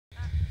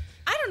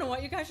know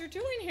what you guys are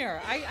doing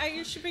here.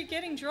 I should be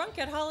getting drunk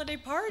at holiday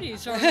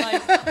parties or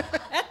like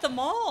at the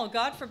mall,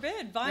 God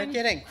forbid, buying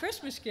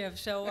Christmas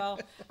gifts. So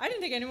I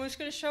didn't think anyone was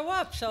going to show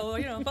up. So,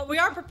 you know, but we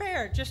are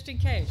prepared just in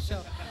case.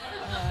 So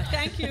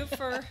thank you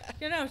for,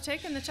 you know,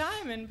 taking the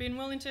time and being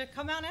willing to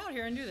come out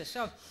here and do this.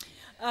 So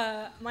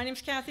my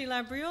name's Kathy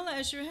Labriola,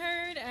 as you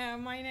heard.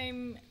 My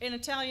name in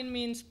Italian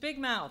means big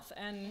mouth,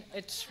 and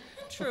it's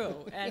true.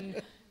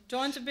 And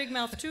Dawn's a big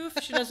mouth too,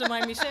 if she doesn't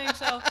mind me saying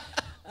so.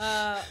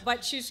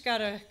 But she's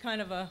got a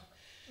kind of a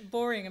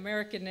boring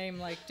American name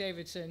like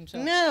Davidson.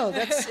 So. No,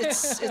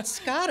 it's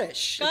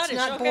Scottish. It's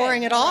not okay.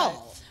 boring at all.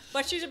 Right.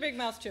 But she's a big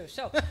mouth too.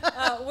 So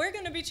we're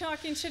going to be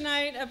talking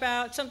tonight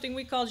about something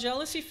we call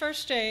jealousy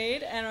first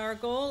aid, and our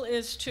goal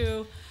is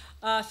to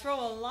throw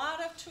a lot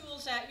of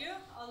tools at you,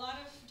 a lot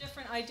of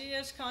different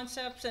ideas,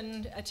 concepts,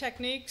 and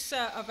techniques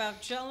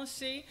about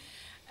jealousy,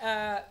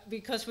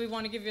 because we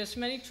want to give you as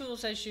many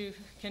tools as you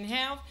can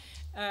have.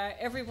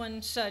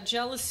 Everyone's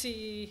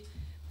jealousy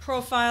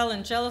profile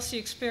and jealousy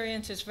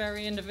experience is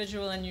very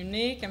individual and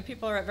unique, and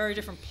people are at very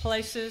different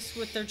places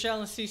with their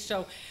jealousy.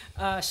 So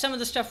some of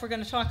the stuff we're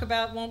going to talk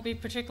about won't be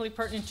particularly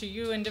pertinent to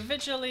you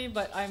individually,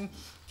 but I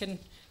can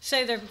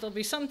say there'll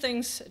be some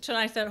things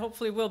tonight that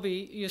hopefully will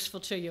be useful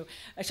to you.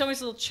 It's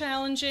always a little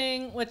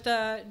challenging with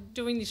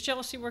doing these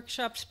jealousy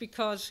workshops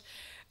because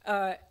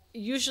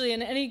usually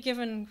in any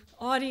given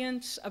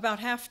audience, about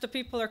half the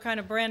people are kind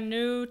of brand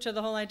new to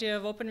the whole idea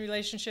of open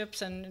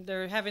relationships, and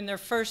they're having their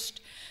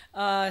first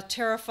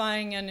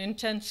terrifying and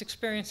intense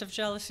experience of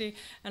jealousy,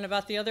 and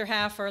about the other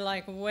half are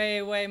like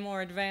way, way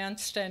more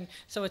advanced, and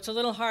so it's a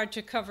little hard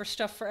to cover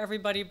stuff for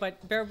everybody,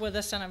 but bear with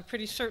us, and I'm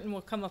pretty certain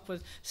we'll come up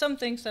with some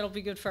things that'll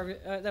be good for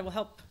that will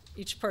help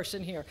each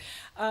person here.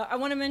 I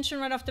want to mention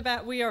right off the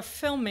bat, we are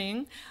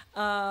filming.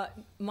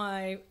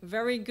 My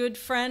very good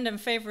friend and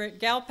favorite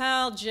gal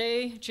pal,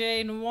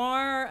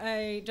 JJNoire,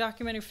 a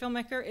documentary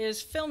filmmaker,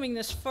 is filming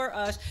this for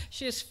us.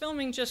 She is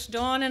filming just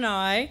Dawn and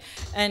I,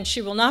 and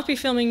she will not be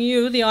filming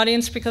you, the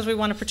audience, because we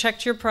want to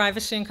protect your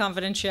privacy and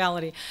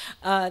confidentiality.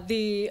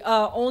 The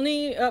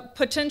only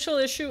potential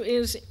issue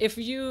is if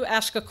you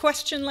ask a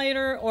question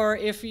later, or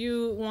if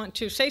you want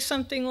to say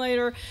something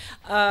later,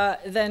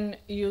 then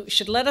you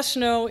should let us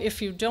know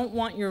if you don't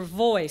want your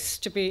voice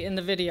to be in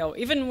the video.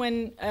 Even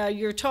when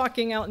you're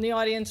talking out in the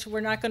audience,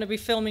 we're not going to be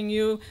filming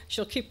you.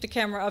 She'll keep the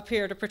camera up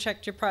here to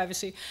protect your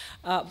privacy.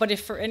 But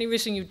if for any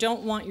reason you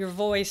don't want your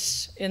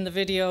voice in the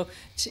video,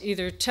 to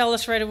either tell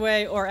us right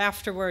away or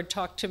afterward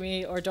talk to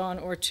me or Dawn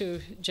or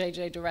to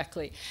JJ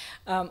directly.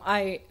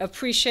 I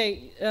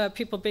appreciate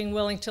people being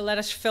willing to let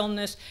us film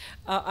this.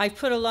 I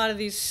put a lot of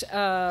these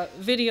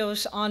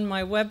videos on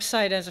my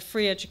website as a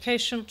free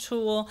educational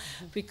tool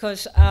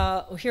because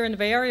here in the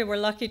Bay Area we're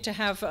lucky to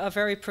have a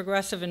very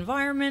progressive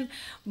environment,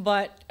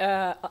 but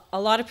a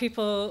lot of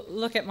people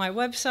look at my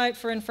website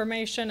for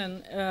information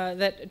and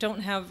that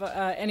don't have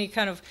any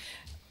kind of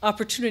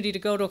opportunity to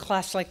go to a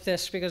class like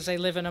this because they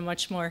live in a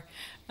much more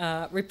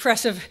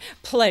repressive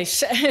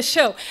place.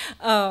 So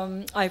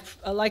I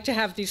like to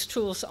have these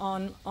tools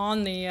on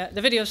the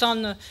videos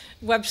on the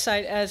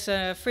website as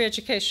a free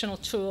educational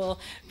tool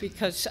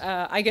because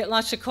I get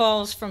lots of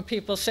calls from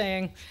people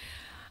saying,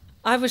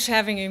 I was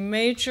having a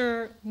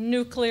major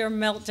nuclear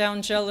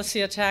meltdown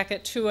jealousy attack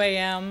at 2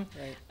 a.m.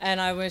 Right.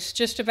 And I was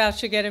just about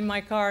to get in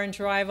my car and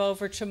drive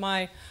over to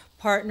my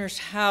partner's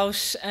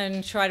house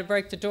and try to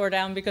break the door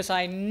down because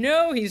I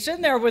know he's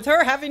in there with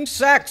her having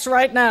sex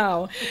right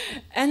now.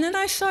 And then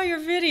I saw your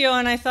video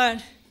and I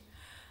thought,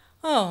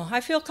 oh, I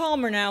feel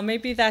calmer now.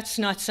 Maybe that's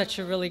not such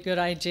a really good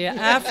idea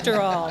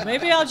after all.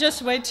 Maybe I'll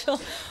just wait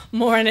till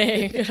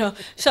morning. You know.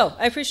 So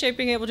I appreciate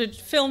being able to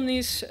film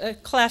these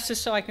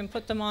classes so I can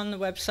put them on the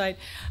website.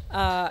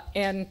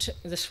 And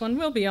this one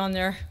will be on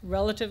there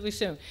relatively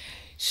soon.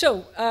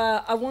 So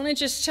I want to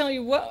just tell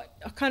you what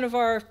kind of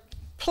our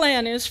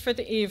plan is for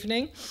the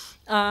evening.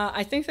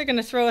 I think they're going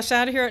to throw us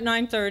out of here at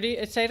 9:30.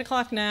 It's 8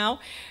 o'clock now.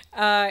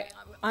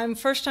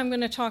 First I'm going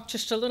to talk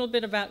just a little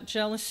bit about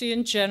jealousy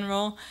in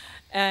general,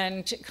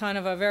 and kind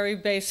of a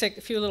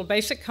few little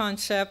basic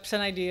concepts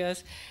and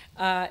ideas.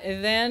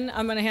 Then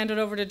I'm going to hand it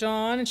over to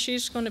Dawn, and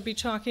she's going to be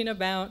talking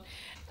about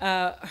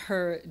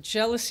her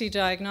jealousy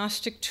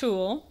diagnostic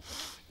tool.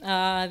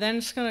 Then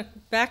it's going to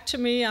back to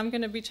me. I'm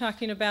going to be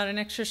talking about an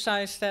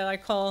exercise that I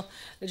call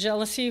the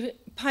jealousy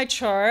pie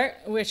chart,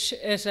 which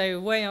is a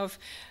way of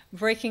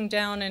breaking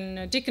down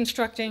and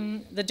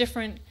deconstructing the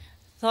different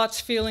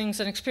thoughts, feelings,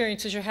 and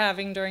experiences you're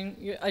having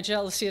during a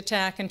jealousy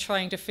attack and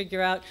trying to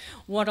figure out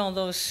what all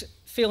those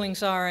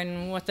feelings are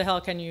and what the hell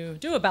can you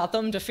do about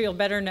them to feel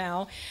better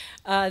now.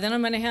 Then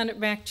I'm going to hand it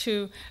back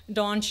to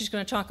Dawn. She's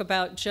going to talk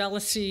about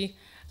jealousy,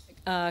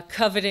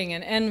 coveting,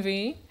 and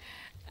envy.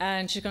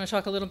 And she's going to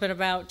talk a little bit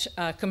about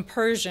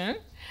compersion.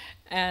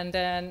 And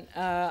then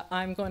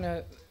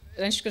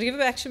then she's going to give it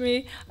back to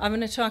me. I'm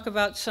going to talk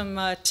about some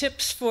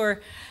tips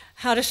for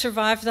how to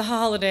survive the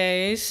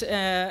holidays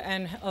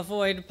and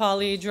avoid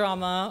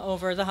polydrama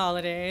over the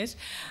holidays.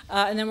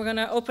 And then we're going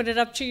to open it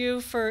up to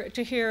you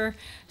to hear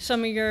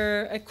some of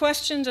your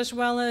questions, as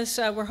well as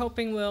we're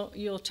hoping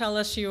you'll tell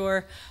us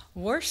your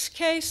worst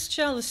case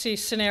jealousy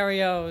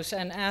scenarios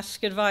and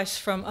ask advice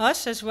from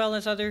us, as well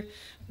as other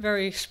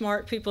very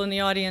smart people in the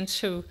audience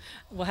who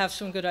will have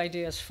some good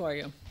ideas for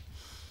you.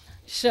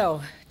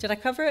 So, did I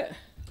cover it?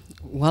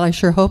 Well, I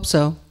sure hope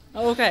so.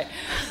 Okay.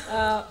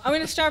 I'm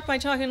going to start by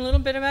talking a little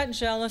bit about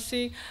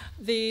jealousy.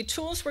 The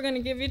tools we're going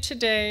to give you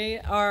today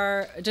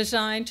are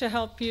designed to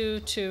help you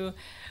to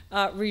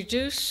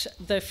reduce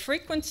the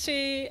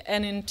frequency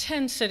and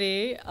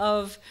intensity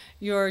of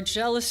your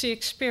jealousy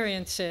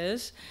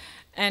experiences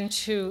and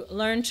to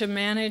learn to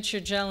manage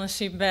your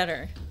jealousy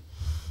better.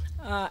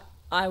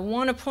 I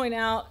want to point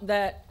out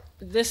that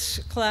this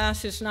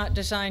class is not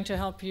designed to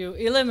help you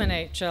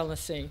eliminate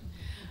jealousy,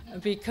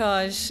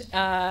 because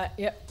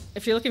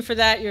if you're looking for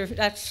that,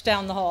 that's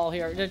down the hall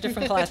here, a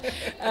different class.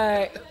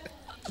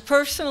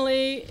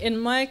 Personally, in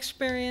my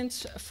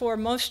experience, for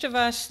most of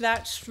us,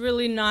 that's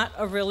really not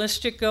a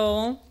realistic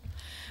goal.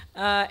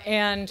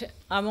 And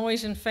I'm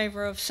always in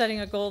favor of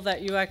setting a goal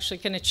that you actually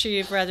can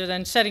achieve rather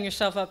than setting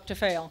yourself up to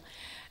fail.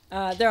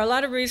 There are a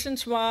lot of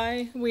reasons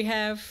why we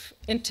have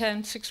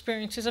intense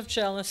experiences of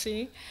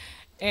jealousy.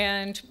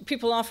 And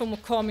people often will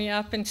call me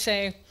up and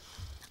say,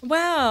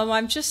 wow,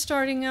 I'm just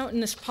starting out in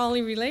this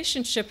poly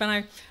relationship,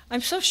 and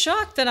I'm so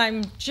shocked that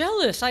I'm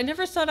jealous. I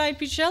never thought I'd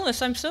be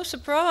jealous. I'm so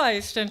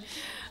surprised. And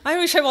I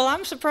always say, well,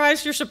 I'm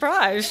surprised you're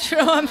surprised. You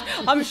know,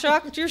 I'm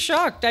shocked you're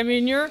shocked. I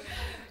mean,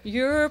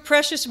 your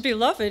precious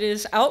beloved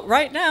is out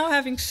right now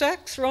having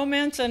sex,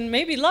 romance, and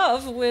maybe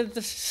love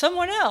with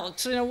someone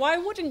else. You know, why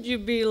wouldn't you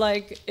be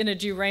like in a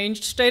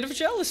deranged state of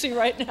jealousy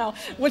right now?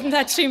 Wouldn't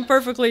that seem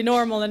perfectly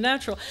normal and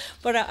natural?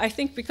 But I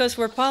think because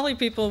we're poly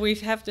people, we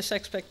have this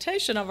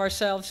expectation of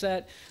ourselves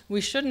that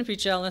we shouldn't be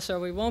jealous or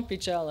we won't be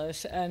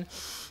jealous. And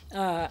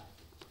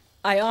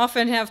I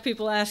often have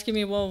people asking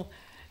me, well,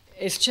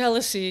 is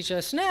jealousy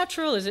just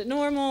natural? Is it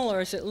normal?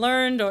 Or is it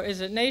learned? Or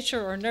is it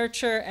nature or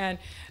nurture? And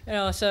you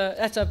know, so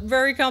that's a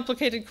very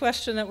complicated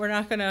question that we're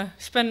not going to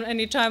spend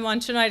any time on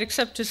tonight,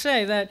 except to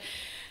say that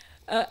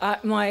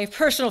my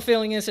personal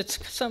feeling is it's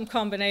some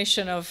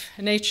combination of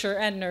nature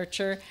and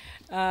nurture.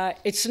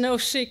 It's no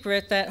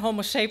secret that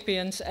Homo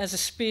sapiens as a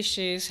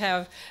species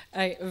have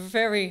a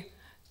very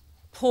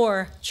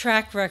poor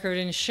track record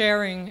in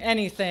sharing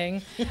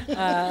anything,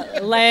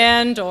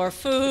 land or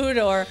food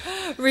or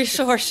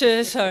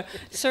resources. Or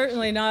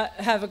certainly we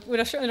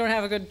certainly don't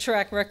have a good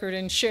track record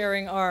in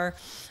sharing our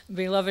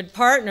beloved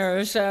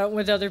partners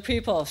with other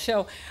people.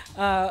 So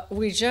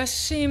we just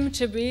seem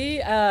to be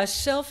a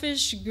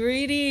selfish,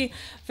 greedy,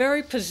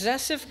 very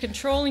possessive,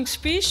 controlling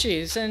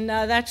species, and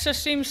that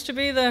just seems to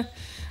be the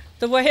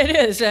way it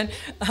is. And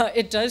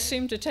it does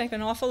seem to take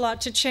an awful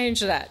lot to change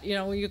that. You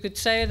know, you could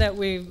say that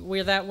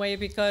we're that way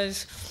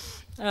because,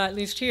 at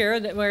least here,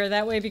 that we're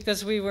that way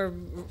because we were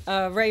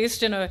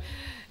raised in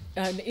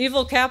an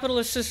evil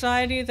capitalist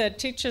society that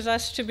teaches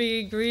us to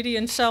be greedy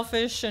and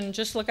selfish and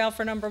just look out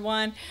for number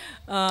one.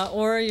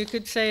 Or you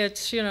could say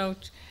it's, you know,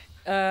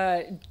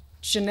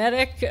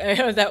 genetic,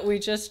 that we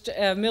just,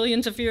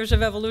 millions of years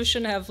of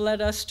evolution have led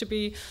us to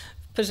be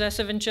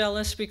possessive and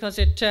jealous because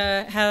it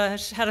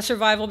has had a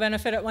survival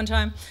benefit at one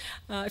time.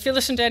 If you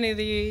listen to any of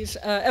these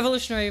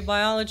evolutionary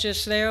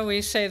biologists there,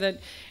 we say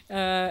that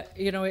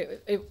you know,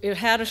 it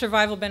had a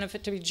survival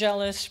benefit to be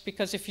jealous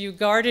because if you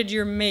guarded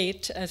your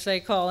mate, as they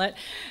call it,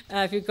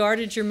 if you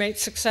guarded your mate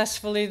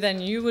successfully, then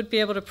you would be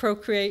able to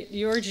procreate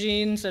your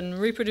genes and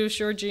reproduce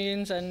your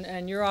genes,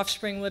 and your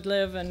offspring would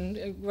live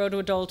and grow to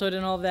adulthood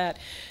and all that.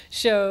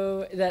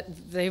 So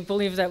that they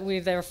believe that we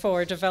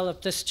therefore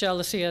developed this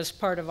jealousy as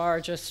part of our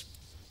just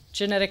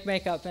genetic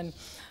makeup. And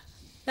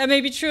that may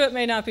be true, it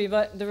may not be,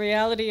 but the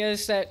reality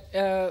is that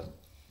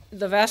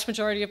the vast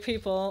majority of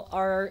people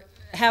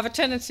have a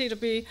tendency to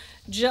be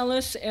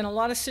jealous in a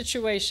lot of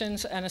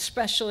situations, and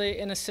especially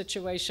in a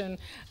situation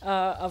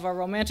of a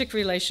romantic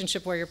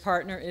relationship where your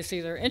partner is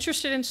either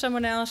interested in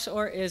someone else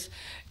or is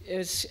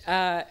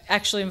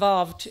actually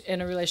involved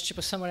in a relationship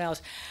with someone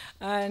else.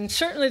 And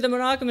certainly the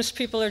monogamous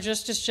people are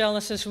just as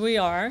jealous as we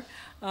are.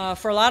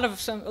 For a lot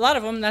of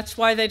them, that's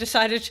why they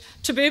decided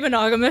to be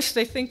monogamous.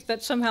 They think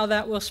that somehow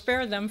that will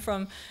spare them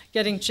from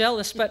getting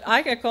jealous. But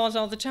I get calls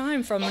all the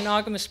time from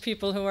monogamous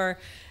people who are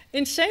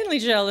insanely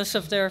jealous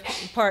of their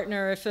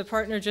partner if the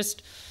partner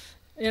just,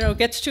 you know,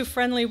 gets too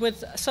friendly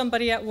with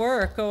somebody at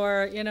work,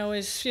 or, you know,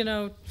 is, you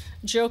know,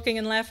 joking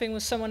and laughing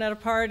with someone at a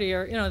party,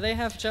 or, you know, they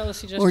have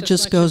jealousy just as much as we do. Or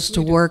just goes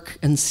to work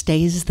and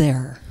stays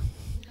there.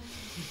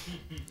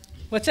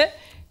 What's it?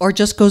 Or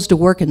just goes to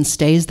work and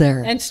stays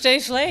there. And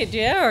stays late,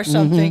 yeah, or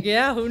something. Mm-hmm.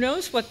 Yeah, who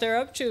knows what they're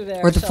up to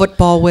there. Or the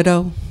football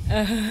widow.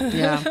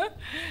 Yeah.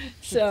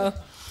 So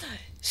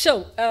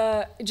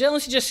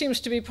jealousy just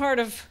seems to be part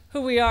of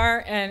who we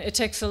are, and it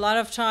takes a lot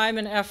of time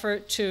and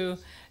effort to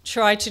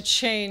try to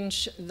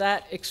change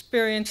that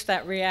experience,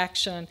 that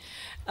reaction.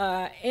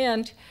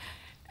 And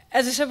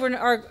as I said,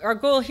 our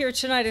goal here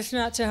tonight is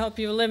not to help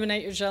you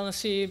eliminate your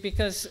jealousy,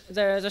 because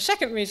there's a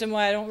second reason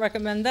why I don't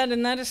recommend that,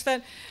 and that is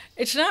that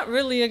it's not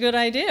really a good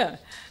idea.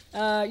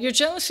 Your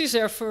jealousy is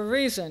there for a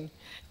reason.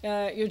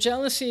 Your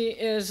jealousy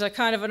is a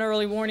kind of an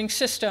early warning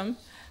system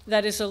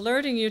that is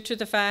alerting you to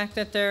the fact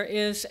that there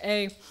is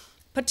a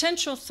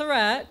potential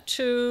threat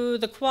to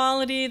the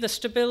quality, the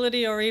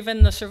stability, or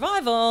even the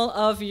survival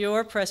of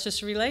your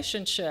precious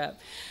relationship.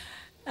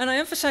 And I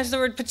emphasize the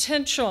word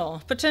potential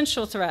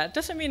threat.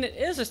 Doesn't mean it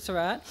is a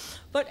threat,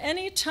 but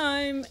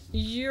anytime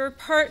your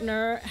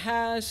partner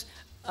has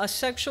a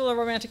sexual or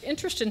romantic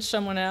interest in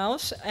someone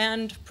else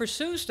and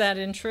pursues that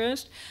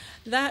interest,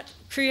 that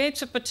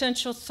creates a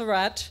potential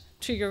threat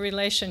to your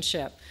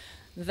relationship.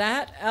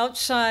 That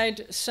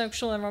outside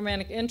sexual and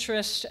romantic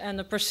interest and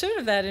the pursuit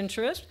of that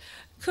interest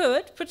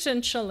could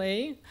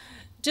potentially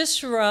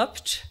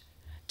disrupt,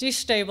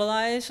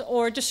 destabilize,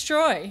 or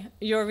destroy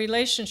your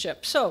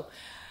relationship. So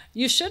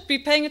you should be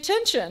paying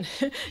attention.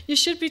 You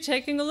should be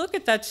taking a look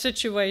at that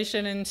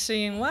situation and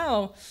seeing,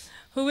 wow,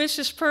 who is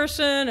this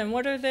person, and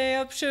what are they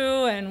up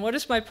to, and what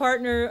is my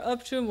partner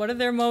up to, and what are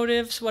their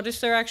motives, what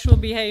is their actual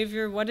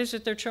behavior, what is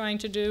it they're trying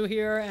to do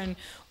here, and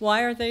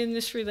why are they in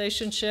this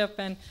relationship,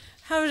 and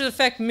how does it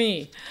affect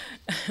me?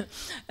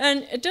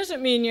 And it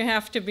doesn't mean you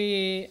have to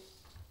be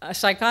a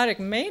psychotic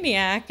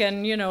maniac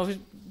and, you know,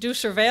 do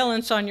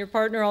surveillance on your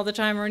partner all the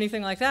time or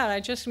anything like that. I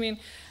just mean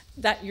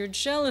that your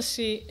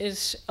jealousy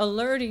is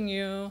alerting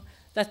you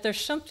that there's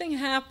something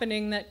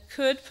happening that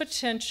could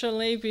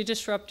potentially be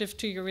disruptive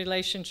to your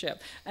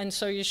relationship. And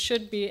so you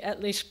should be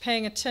at least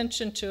paying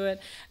attention to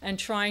it and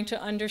trying to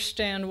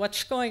understand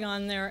what's going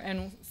on there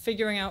and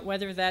figuring out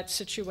whether that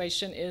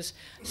situation is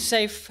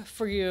safe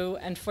for you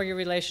and for your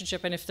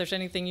relationship, and if there's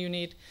anything you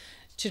need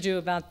to do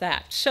about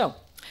that. So,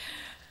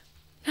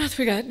 now that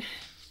we got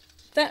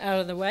that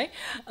out of the way,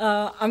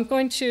 I'm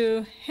going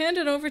to hand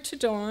it over to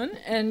Dawn,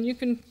 and you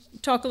can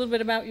talk a little bit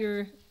about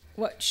your,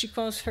 what she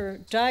calls her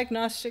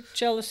diagnostic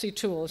jealousy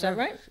tool. Is that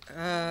right?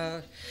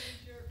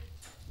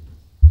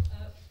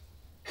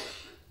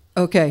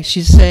 Okay,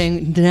 she's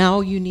saying, now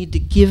you need to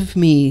give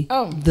me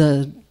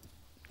the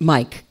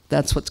mic.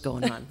 That's what's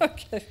going on.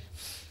 Okay.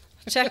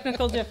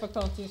 Technical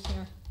difficulties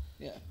here.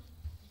 Yeah.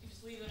 You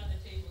just leave it on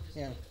the table.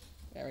 Yeah.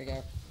 There we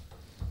go.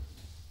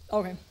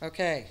 Okay.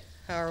 Okay.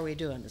 How are we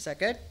doing? Is that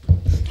good?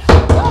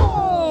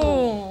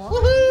 Oh!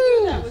 Woohoo! I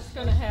knew that was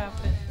going to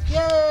happen.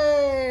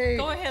 Yay!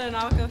 Go ahead and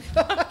I'll go.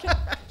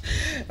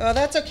 Well,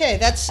 that's okay.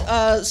 That's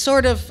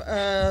sort of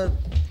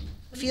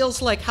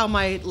feels like how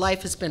my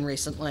life has been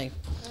recently.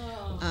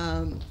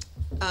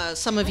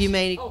 Some of you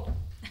may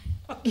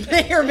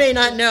or may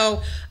not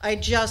know, I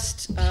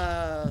just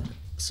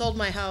sold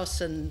my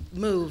house and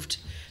moved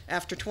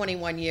after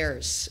 21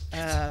 years.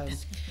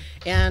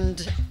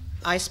 And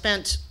I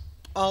spent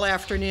all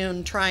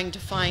afternoon trying to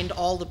find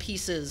all the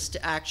pieces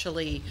to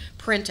actually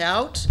print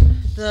out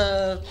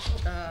the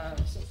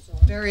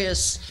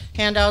various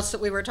handouts that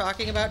we were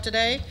talking about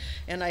today,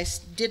 and I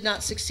did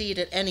not succeed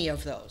at any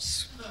of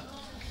those.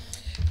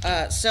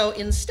 So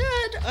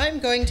instead, I'm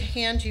going to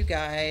hand you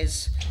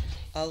guys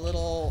a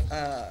little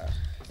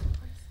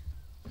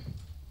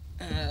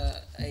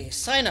a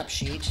sign-up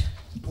sheet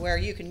where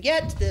you can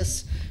get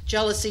this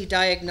jealousy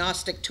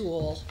diagnostic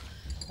tool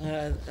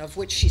of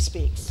which she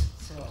speaks.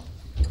 So.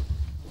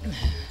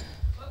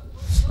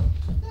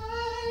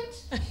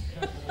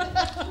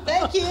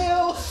 Thank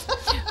you.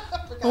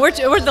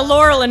 We're the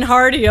Laurel and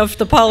Hardy of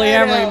the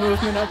polyamory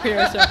movement up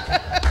here. So.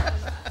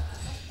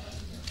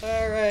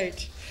 All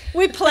right.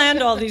 We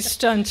planned all these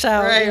stunts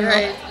out. Right, you know,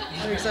 right.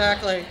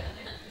 Exactly.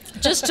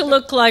 just to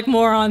look like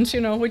morons,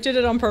 you know. We did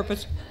it on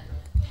purpose.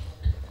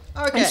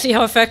 Okay. And see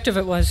how effective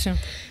it was. Yeah.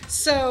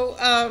 So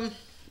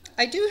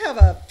I do have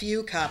a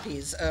few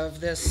copies of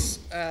this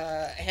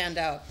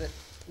handout that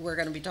we're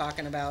going to be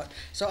talking about.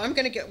 So I'm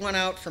going to get one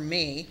out from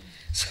me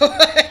so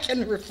I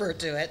can refer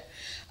to it.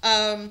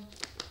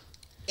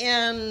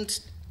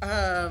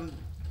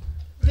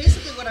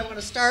 Basically what I want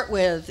to start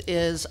with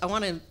is I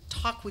want to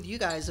talk with you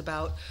guys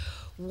about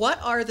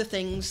what are the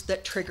things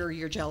that trigger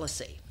your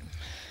jealousy.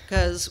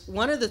 Because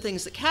one of the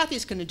things that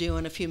Kathy's going to do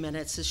in a few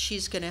minutes is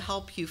she's going to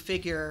help you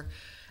figure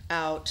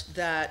out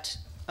that,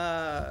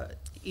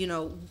 you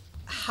know,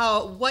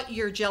 what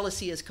your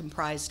jealousy is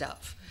comprised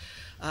of.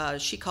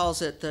 She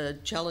calls it the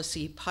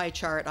jealousy pie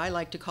chart. I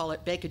like to call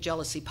it bake a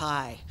jealousy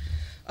pie.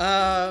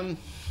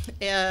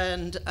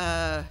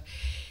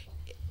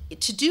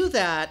 To do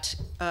that,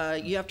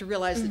 you have to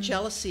realize that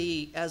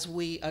jealousy, as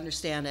we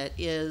understand it,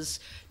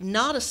 is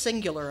not a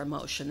singular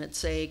emotion.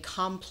 It's a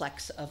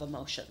complex of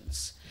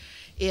emotions.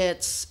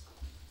 It's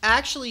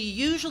actually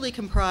usually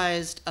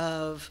comprised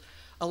of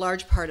a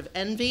large part of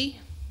envy,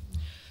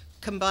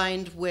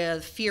 combined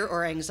with fear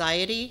or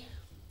anxiety,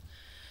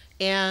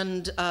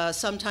 and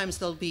sometimes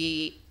there'll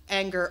be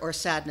anger or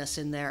sadness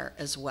in there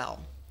as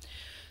well.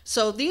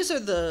 So these are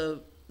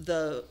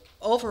the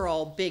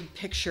overall big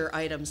picture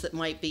items that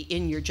might be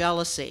in your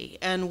jealousy.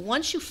 And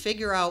once you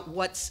figure out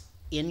what's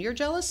in your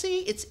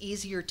jealousy, it's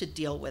easier to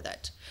deal with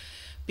it.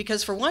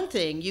 Because for one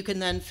thing, you can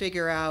then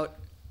figure out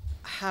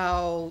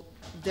how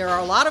there are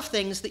a lot of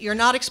things that you're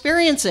not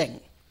experiencing.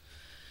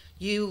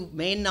 You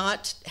may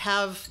not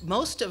have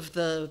most of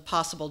the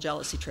possible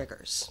jealousy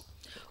triggers,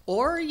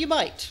 or you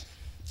might.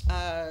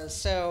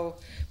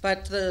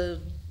 But the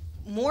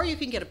more you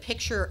can get a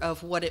picture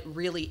of what it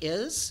really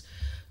is,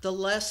 the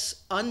less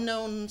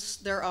unknowns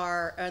there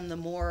are, and the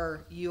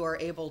more you are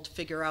able to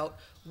figure out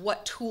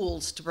what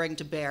tools to bring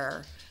to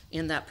bear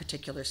in that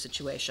particular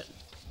situation.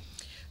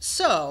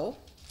 So,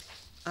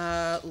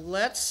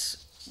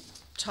 let's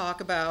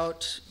talk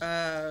about,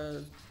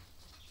 I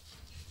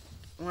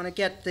want to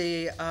get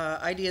the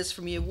ideas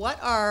from you. What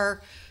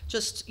are,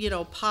 just,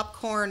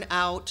 popcorn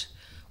out,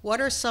 what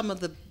are some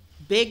of the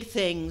big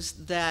things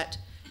that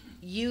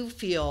you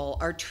feel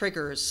are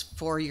triggers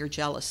for your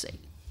jealousy?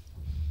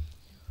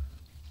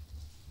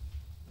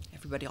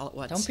 Everybody all at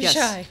once. Don't be Yes.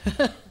 shy.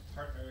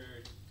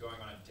 Partner going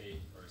on a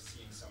date or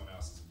seeing someone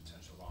else as a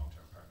potential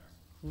long-term partner.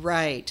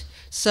 Right.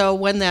 So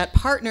when that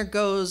partner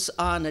goes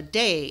on a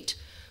date,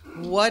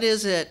 what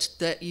is it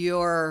that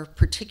you're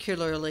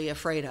particularly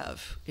afraid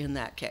of in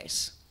that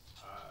case?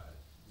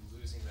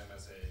 Losing them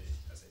as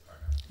a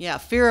partner. Yeah,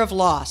 fear of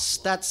loss.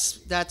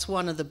 That's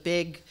one of the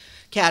big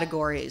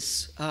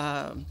categories,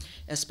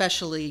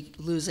 especially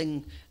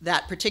losing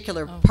that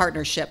particular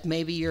partnership.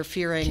 Maybe you're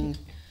fearing,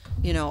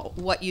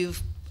 what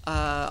you've,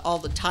 all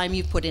the time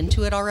you've put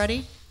into it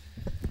already.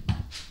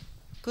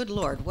 Good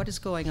Lord, what is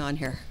going on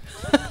here?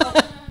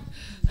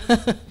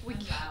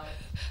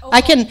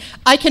 I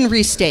can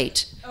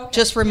restate. Okay.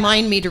 Just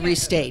remind me to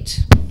restate.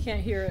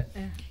 Can't hear it.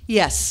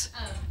 Yes.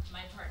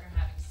 My partner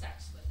having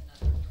sex with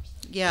another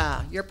person.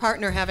 Yeah, your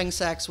partner having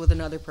sex with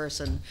another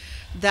person.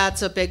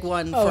 That's a big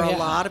one Oh, for yeah, a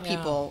lot of yeah.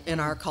 people in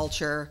our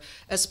culture,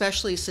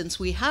 especially since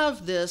we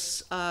have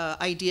this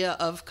idea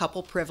of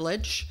couple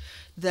privilege,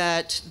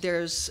 that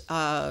there's,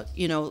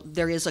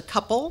 there is a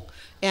couple,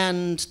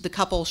 and the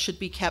couple should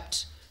be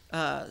kept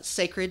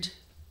sacred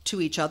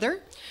to each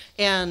other.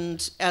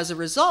 And as a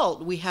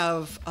result, we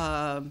have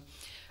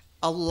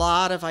a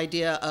lot of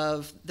idea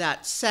of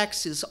that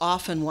sex is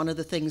often one of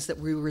the things that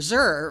we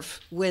reserve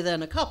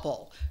within a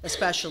couple,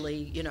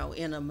 especially,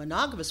 in a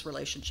monogamous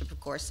relationship, of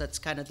course, that's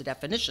kind of the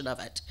definition of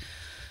it.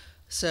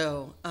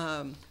 So,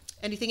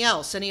 anything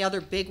else? Any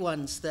other big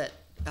ones that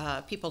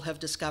people have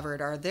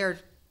discovered? Are there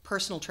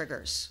personal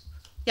triggers?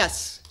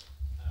 Yes?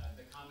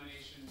 The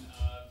combination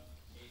of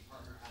a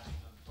partner having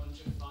a bunch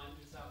of fun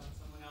just out with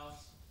someone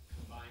else,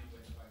 combined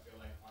with, I feel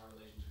like our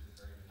relationship is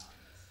very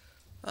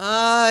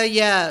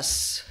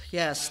monogamous.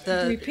 Yes.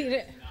 Repeat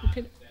it. Not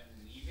Repeat it. them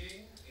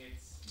leaving,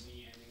 it's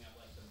me ending up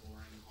like the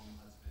boring home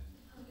husband,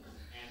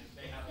 and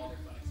they have all their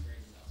fun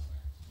experiences elsewhere.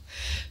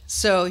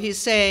 So he's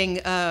saying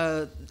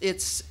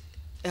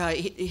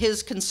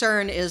his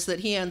concern is that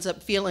he ends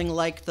up feeling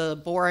like the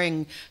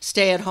boring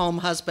stay-at-home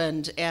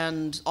husband,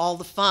 and all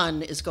the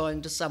fun is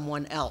going to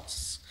someone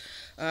else.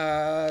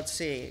 Let's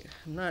see.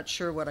 I'm not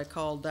sure what I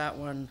called that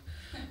one,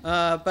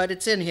 but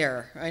it's in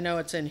here. I know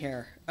it's in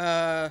here.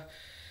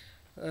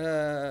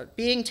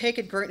 Being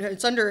taken,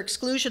 it's under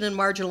exclusion and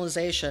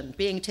marginalization,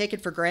 being taken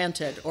for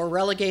granted or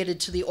relegated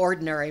to the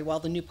ordinary while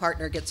the new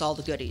partner gets all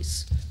the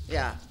goodies.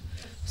 Yeah.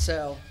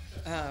 So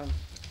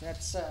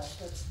that's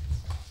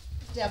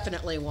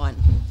definitely one.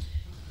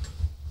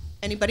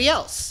 Anybody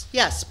else?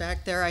 Yes,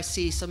 back there I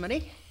see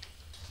somebody.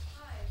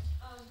 Hi,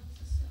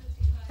 this is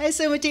Sumati. Hi. Hey,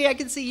 Sumati, I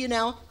can see you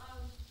now.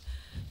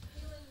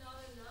 Feeling not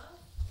enough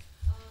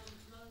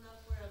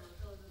wherever,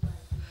 fill in the blank,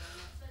 not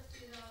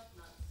sexy enough,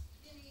 not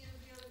skinny as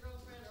the other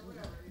girlfriend, or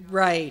whatever,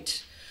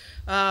 Right.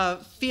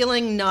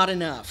 Feeling not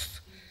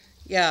enough.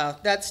 Yeah,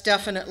 that's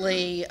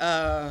definitely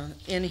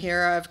in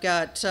here. I've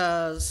got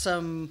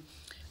some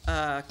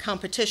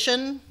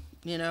competition,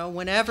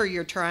 whenever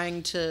you're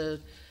trying to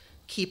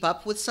keep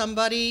up with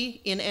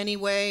somebody in any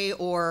way,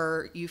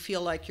 or you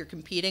feel like you're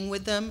competing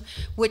with them,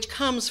 which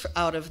comes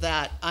out of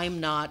that, I'm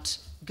not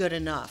good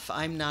enough,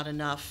 I'm not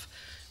enough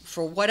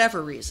for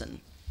whatever reason.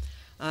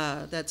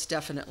 That's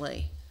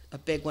definitely a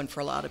big one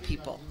for a lot of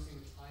people.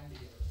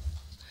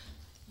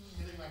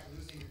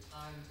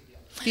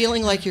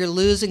 Feeling like you're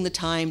losing the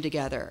time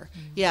together.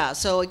 Yeah,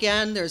 so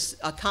again, there's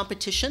a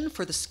competition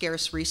for the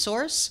scarce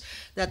resource.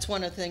 That's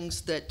one of the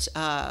things that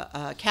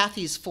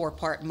Kathy's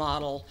 4-part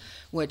model,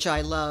 which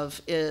I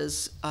love,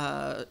 is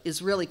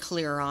really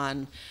clear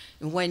on.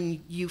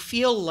 When you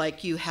feel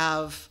like you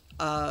have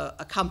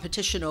a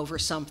competition over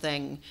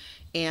something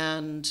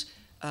and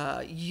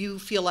you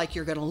feel like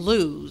you're going to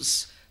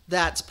lose,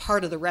 that's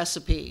part of the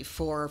recipe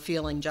for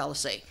feeling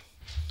jealousy.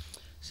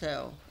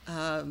 So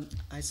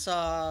I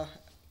saw...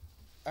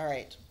 All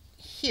right,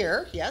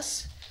 here,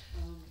 yes?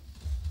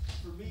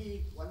 For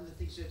me, one of the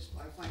things that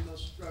I find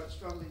most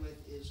struggling with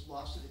is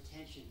loss of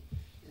attention.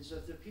 And so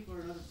if the people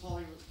are in other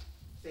poly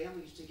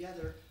families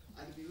together,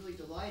 I can be really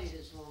delighted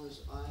as long as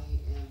I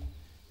am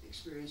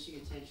experiencing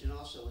attention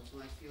also. It's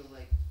when I feel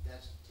like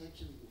that's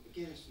attention,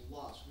 again, it's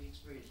loss. We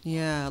experience loss.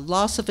 Yeah,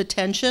 loss of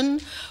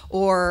attention,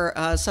 or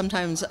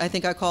sometimes I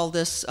think I call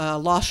this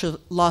loss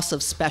of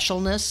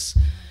specialness.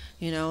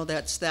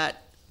 That's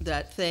that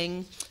that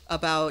thing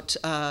about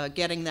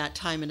getting that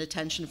time and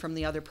attention from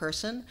the other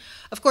person.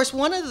 Of course,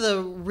 one of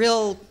the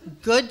real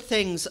good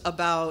things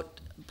about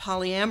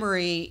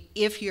polyamory,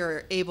 if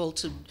you're able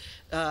to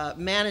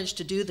manage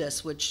to do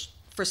this, which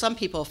for some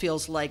people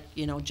feels like,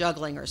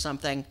 juggling or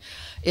something,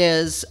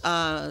 is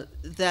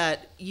that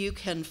you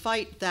can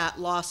fight that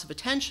loss of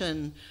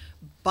attention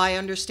by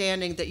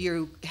understanding that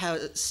you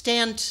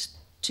stand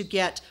to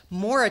get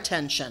more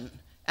attention,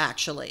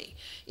 actually,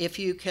 if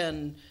you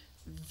can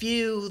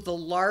view the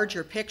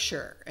larger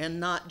picture and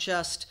not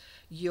just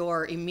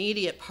your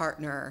immediate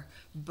partner,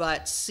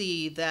 but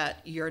see that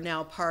you're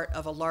now part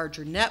of a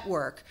larger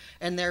network,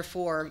 and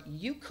therefore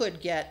you could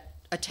get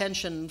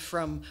attention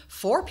from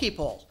 4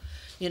 people,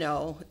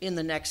 in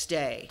the next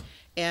day.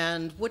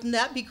 And wouldn't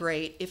that be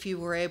great if you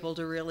were able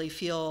to really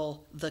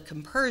feel the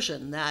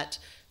compersion, that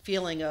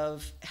feeling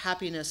of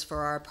happiness for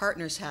our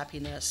partner's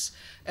happiness,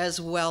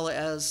 as well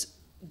as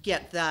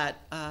get that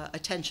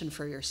attention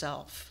for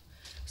yourself.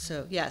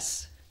 So,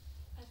 yes.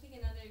 I think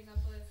another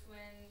example is when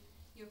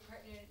your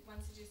partner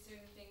wants to do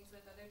certain things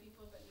with other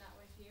people but not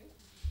with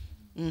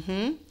you.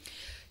 Mm-hmm.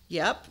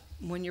 Yep.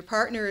 When your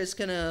partner is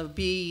going to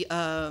be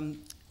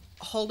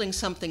holding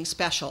something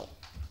special,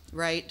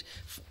 right?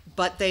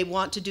 But they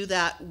want to do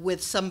that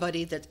with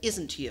somebody that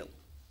isn't you.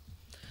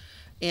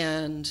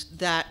 And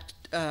that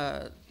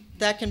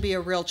can be a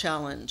real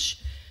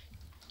challenge.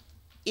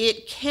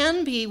 It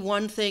can be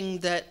one thing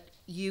that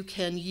you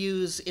can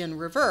use in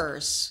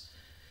reverse,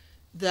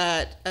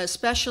 that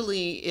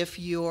especially if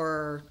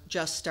you're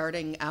just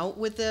starting out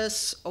with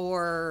this,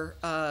 or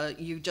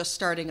you're just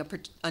starting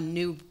a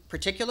new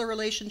particular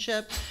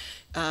relationship,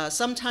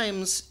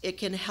 sometimes it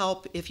can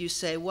help if you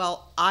say,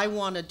 well, I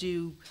want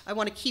to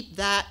keep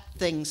that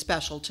thing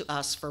special to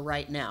us for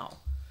right now.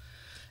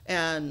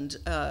 And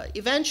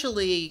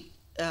eventually,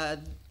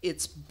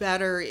 it's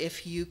better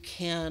if you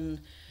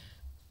can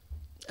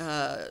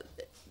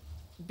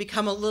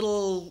become a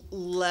little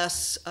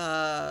less,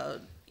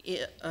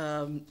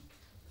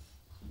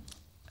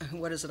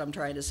 what is it I'm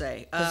trying to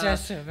say?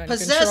 Possessive and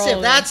Possessive,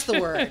 controlling. that's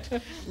the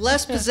word.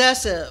 Less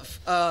possessive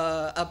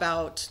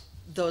about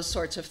those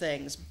sorts of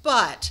things.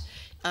 But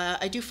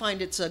I do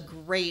find it's a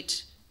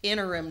great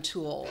interim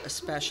tool,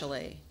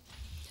 especially.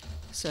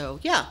 So,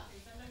 yeah.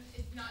 Sometimes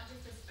it's not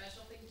just a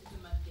special thing, it's a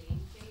mundane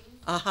thing.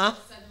 Uh-huh.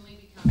 That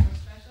suddenly becomes more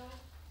special.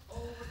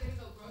 Oh, we're going to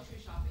go grocery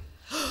shopping.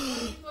 Why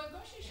are you going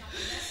grocery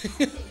shopping?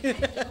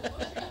 That's awesome. I can't go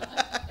grocery shopping. No,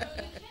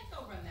 you can't go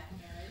run that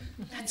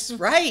errand. That's And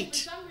right.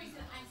 For some reason,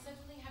 I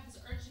suddenly have this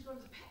urge to go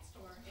to the pet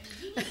store, and he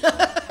needs to go to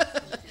the pet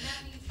store, and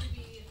that needs to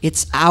be.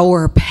 It's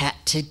our pet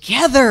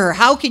together.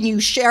 How can you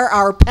share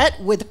our pet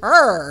with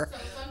her? So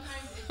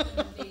sometimes it's the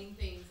mundane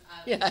things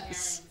of the Yes.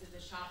 errands and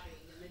the shopping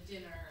and the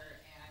dinner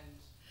and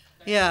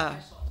the Yeah.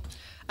 special.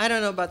 I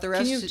don't know about the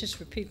rest. Can you just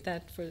repeat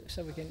that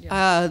so we can?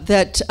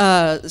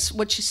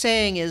 What she's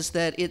saying is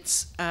that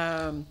it's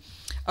a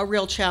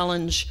real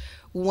challenge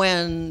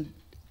when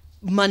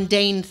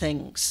mundane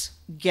things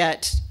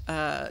get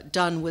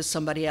done with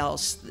somebody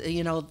else.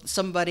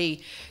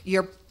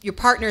 Your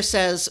partner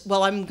says,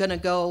 well, I'm going to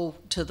go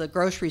to the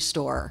grocery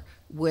store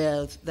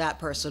with that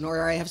person,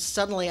 or and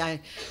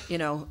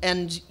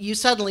you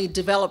suddenly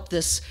develop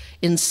this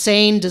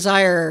insane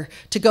desire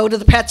to go to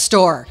the pet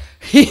store,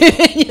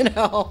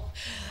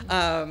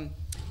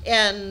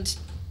 and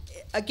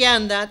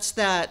again, that's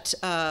that,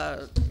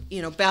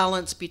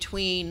 balance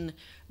between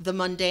the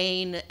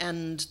mundane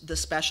and the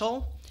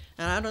special.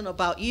 And I don't know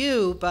about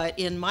you, but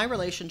in my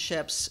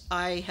relationships,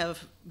 I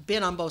have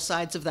been on both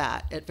sides of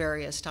that at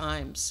various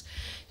times.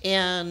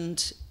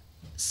 And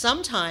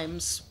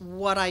sometimes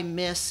what I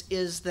miss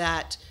is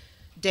that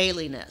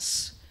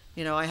dailiness.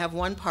 I have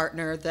one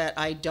partner that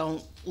I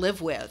don't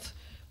live with,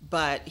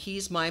 but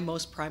he's my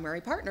most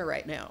primary partner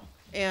right now.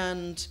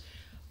 And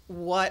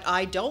what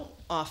I don't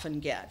often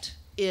get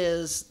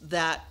is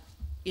that,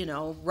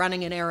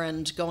 running an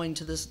errand, going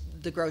to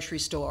the grocery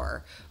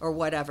store or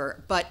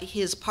whatever. But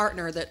his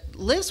partner that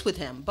lives with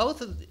him,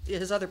 both of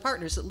his other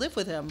partners that live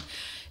with him,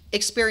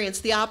 experience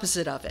the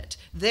opposite of it.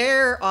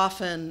 They're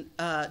often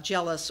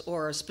jealous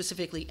or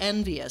specifically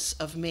envious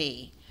of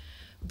me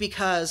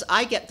because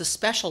I get the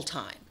special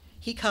time.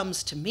 He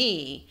comes to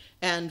me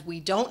and we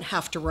don't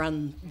have to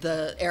run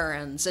the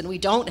errands, and we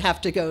don't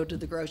have to go to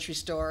the grocery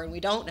store, and we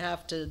don't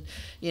have to,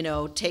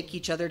 take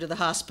each other to the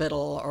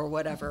hospital or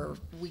whatever.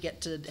 We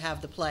get to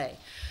have the play.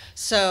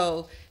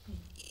 So,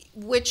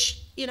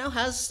 which,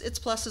 has its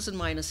pluses and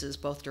minuses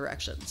both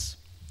directions.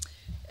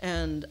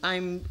 And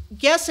I'm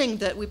guessing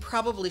that we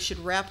probably should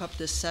wrap up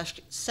this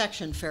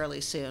section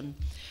fairly soon.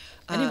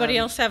 Anybody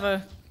else have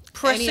a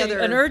pressing, other-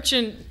 an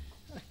urgent?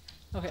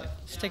 Okay,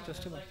 let's take those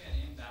two more. Like an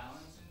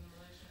imbalance in the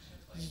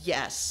relationship. Like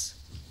Yes,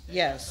 they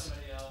have yes.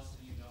 somebody else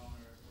and you don't, or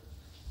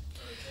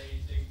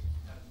they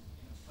have,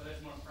 whether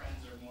it's more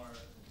friends or more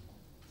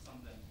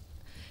something.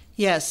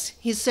 Yes,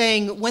 he's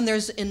saying when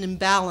there's an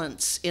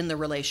imbalance in the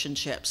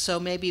relationship. So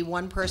maybe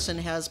one person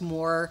has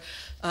more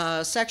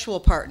sexual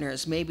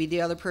partners. Maybe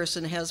the other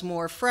person has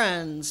more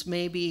friends.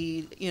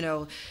 Maybe, you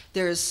know,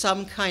 there's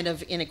some kind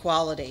of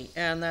inequality,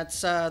 and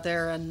that's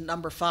there in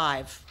number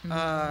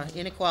 5,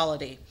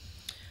 inequality.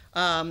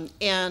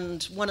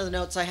 And one of the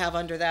notes I have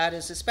under that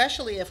is,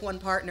 especially if one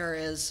partner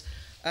is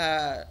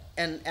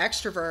an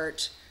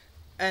extrovert,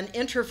 an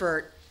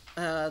introvert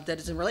that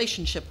is in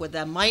relationship with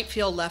them might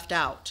feel left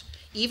out.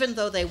 Even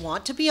though they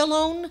want to be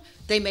alone,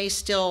 they may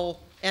still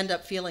end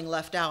up feeling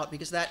left out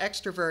because that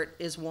extrovert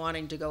is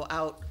wanting to go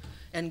out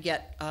and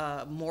get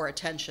more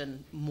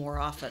attention more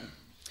often.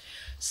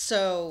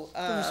 So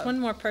There's one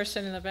more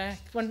person in the back.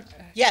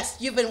 yes,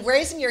 you've been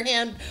raising your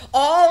hand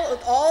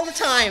all the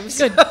time.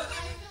 So. Good. I feel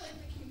like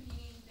the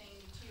competing thing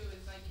too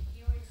is like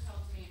he always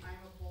tells me I'm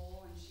a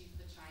bowl and she's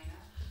the china,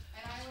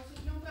 and I always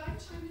say no, but I'm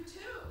china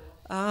too.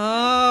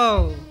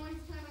 Oh. I'm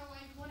always kind of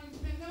like wanting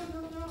to be, no,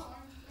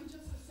 I'm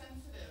just so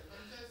sensitive.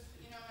 I'm just,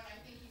 you know, and I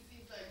think he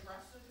sees the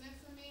aggressiveness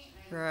in me,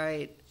 and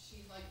Right.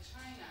 she's like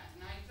china,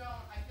 and I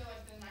don't. I feel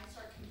like then I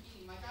start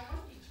competing. Like I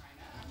want to be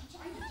china. I'm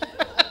china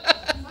too.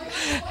 Like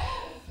I'm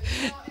both.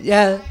 You know? And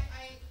Yeah.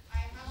 I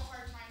have a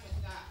hard time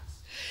with that.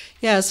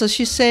 Yeah, so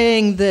she's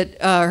saying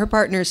that her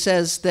partner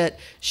says that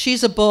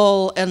she's a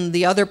bull and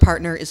the other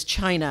partner is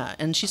China.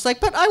 And she's like,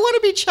 but I want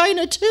to be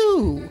China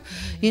too,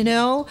 you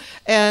know?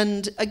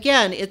 And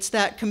again, it's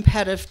that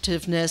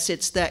competitiveness,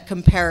 it's that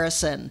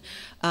comparison.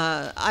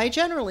 I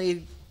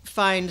generally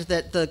find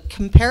that the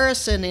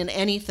comparison in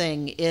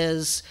anything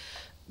is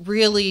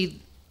really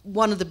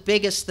one of the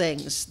biggest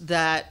things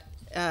that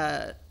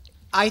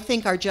I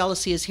think our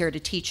jealousy is here to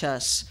teach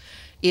us,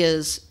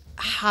 is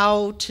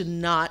how to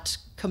not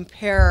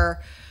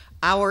compare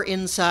our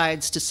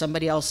insides to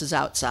somebody else's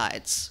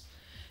outsides.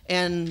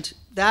 And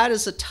that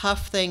is a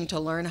tough thing to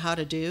learn how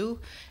to do,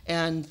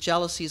 and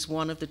jealousy is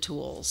one of the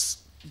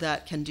tools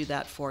that can do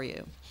that for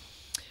you.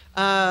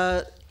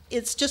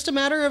 It's just a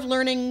matter of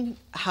learning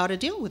how to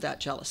deal with that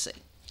jealousy.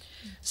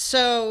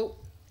 So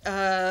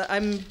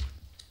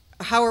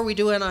how are we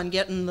doing on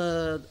getting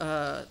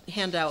the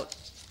handout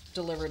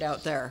delivered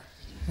out there?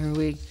 Are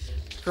we?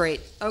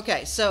 Great.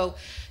 Okay, so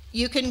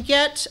you can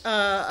get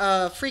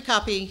a free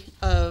copy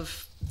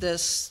of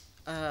this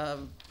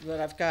that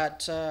I've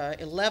got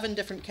 11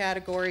 different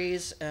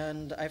categories,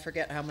 and I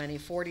forget how many,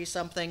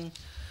 40-something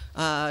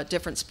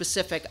different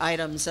specific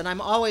items. And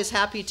I'm always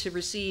happy to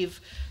receive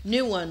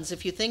new ones.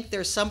 If you think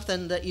there's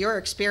something that you're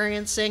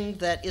experiencing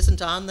that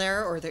isn't on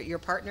there, or that your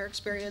partner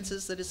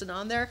experiences that isn't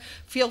on there,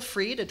 feel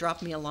free to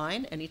drop me a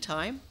line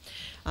anytime.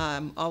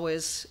 I'm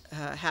always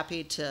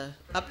happy to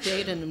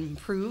update and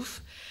improve.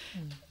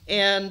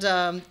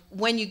 And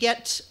when you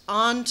get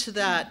onto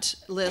that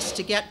list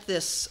to get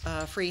this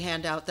free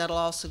handout, that'll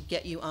also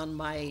get you on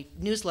my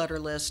newsletter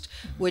list,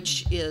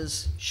 which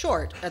is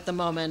short at the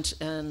moment.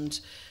 And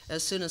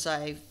as soon as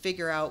I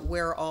figure out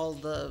where all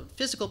the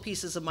physical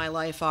pieces of my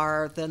life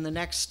are, then the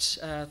next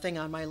thing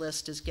on my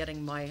list is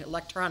getting my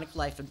electronic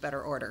life in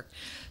better order.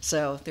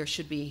 So there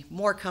should be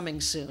more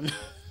coming soon.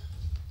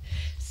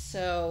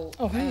 So,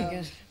 we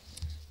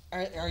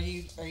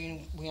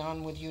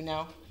on with you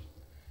now?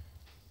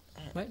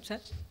 What's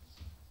that?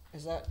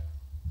 Is that?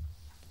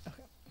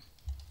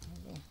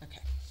 Okay.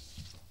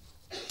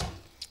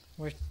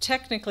 We're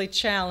technically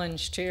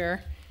challenged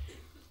here.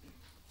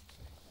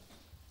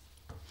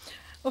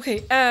 Okay,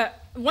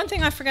 one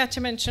thing I forgot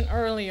to mention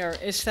earlier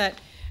is that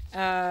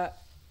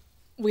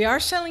we are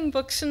selling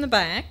books in the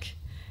back,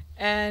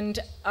 and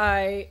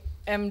I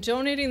am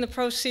donating the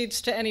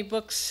proceeds to any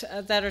books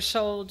that are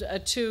sold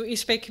to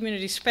East Bay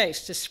Community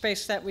Space, the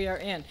space that we are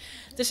in.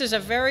 This is a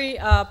very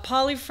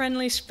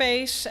poly-friendly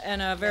space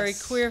and a very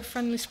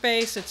queer-friendly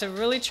space. It's a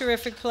really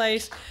terrific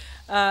place.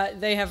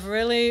 They have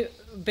really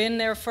been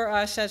there for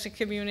us as a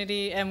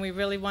community, and we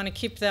really want to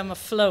keep them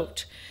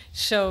afloat.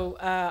 So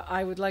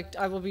I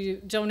will be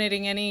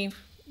donating any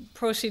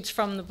proceeds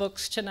from the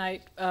books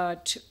tonight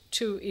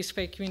to East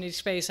Bay Community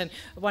Space, and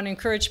I want to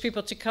encourage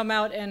people to come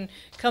out and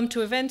come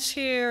to events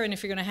here. And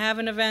if you're going to have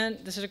an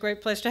event, this is a great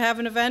place to have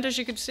an event, as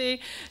you can see.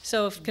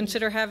 So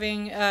consider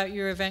having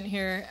your event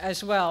here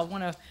as well. I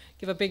want to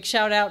give a big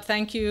shout out,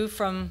 thank you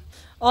from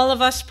all of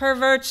us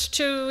perverts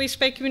to East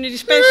Bay Community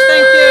Space.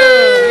 Thank you.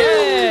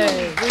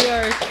 Yay! We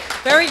are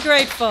very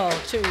grateful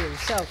to you.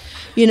 So.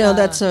 You know,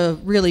 that's a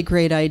really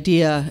great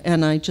idea,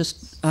 and I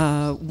just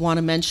want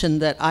to mention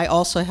that I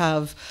also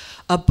have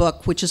a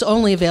book which is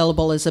only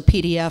available as a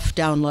PDF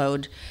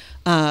download,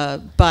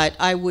 but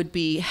I would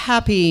be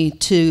happy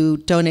to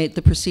donate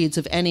the proceeds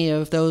of any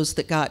of those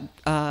that got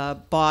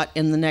bought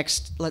in the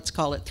next, let's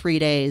call it 3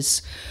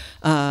 days,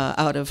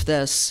 out of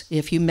this.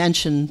 If you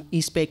mention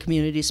East Bay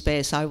Community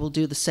Space, I will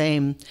do the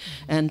same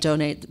and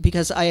donate,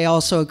 because I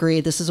also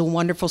agree this is a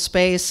wonderful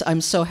space. I'm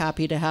so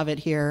happy to have it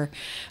here.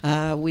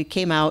 We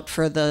came out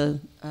for the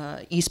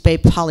East Bay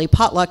Poly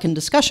Potluck and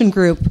Discussion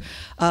Group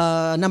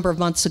a number of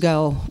months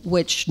ago,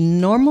 which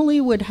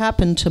normally would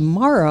happen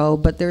tomorrow,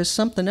 but there's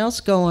something else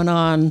going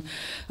on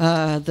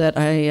that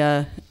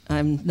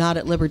I'm not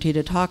at liberty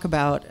to talk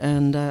about,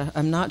 and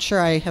I'm not sure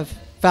I have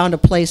found a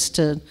place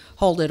to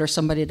hold it or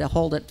somebody to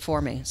hold it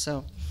for me.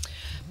 So,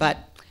 but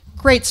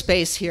Great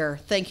space here.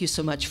 Thank you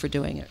so much for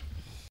doing it.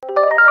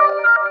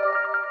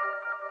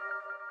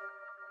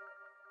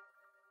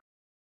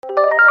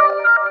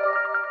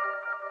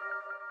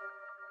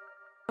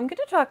 I'm going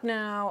to talk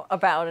now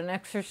about an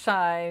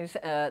exercise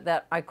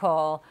that I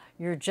call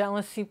your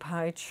jealousy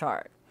pie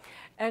chart.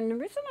 And the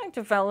reason I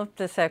developed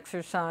this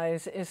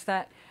exercise is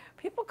that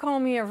people call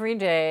me every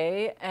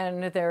day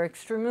and they're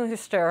extremely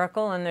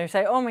hysterical and they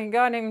say, oh my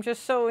God, I'm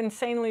just so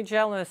insanely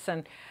jealous.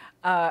 And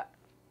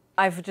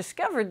I've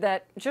discovered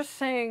that just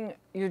saying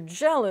you're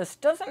jealous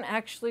doesn't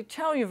actually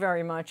tell you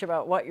very much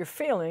about what you're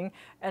feeling,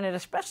 and it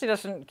especially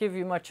doesn't give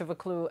you much of a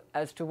clue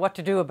as to what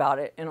to do about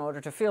it in order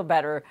to feel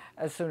better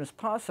as soon as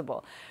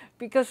possible.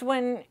 Because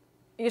when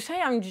you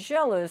say I'm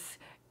jealous,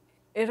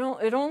 it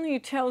only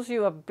tells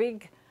you a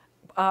big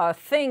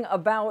thing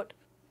about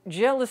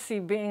jealousy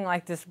being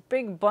like this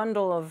big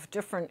bundle of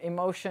different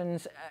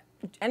emotions.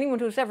 Anyone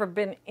who's ever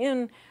been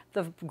in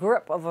the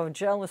grip of a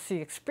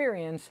jealousy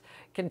experience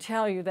can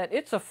tell you that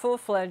it's a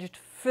full-fledged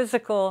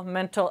physical,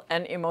 mental,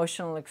 and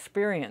emotional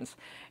experience.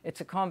 It's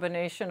a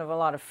combination of a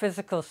lot of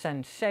physical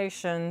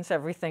sensations,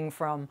 everything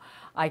from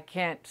I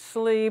can't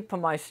sleep,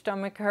 my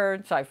stomach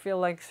hurts, I feel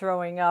like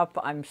throwing up,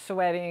 I'm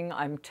sweating,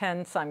 I'm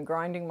tense, I'm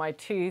grinding my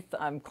teeth,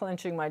 I'm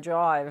clenching my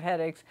jaw, I have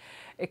headaches.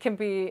 It can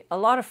be a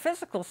lot of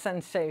physical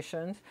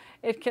sensations.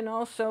 It can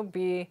also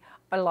be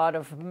a lot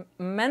of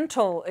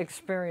mental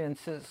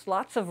experiences,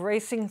 lots of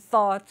racing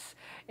thoughts,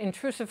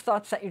 intrusive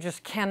thoughts that you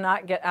just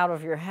cannot get out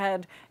of your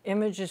head,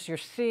 images you're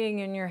seeing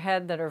in your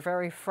head that are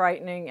very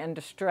frightening and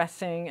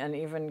distressing and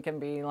even can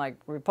be like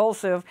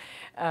repulsive,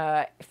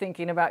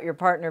 thinking about your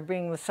partner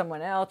being with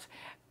someone else.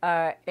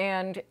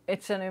 And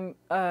it's an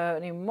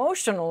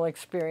emotional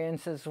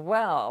experience as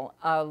well.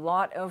 A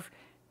lot of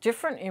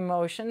different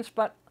emotions,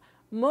 but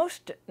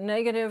most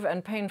negative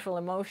and painful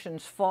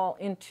emotions fall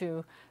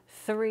into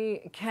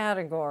 3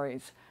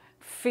 categories: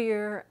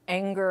 fear,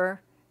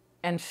 anger,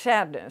 and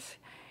sadness.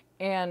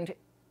 And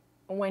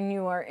when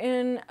you are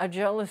in a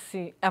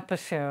jealousy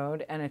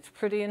episode and it's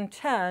pretty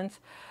intense,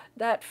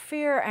 that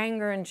fear,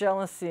 anger, and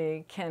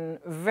jealousy can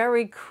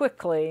very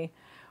quickly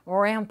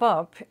ramp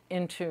up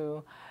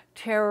into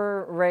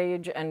terror,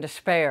 rage, and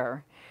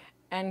despair.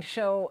 And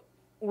so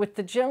with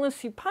the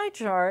jealousy pie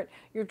chart,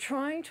 you're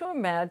trying to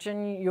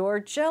imagine your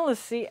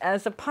jealousy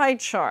as a pie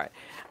chart.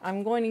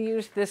 I'm going to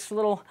use this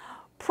little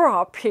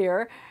prop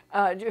here.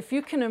 If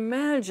you can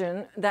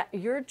imagine that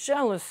your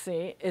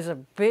jealousy is a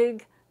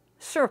big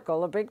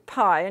circle, a big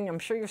pie, and I'm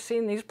sure you've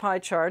seen these pie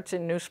charts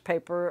in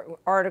newspaper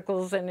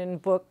articles and in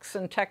books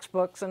and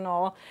textbooks and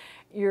all.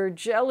 Your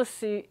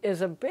jealousy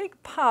is a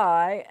big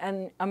pie,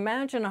 and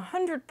imagine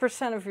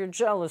 100% of your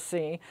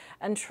jealousy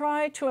and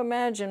try to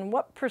imagine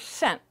what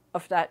percent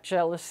of that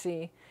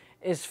jealousy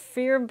is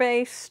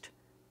fear-based,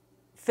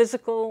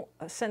 physical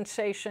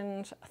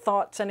sensations,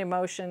 thoughts, and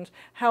emotions.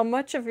 How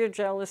much of your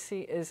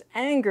jealousy is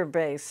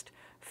anger-based,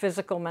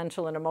 physical,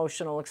 mental, and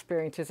emotional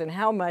experiences, and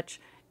how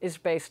much is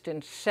based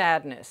in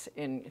sadness,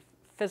 in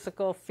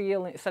physical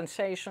feeling,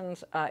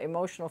 sensations,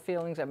 emotional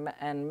feelings,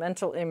 and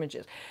mental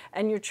images.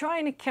 And you're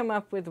trying to come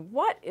up with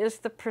what is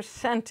the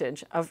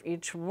percentage of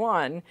each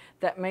one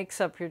that makes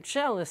up your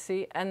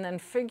jealousy, and then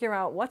figure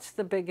out what's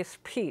the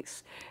biggest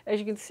piece. As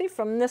you can see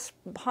from this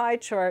pie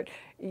chart,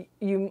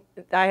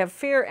 I have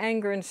fear,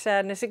 anger, and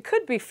sadness. It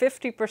could be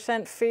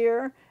 50%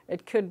 fear.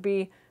 It could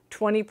be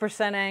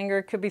 20% anger.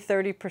 It could be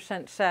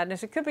 30%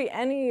 sadness. It could be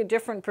any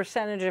different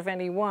percentage of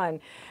any one.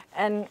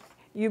 And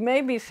you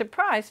may be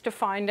surprised to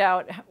find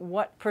out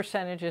what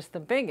percentage is the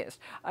biggest.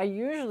 I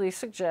usually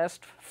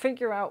suggest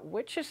figure out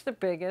which is the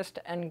biggest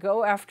and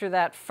go after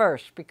that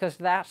first, because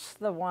that's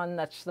the one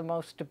that's the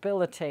most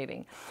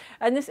debilitating.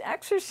 And this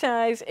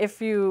exercise,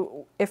 if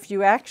you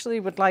actually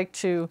would like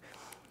to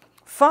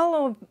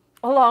follow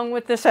along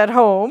with this at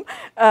home,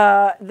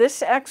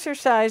 this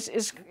exercise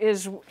is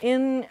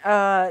in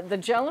the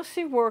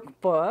Jealousy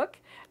Workbook,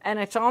 and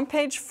it's on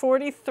page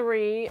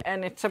 43,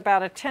 and it's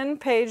about a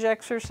 10-page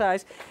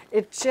exercise.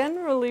 It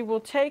generally will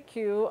take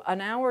you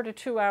an hour to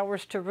 2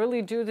 hours to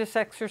really do this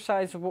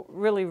exercise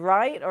really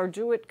right, or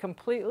do it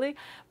completely.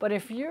 But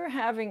if you're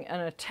having an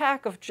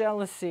attack of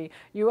jealousy,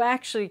 you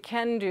actually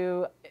can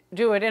do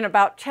it in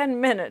about 10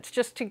 minutes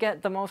just to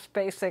get the most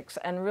basics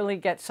and really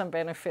get some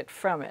benefit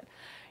from it.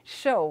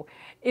 So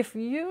if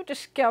you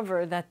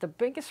discover that the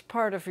biggest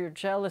part of your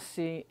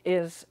jealousy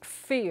is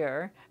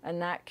fear, and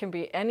that can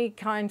be any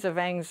kinds of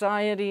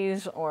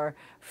anxieties or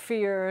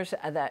fears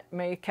that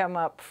may come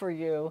up for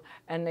you,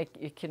 and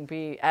it can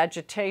be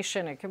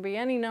agitation, it can be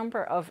any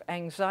number of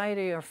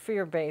anxiety or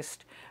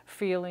fear-based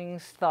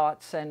feelings,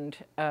 thoughts, and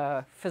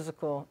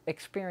physical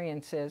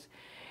experiences,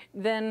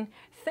 then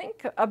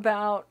think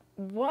about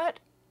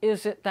what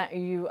is it that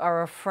you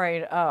are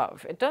afraid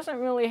of. It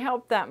doesn't really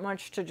help that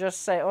much to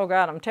just say, oh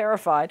God, I'm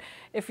terrified.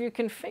 If you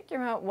can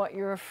figure out what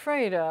you're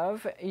afraid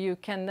of, you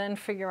can then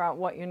figure out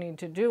what you need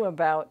to do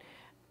about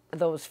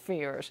those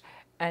fears.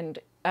 And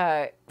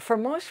for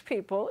most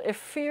people, if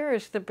fear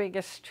is the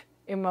biggest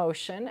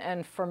emotion,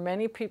 and for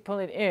many people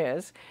it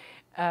is,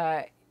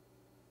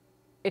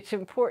 it's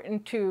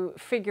important to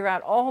figure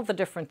out all the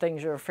different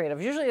things you're afraid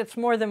of. Usually it's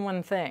more than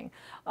one thing.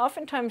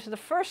 Oftentimes the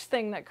first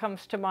thing that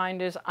comes to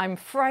mind is, I'm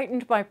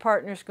frightened my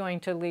partner's going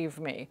to leave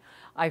me.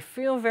 I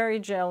feel very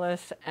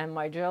jealous, and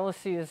my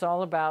jealousy is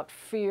all about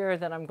fear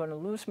that I'm going to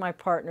lose my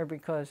partner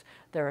because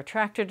they're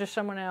attracted to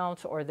someone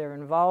else, or they're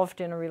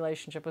involved in a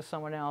relationship with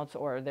someone else,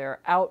 or they're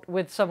out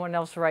with someone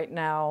else right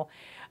now,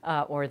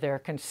 or they're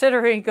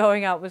considering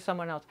going out with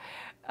someone else.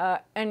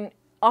 And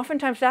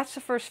oftentimes that's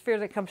the first fear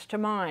that comes to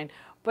mind.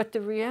 But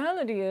the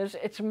reality is,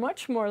 it's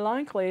much more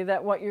likely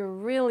that what you're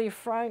really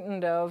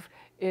frightened of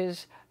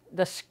is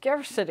the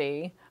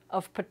scarcity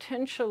of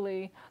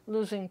potentially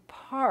losing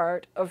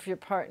part of your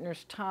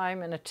partner's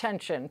time and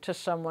attention to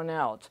someone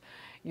else.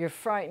 You're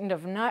frightened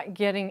of not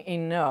getting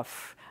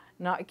enough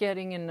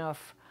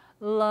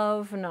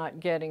love, not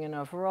getting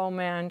enough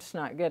romance,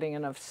 not getting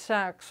enough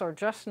sex, or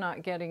just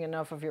not getting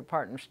enough of your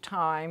partner's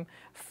time,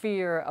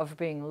 fear of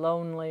being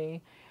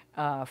lonely,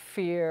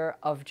 fear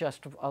of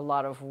just a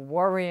lot of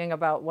worrying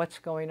about what's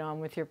going on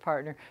with your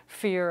partner,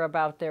 fear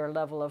about their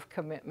level of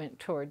commitment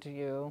towards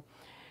you.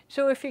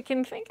 So if you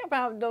can think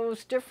about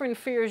those different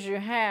fears you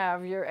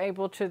have, you're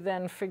able to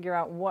then figure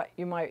out what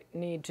you might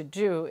need to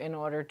do in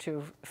order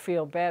to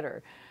feel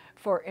better.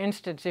 For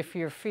instance, if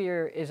your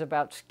fear is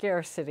about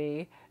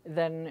scarcity,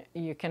 then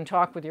you can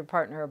talk with your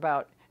partner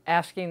about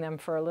asking them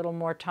for a little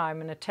more time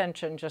and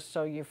attention just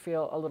so you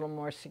feel a little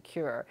more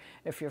secure.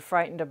 If you're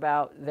frightened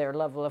about their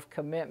level of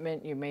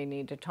commitment, you may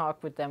need to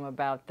talk with them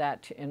about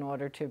that in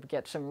order to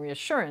get some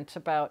reassurance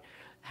about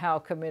how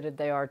committed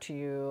they are to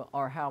you,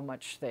 or how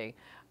much they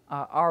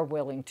are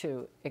willing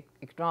to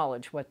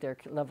acknowledge what their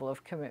level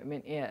of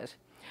commitment is.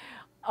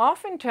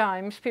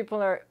 Oftentimes,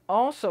 people are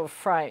also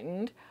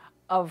frightened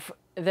of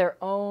their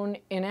own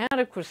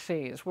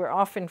inadequacies. We're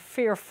often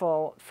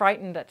fearful,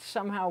 frightened that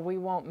somehow we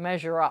won't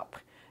measure up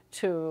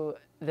to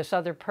this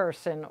other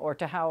person, or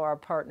to how our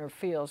partner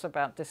feels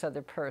about this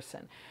other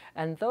person.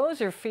 And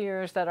those are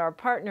fears that our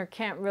partner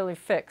can't really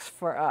fix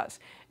for us.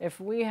 If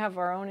we have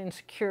our own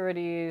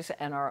insecurities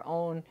and our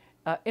own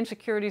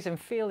insecurities and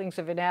feelings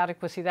of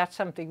inadequacy, that's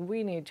something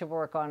we need to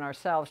work on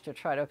ourselves to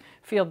try to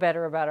feel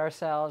better about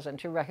ourselves and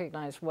to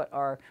recognize what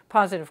our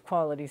positive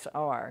qualities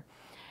are,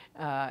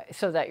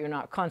 so that you're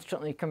not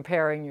constantly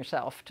comparing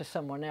yourself to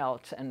someone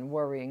else and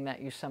worrying that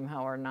you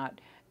somehow are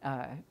not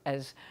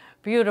as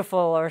beautiful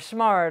or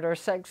smart or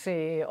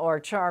sexy or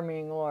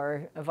charming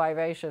or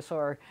vivacious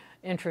or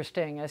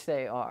interesting as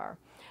they are.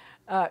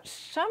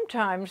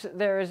 Sometimes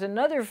there is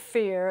another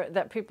fear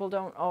that people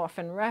don't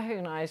often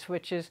recognize,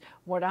 which is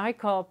what I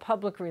call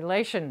public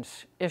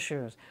relations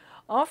issues.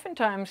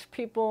 Oftentimes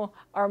people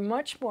are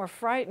much more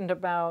frightened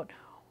about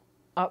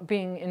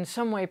being in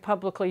some way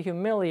publicly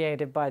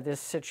humiliated by this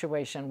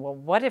situation. Well,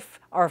 what if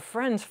our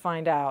friends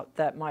find out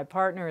that my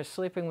partner is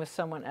sleeping with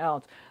someone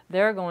else?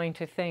 They're going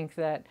to think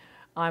that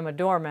I'm a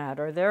doormat,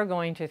 or they're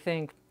going to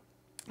think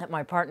that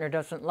my partner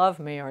doesn't love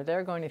me, or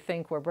they're going to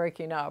think we're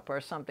breaking up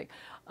or something.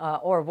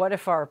 Or what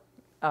if our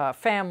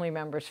family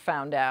members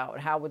found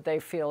out? How would they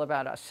feel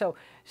about us? So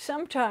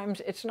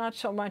sometimes it's not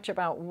so much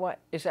about what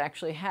is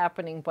actually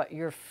happening, but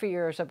your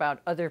fears about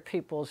other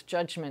people's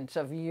judgments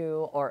of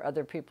you, or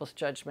other people's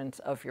judgments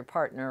of your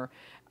partner,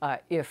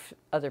 if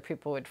other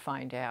people would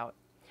find out.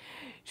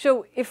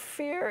 So if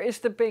fear is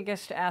the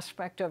biggest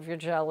aspect of your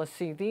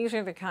jealousy, these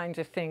are the kinds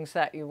of things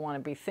that you want to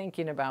be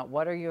thinking about.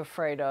 What are you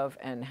afraid of,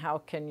 and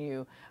how can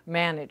you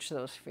manage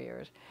those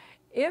fears?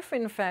 If,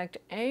 in fact,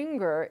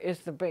 anger is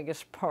the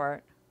biggest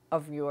part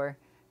of your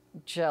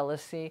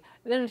jealousy,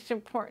 then it's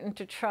important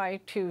to try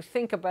to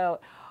think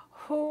about,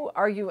 who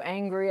are you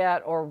angry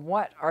at, or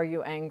what are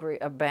you angry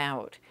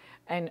about?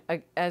 And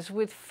as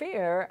with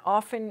fear,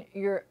 often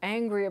you're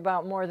angry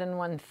about more than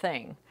one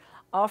thing.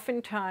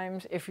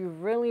 Oftentimes, if you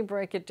really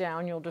break it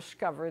down, you'll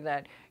discover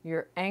that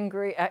you're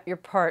angry at your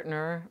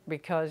partner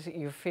because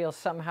you feel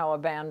somehow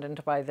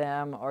abandoned by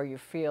them, or you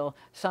feel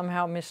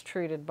somehow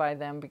mistreated by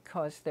them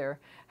because they're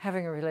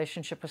having a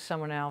relationship with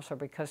someone else, or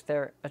because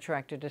they're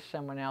attracted to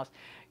someone else.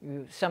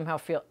 You somehow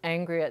feel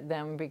angry at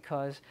them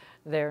because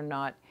they're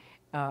not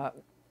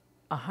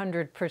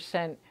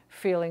 100%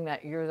 feeling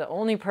that you're the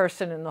only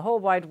person in the whole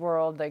wide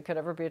world they could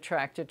ever be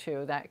attracted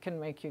to. That can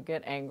make you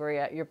get angry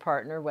at your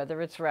partner, whether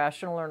it's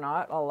rational or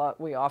not.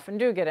 We often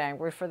do get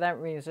angry for that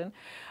reason.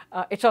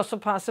 It's also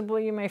possible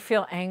you may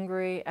feel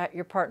angry at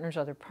your partner's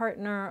other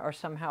partner, or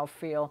somehow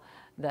feel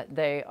that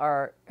they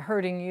are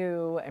hurting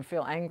you and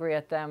feel angry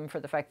at them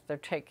for the fact that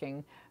they're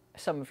taking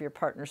some of your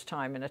partner's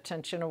time and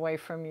attention away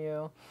from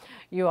you.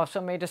 You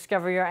also may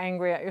discover you're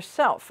angry at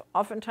yourself.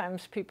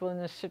 Oftentimes people in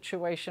this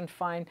situation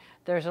find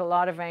there's a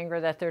lot of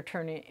anger that they're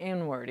turning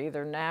inward,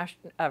 either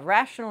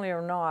rationally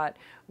or not.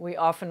 We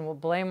often will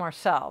blame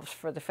ourselves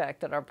for the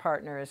fact that our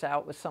partner is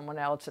out with someone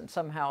else, and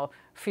somehow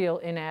feel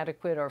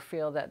inadequate, or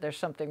feel that there's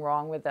something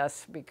wrong with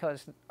us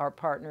because our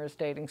partner is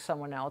dating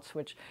someone else,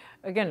 which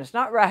again, it's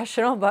not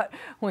rational, but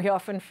we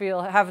often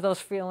have those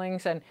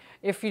feelings, and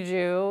if you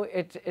do,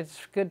 it's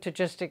good to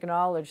just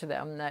acknowledge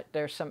them, that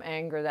there's some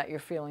anger that you're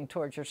feeling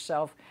towards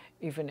yourself,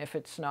 even if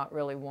it's not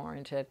really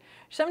warranted.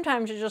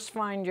 Sometimes you just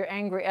find you're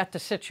angry at the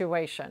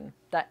situation,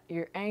 that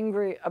you're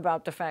angry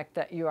about the fact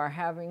that you are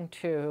having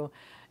to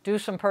do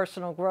some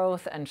personal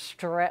growth and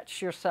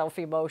stretch yourself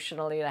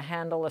emotionally to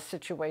handle a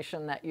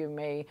situation that you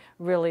may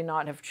really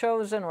not have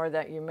chosen, or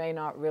that you may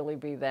not really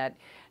be that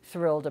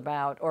thrilled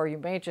about, or you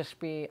may just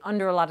be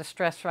under a lot of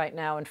stress right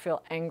now and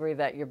feel angry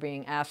that you're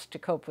being asked to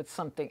cope with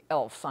something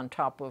else on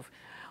top of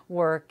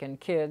work and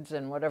kids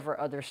and whatever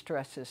other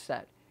stresses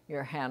that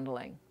you're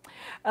handling.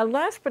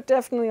 Last but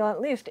definitely not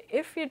least,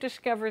 if you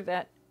discover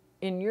that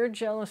in your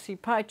jealousy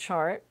pie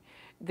chart,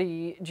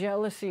 the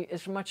jealousy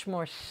is much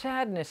more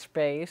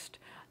sadness-based,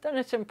 then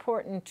it's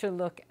important to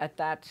look at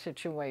that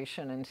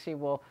situation and see,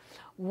 well,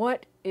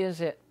 what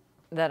is it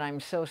that I'm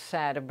so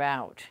sad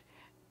about?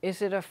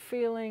 Is it a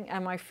feeling,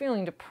 am I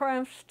feeling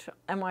depressed?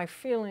 Am I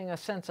feeling a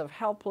sense of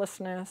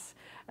helplessness?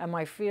 Am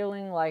I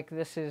feeling like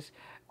this is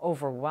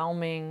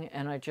overwhelming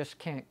and I just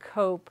can't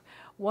cope?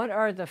 What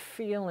are the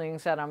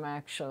feelings that I'm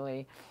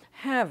actually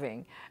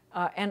having?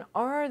 And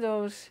are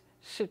those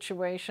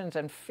situations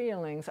and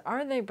feelings,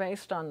 are they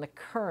based on the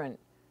current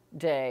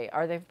day?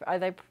 Are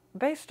they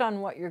based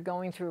on what you're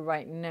going through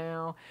right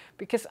now?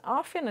 Because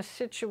often a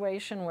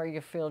situation where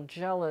you feel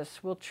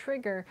jealous will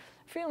trigger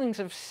feelings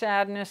of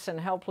sadness and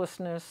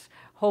helplessness,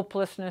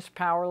 hopelessness,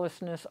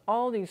 powerlessness,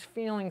 all these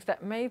feelings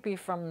that may be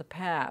from the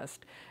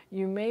past.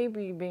 You may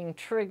be being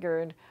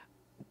triggered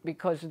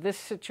because this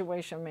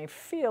situation may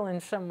feel in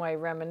some way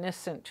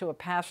reminiscent to a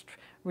past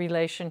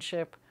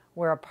relationship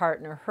where a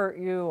partner hurt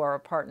you,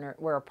 or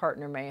where a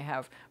partner may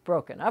have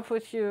broken up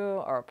with you,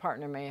 or a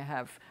partner may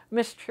have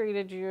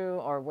mistreated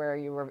you, or where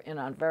you were in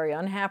a very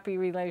unhappy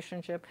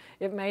relationship.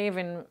 It may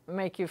even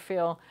make you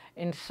feel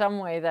in some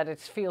way that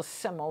it feels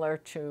similar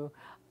to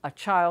a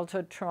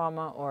childhood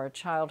trauma or a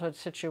childhood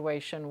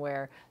situation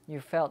where you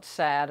felt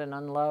sad and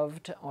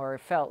unloved, or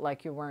felt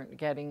like you weren't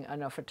getting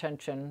enough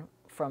attention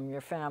from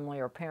your family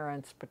or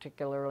parents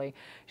particularly.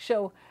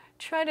 So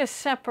try to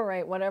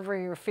separate whatever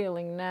you're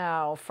feeling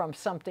now from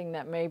something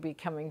that may be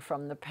coming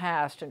from the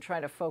past, and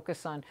try to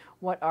focus on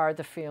what are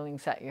the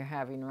feelings that you're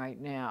having right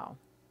now.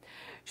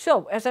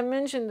 So, as I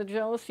mentioned, the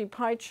jealousy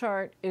pie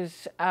chart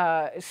is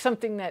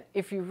something that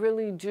if you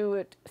really do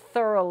it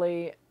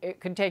thoroughly, it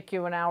could take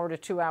you 1 hour to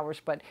 2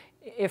 hours, but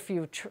if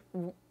you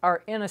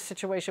are in a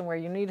situation where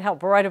you need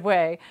help right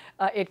away,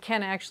 it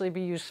can actually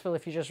be useful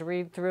if you just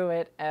read through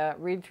it,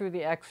 read through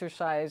the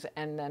exercise,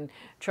 and then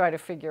try to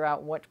figure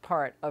out what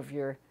part of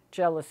your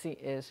jealousy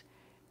is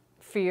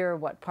fear,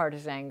 what part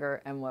is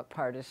anger, and what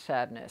part is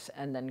sadness,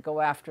 and then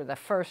go after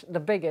the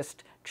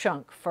biggest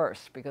chunk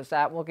first, because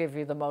that will give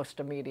you the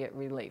most immediate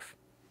relief.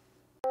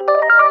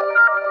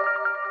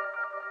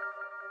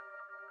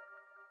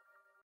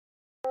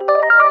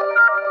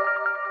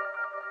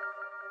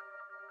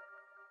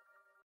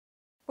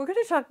 We're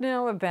going to talk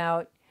now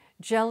about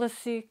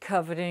jealousy,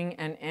 coveting,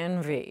 and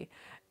envy.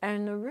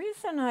 And the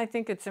reason I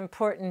think it's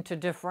important to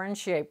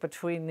differentiate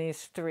between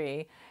these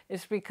three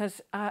is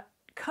because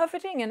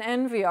coveting and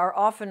envy are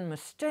often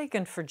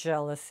mistaken for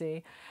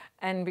jealousy,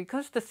 and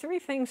because the three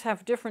things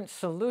have different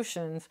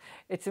solutions,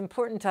 it's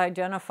important to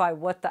identify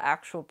what the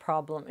actual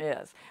problem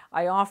is.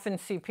 I often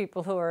see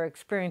people who are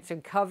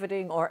experiencing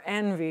coveting or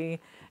envy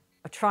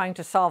trying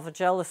to solve a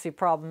jealousy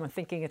problem and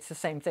thinking it's the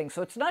same thing.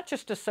 So it's not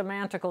just a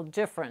semantical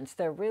difference.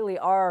 There really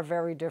are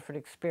very different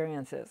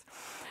experiences.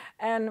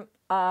 And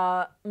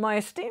my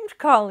esteemed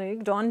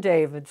colleague, Dawn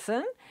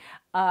Davidson,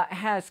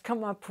 has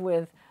come up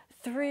with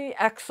 3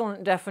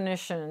 excellent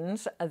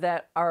definitions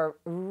that are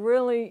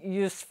really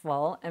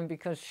useful, and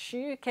because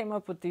she came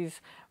up with these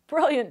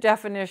brilliant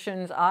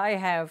definitions, I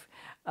have,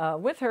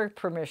 with her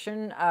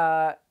permission,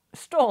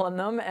 stolen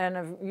them and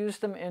have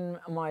used them in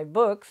my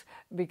books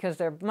because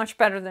they're much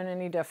better than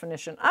any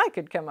definition I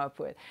could come up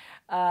with.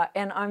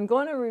 And I'm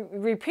going to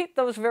repeat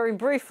those very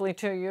briefly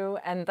to you,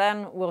 and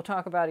then we'll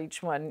talk about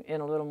each one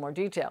in a little more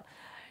detail.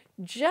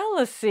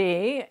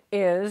 Jealousy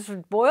is,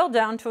 boiled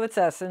down to its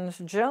essence,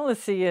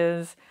 jealousy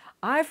is,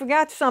 I've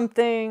got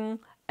something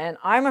and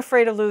I'm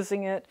afraid of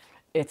losing it.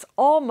 It's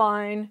all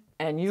mine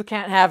and you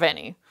can't have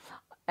any.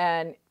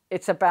 And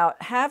it's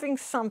about having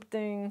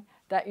something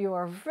that you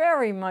are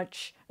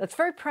that's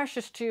very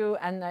precious to you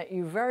and that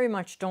you very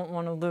much don't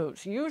want to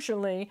lose.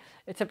 Usually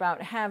it's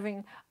about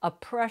having a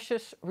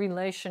precious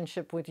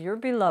relationship with your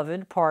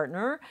beloved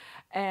partner,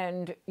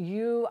 and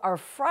you are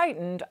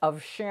frightened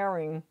of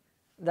sharing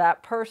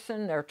that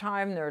person, their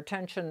time, their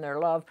attention, their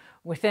love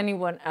with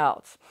anyone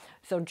else.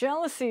 So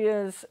jealousy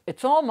is,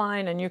 it's all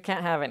mine and you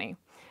can't have any.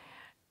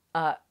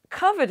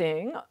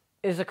 Coveting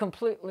is a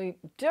completely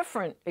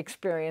different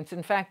experience.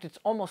 In fact, it's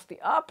almost the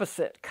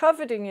opposite.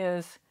 Coveting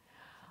is,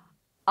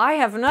 I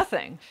have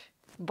nothing,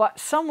 but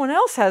someone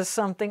else has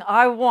something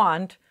I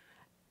want,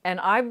 and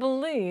I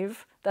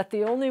believe that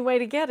the only way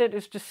to get it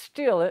is to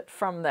steal it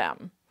from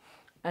them.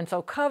 And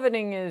so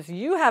coveting is,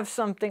 you have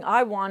something,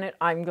 I want it,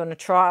 I'm going to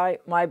try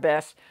my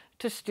best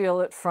to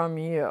steal it from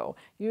you.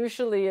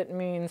 Usually it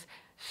means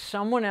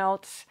someone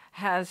else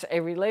has a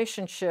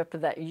relationship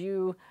that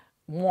you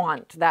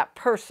want, that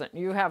person.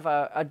 You have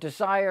a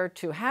desire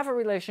to have a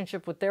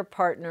relationship with their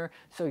partner,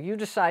 so you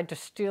decide to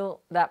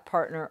steal that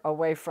partner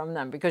away from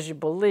them because you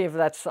believe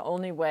that's the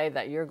only way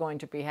that you're going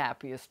to be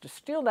happy, is to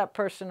steal that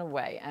person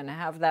away and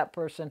have that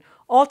person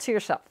all to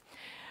yourself.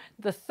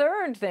 The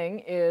third thing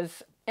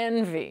is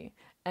envy.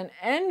 And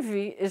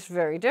envy is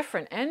very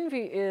different.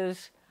 Envy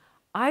is,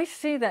 I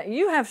see that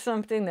you have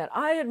something that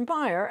I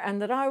admire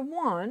and that I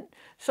want,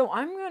 so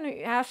I'm going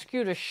to ask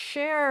you to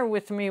share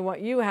with me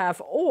what you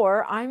have,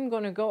 or I'm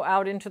going to go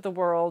out into the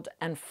world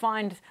and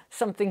find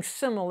something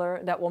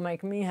similar that will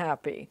make me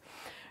happy.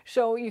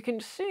 So you can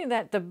see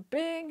that the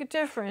big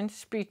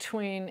difference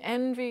between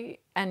envy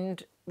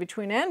and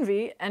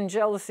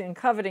jealousy and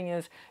coveting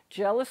is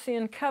jealousy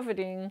and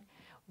coveting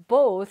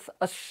both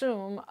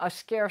assume a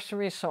scarce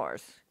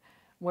resource,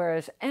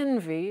 whereas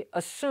envy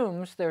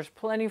assumes there's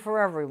plenty for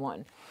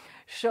everyone.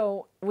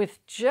 So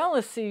with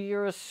jealousy,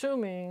 you're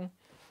assuming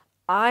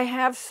I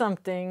have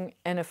something,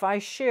 and if I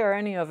share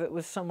any of it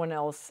with someone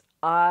else,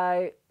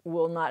 I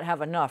will not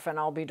have enough and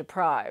I'll be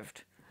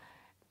deprived.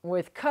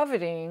 With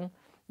coveting,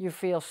 you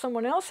feel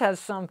someone else has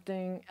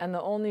something, and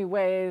the only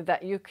way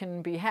that you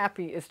can be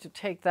happy is to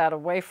take that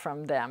away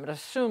from them. It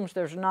assumes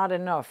there's not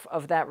enough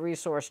of that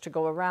resource to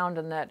go around,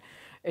 and that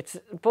it's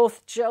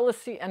both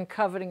jealousy and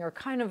coveting are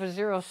kind of a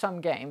zero-sum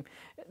game.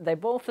 They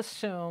both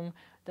assume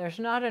there's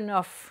not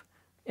enough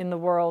in the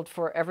world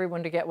for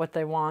everyone to get what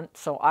they want,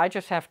 so I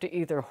just have to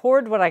either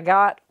hoard what I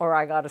got or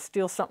I got to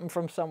steal something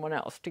from someone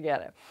else to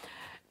get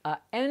it.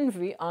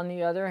 Envy, on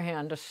the other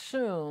hand,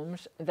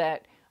 assumes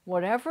that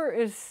whatever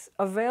is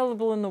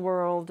available in the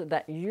world,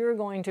 that you're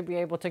going to be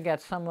able to get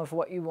some of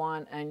what you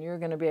want and you're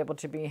going to be able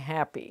to be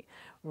happy,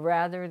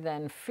 rather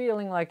than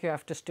feeling like you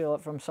have to steal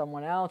it from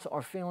someone else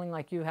or feeling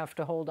like you have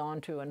to hold on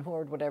to and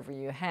hoard whatever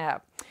you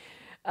have.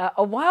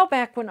 A while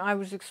back when I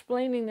was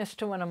explaining this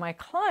to one of my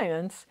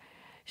clients,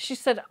 she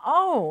said,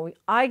 "Oh,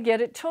 I get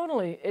it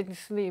totally.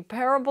 It's the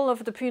parable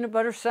of the peanut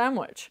butter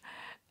sandwich."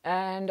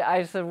 And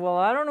I said, "Well,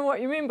 I don't know what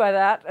you mean by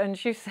that." And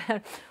she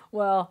said,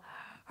 "Well,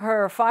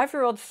 her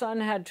 5-year-old son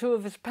had 2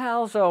 of his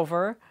pals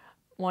over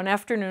one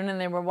afternoon and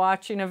they were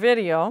watching a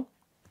video,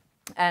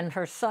 and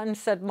her son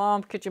said,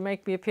 'Mom, could you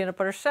make me a peanut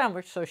butter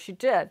sandwich?' So she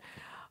did.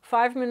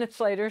 5 minutes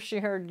later, she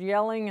heard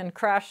yelling and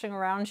crashing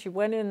around. She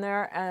went in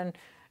there, and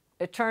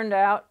it turned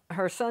out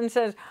her son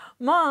says,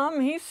 'Mom,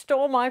 he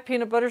stole my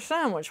peanut butter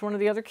sandwich.' One of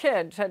the other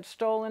kids had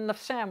stolen the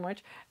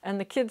sandwich, and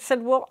the kid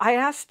said, 'Well, I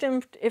asked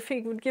him if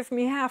he would give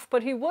me half,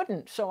 but he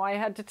wouldn't, so I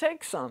had to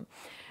take some.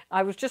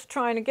 I was just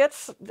trying to get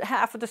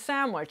half of the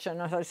sandwich,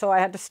 and so I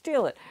had to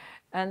steal it.'"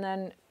 And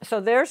then,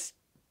 so there's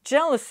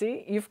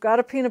jealousy. You've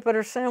got a peanut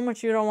butter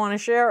sandwich, you don't want to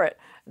share it.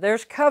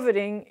 There's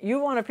coveting. You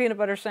want a peanut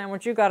butter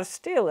sandwich, you got to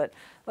steal it.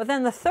 But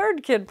then the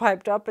third kid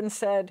piped up and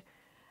said,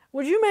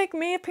 "Would you make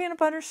me a peanut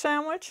butter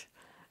sandwich?"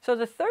 So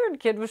the third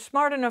kid was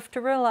smart enough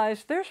to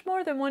realize there's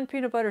more than one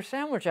peanut butter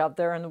sandwich out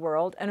there in the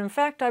world. And in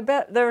fact, I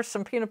bet there's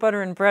some peanut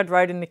butter and bread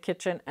right in the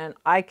kitchen, and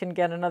I can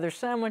get another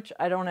sandwich.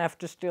 I don't have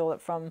to steal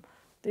it from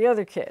the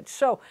other kid.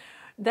 So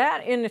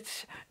that in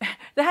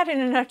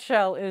a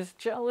nutshell is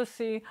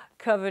jealousy,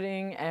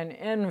 coveting, and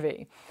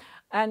envy.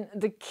 And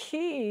the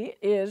key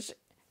is,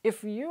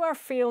 if you are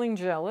feeling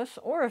jealous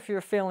or if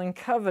you're feeling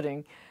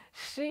coveting,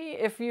 see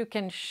if you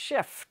can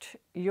shift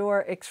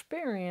your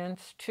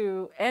experience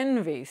to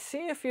envy.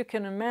 See if you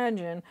can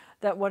imagine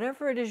that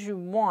whatever it is you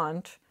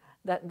want,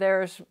 that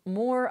there's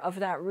more of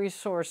that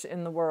resource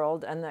in the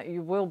world and that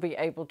you will be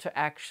able to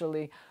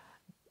actually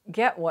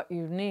get what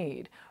you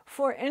need.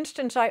 For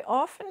instance, I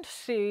often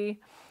see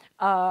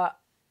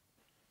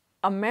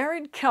a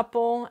married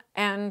couple,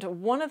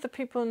 and one of the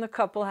people in the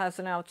couple has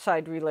an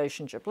outside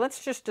relationship.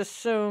 Let's just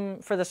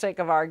assume, for the sake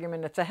of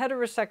argument, it's a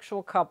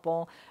heterosexual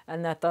couple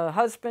and that the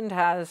husband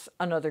has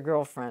another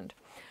girlfriend.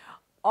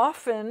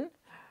 Often,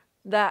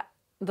 that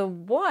the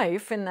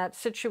wife in that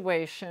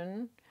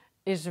situation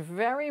is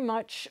very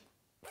much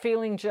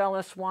feeling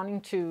jealous,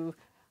 wanting to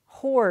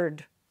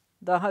hoard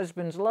the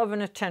husband's love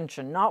and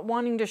attention, not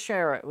wanting to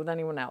share it with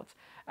anyone else.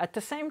 At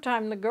the same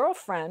time, the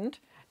girlfriend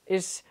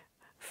is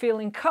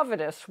feeling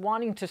covetous,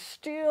 wanting to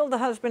steal the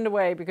husband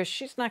away because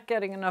she's not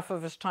getting enough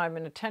of his time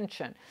and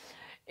attention.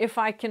 If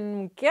I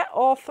can get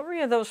all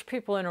 3 of those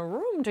people in a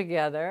room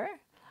together,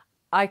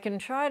 I can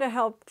try to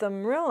help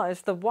them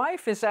realize the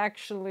wife is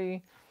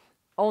actually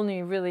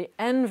only really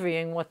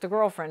envying what the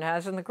girlfriend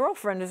has, and the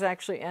girlfriend is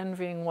actually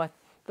envying what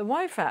the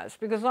wife has.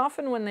 Because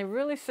often when they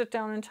really sit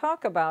down and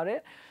talk about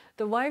it,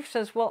 the wife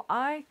says, "Well,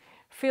 I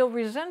feel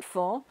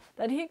resentful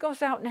that he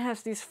goes out and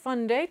has these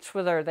fun dates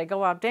with her. They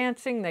go out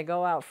dancing, they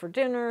go out for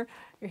dinner,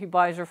 he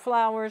buys her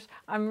flowers.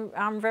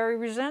 I'm very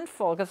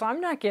resentful because I'm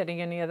not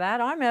getting any of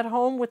that. I'm at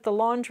home with the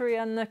laundry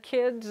and the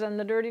kids and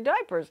the dirty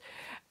diapers."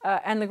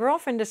 And the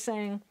girlfriend is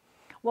saying,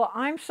 "Well,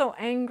 I'm so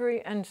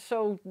angry and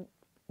so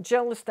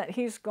jealous that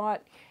he's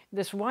got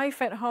this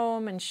wife at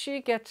home and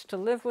she gets to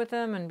live with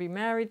him and be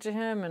married to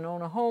him and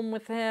own a home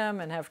with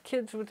him and have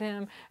kids with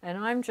him, and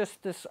I'm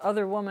just this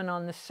other woman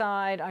on the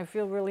side. I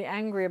feel really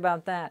angry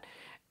about that.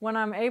 When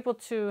I'm able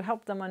to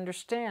help them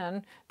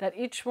understand that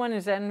each one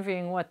is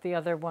envying what the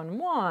other one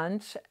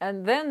wants,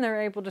 and then they're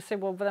able to say,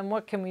 well, then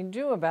what can we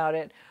do about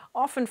it?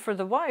 Often for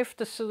the wife,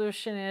 the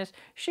solution is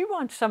she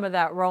wants some of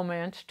that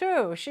romance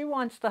too. She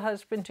wants the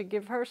husband to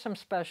give her some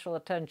special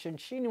attention.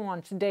 She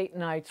wants date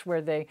nights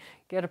where they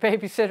get a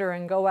babysitter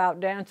and go out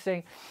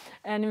dancing.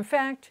 And in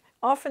fact,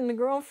 often the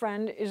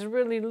girlfriend is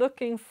really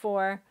looking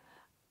for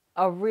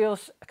a real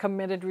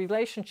committed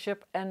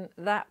relationship, and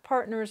that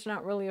partner is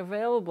not really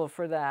available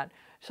for that.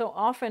 So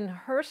often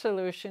her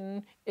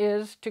solution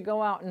is to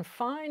go out and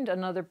find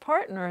another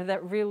partner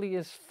that really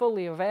is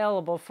fully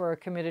available for a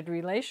committed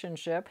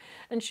relationship,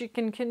 and she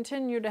can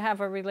continue to have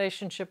a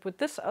relationship with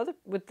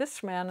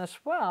this man as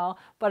well,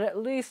 but at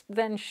least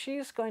then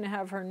she's going to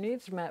have her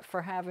needs met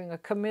for having a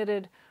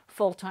committed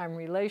full-time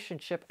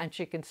relationship, and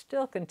she can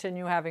still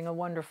continue having a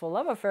wonderful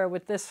love affair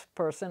with this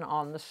person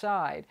on the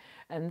side.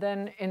 And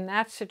then in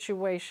that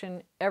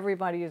situation,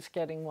 everybody is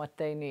getting what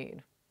they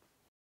need.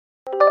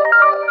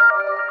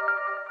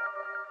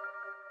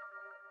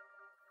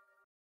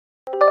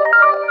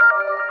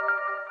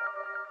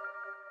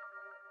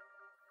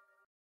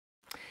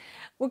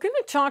 We're going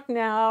to talk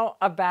now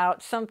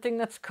about something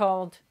that's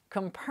called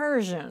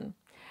compersion.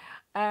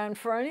 And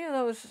for any of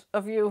those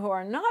of you who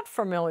are not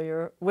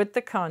familiar with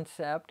the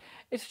concept,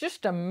 it's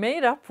just a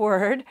made-up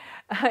word.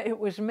 It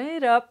was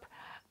made up,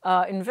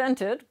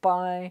 invented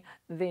by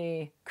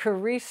the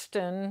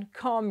Kyrgyzstan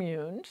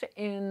communes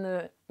in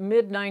the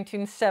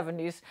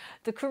mid-1970s.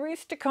 The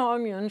Kyrgyzstan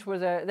communes were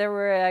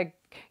a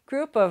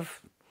group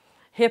of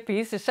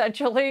hippies,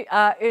 essentially,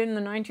 in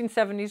the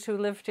 1970s who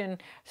lived in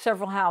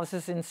several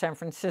houses in San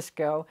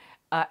Francisco,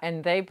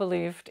 and they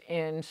believed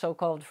in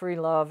so-called free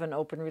love and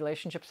open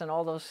relationships and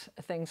all those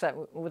things that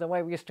were the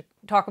way we used to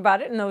talk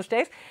about it in those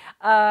days.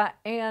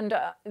 And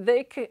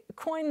they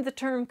coined the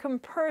term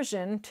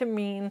compersion to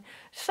mean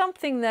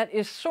something that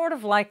is sort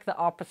of like the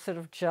opposite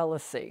of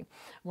jealousy.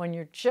 When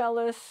you're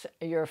jealous,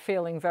 you're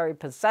feeling very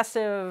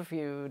possessive,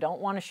 you don't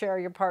want to share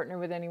your partner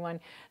with anyone.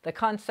 The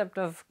concept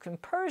of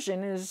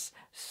compersion is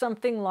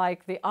something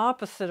like the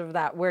opposite of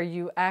that, where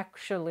you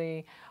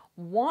actually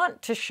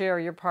want to share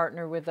your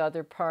partner with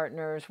other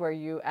partners, where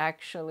you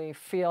actually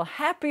feel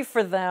happy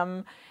for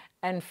them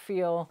and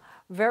feel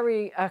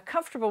very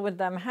comfortable with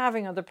them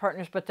having other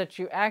partners, but that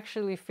you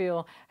actually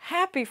feel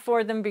happy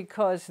for them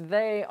because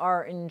they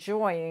are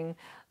enjoying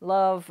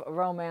love,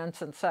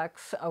 romance, and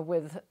sex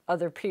with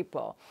other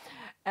people.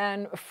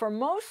 And for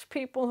most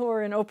people who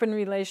are in open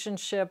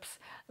relationships,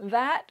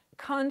 that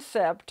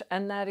concept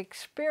and that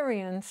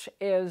experience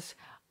is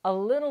a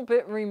little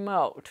bit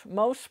remote.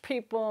 Most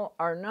people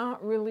are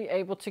not really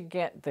able to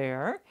get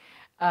there.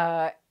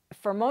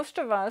 For most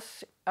of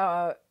us,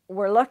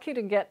 we're lucky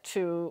to get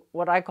to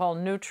what I call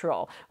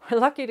neutral. We're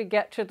lucky to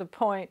get to the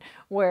point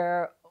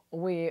where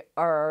we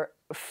are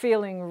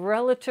feeling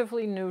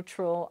relatively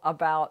neutral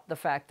about the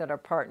fact that our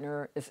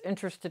partner is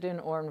interested in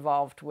or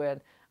involved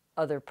with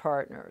other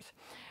partners.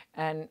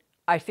 And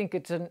I think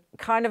it's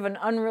kind of an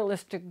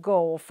unrealistic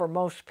goal for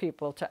most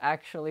people to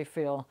actually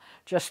feel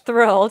just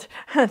thrilled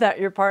that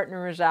your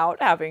partner is out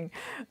having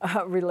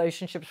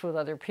relationships with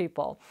other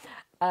people.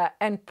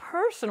 And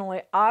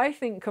personally, I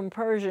think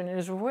compersion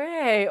is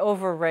way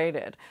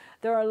overrated.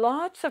 There are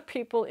lots of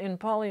people in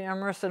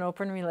polyamorous and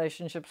open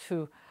relationships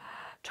who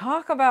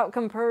talk about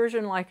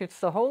compersion like it's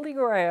the holy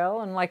grail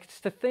and like it's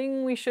the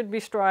thing we should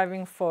be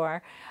striving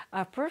for.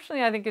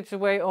 Personally, I think it's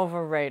way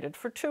overrated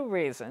for two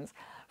reasons.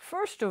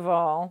 First of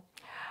all,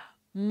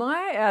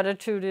 my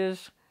attitude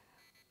is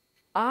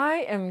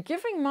I am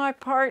giving my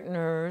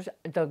partners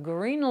the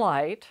green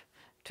light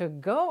to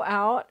go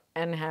out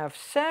and have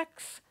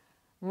sex,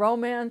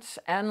 romance,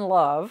 and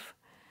love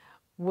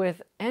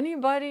with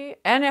anybody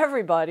and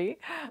everybody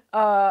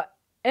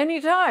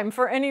anytime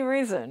for any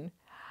reason.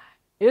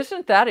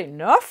 Isn't that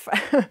enough?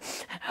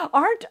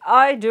 Aren't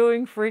I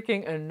doing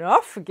freaking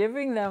enough,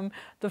 giving them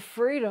the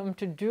freedom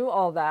to do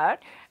all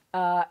that?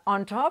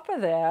 On top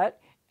of that,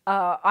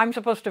 I'm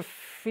supposed to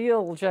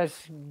feel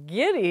just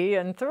giddy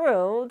and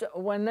thrilled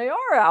when they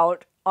are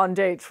out on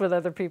dates with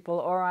other people,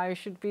 or I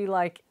should be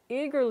like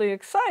eagerly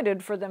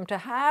excited for them to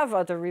have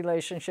other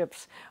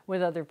relationships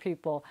with other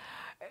people.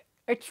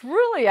 It's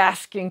really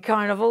asking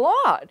kind of a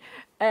lot,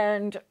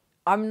 and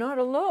I'm not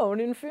alone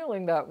in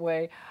feeling that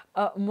way.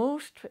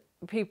 Most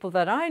people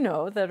that I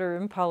know that are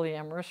in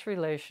polyamorous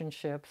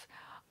relationships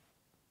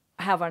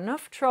have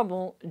enough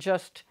trouble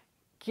just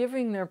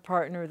giving their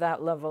partner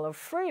that level of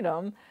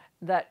freedom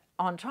that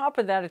on top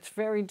of that, it's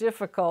very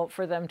difficult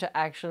for them to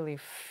actually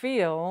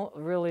feel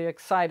really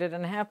excited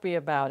and happy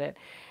about it.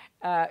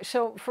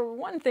 So for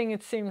one thing,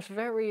 it seems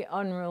very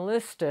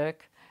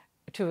unrealistic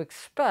to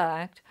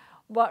expect,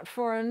 but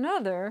for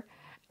another,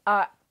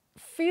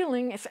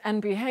 feelings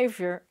and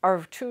behavior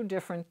are two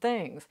different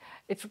things.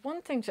 It's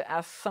one thing to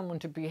ask someone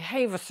to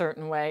behave a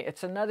certain way.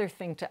 It's another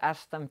thing to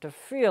ask them to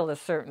feel a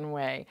certain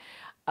way.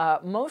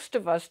 Most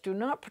of us do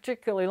not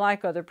particularly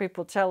like other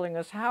people telling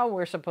us how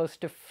we're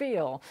supposed to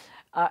feel.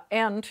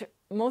 And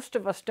most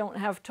of us don't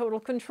have total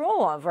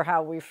control over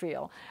how we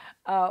feel.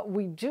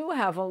 We do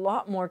have a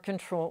lot more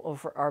control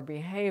over our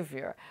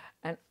behavior.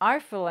 And I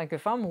feel like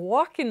if I'm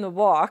walking the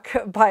walk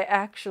by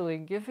actually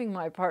giving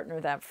my partner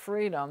that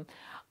freedom,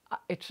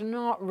 it's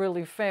not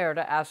really fair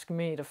to ask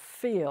me to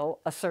feel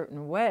a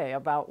certain way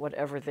about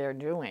whatever they're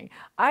doing.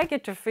 I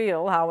get to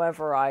feel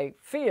however I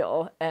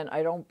feel, and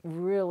I don't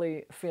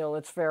really feel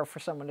it's fair for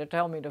someone to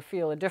tell me to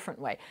feel a different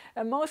way.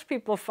 And most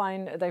people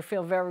find they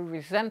feel very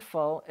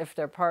resentful if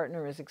their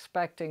partner is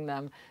expecting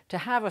them to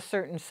have a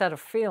certain set of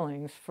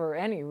feelings for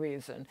any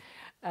reason.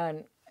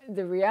 And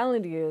the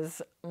reality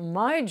is,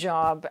 my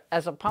job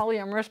as a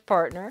polyamorous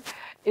partner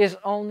is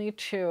only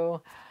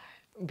to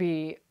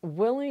be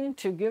willing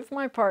to give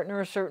my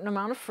partner a certain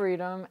amount of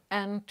freedom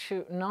and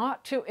to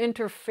not to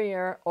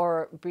interfere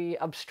or be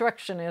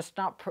obstructionist,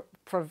 not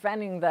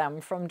preventing them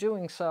from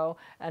doing so,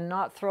 and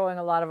not throwing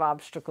a lot of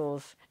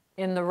obstacles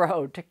in the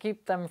road to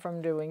keep them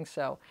from doing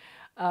so.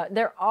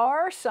 There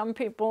are some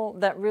people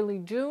that really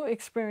do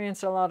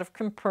experience a lot of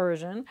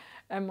compersion,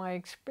 and my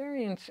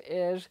experience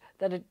is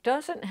that it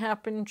doesn't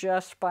happen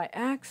just by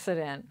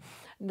accident,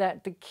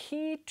 that the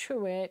key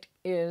to it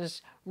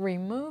is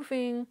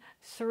removing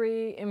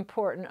 3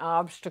 important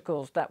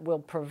obstacles that will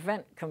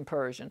prevent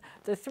compersion.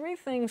 The 3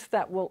 things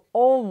that will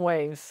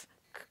always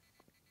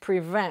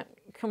prevent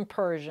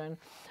compersion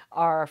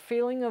are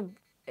feeling of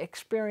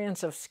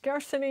experience of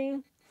scarcity,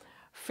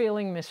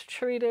 feeling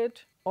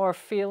mistreated, or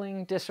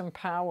feeling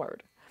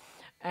disempowered.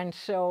 And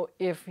so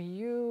if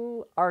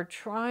you are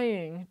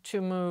trying to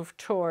move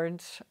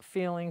towards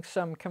feeling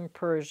some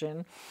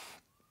compersion,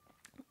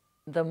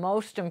 the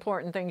most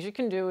important things you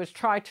can do is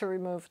try to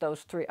remove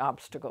those 3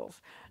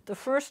 obstacles. The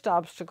first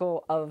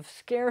obstacle of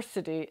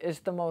scarcity is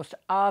the most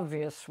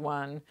obvious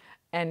one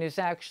and is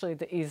actually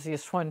the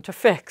easiest one to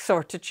fix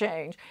or to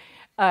change.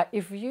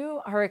 If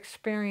you are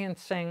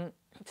experiencing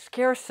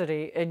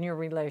scarcity in your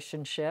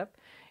relationship,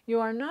 you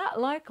are not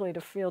likely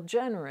to feel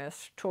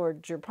generous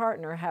towards your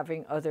partner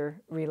having other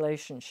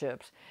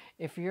relationships.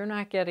 If you're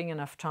not getting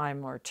enough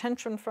time or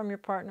attention from your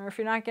partner, if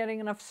you're not getting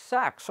enough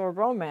sex or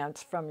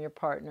romance from your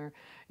partner,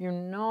 you're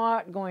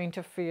not going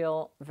to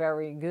feel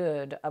very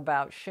good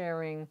about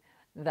sharing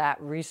that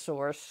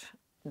resource,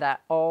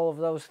 that all of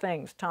those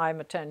things, time,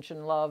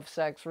 attention, love,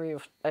 sex,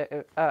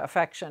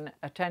 affection,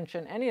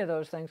 attention, any of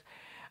those things,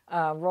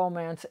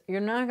 romance,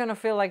 you're not going to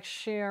feel like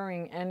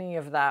sharing any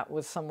of that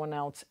with someone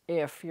else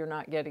if you're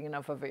not getting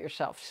enough of it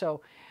yourself.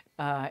 So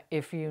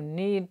if you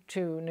need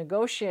to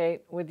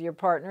negotiate with your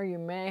partner, you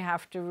may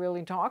have to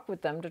really talk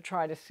with them to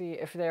try to see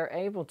if they're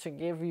able to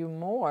give you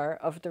more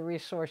of the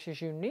resources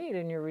you need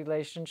in your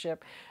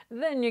relationship.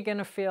 Then you're going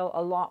to feel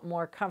a lot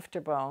more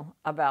comfortable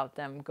about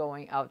them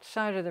going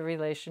outside of the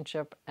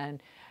relationship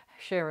and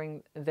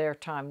sharing their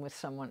time with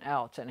someone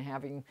else and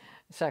having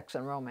sex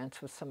and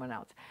romance with someone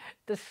else.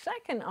 The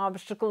second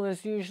obstacle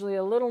is usually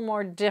a little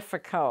more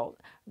difficult,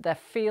 the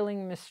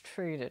feeling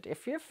mistreated.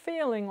 If you're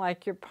feeling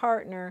like your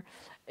partner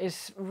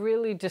is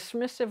really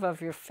dismissive of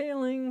your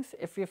feelings,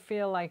 if you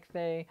feel like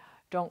they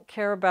don't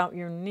care about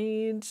your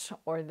needs,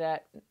 or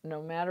that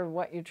no matter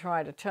what you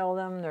try to tell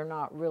them, they're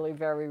not really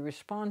very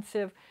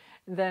responsive,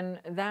 then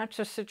that's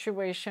a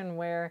situation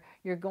where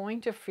you're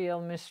going to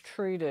feel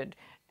mistreated,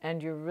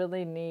 and you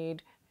really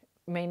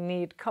may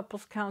need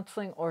couples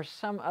counseling or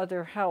some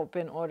other help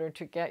in order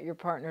to get your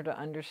partner to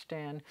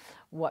understand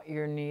what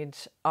your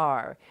needs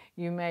are.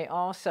 You may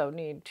also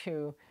need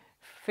to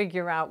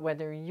figure out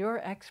whether your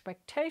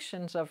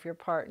expectations of your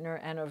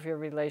partner and of your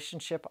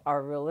relationship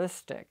are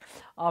realistic.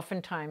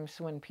 Oftentimes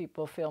when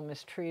people feel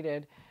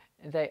mistreated,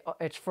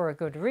 it's for a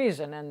good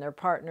reason, and their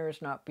partner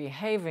is not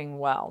behaving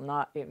well,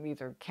 not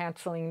either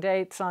canceling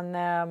dates on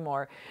them,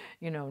 or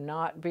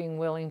not being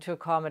willing to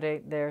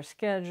accommodate their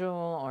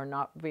schedule, or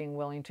not being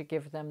willing to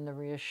give them the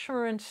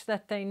reassurance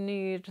that they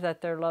need,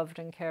 that they're loved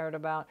and cared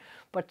about.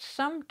 But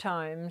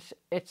sometimes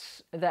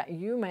it's that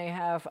you may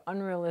have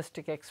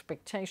unrealistic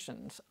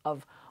expectations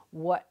of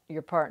what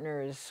your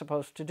partner is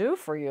supposed to do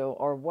for you,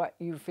 or what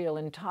you feel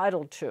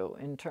entitled to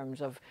in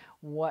terms of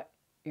what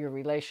your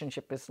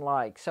relationship is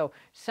like. So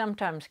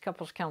sometimes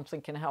couples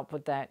counseling can help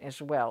with that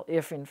as well,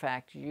 if in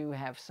fact you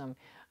have some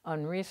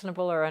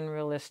unreasonable or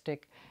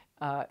unrealistic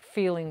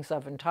feelings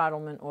of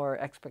entitlement or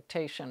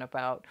expectation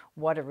about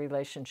what a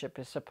relationship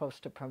is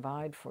supposed to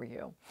provide for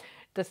you.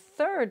 The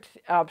third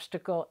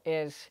obstacle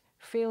is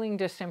feeling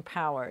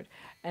disempowered,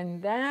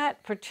 and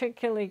that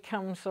particularly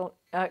comes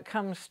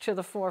to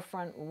the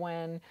forefront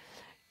when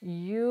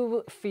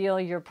you feel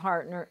your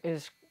partner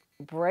is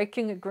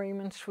breaking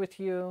agreements with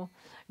you.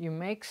 You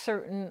make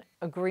certain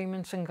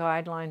agreements and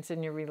guidelines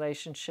in your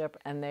relationship,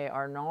 and they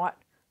are not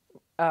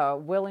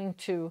willing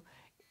to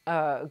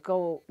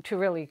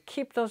really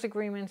keep those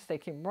agreements. They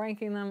keep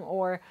breaking them,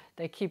 or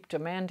they keep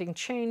demanding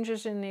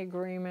changes in the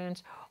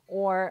agreements,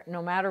 or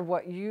no matter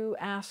what you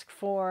ask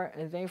for,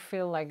 they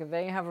feel like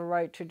they have a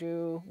right to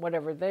do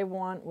whatever they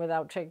want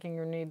without taking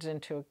your needs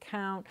into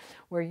account,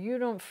 where you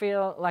don't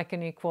feel like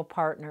an equal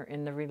partner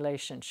in the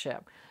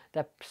relationship.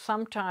 That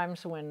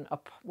sometimes when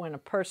a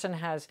person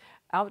has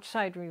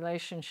outside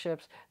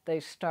relationships,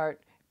 they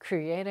start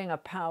creating a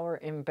power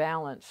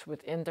imbalance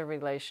within the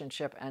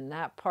relationship, and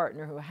that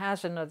partner who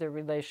has another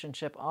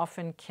relationship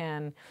often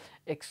can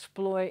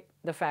exploit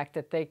the fact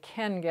that they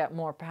can get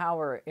more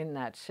power in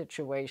that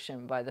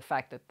situation by the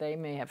fact that they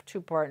may have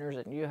two partners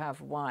and you have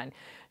one.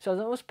 So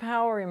those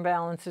power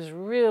imbalances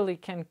really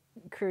can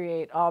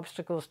create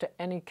obstacles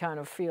to any kind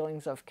of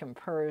feelings of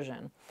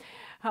compersion.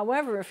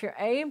 However, if you're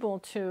able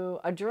to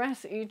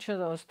address each of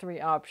those three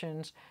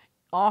options,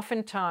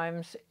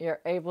 oftentimes you're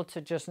able to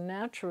just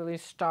naturally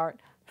start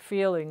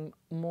feeling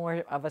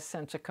more of a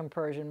sense of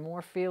compersion,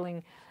 more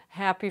feeling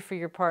happy for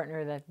your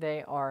partner that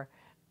they are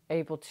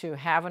able to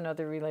have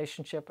another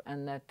relationship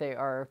and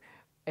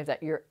that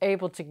you're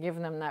able to give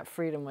them that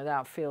freedom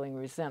without feeling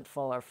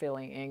resentful or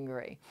feeling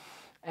angry.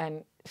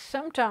 And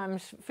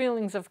sometimes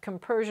feelings of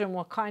compersion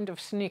will kind of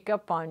sneak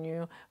up on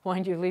you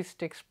when you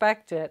least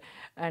expect it.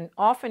 And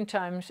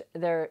oftentimes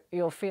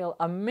you'll feel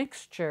a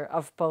mixture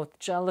of both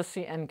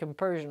jealousy and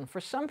compersion. For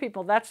some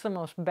people, that's the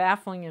most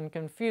baffling and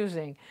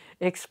confusing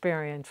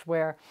experience,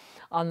 where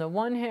on the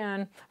one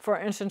hand, for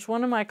instance,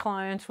 one of my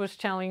clients was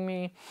telling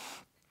me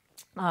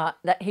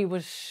that he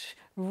was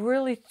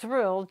really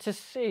thrilled to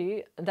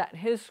see that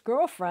his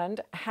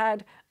girlfriend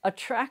had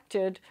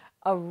attracted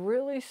a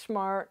really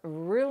smart,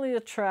 really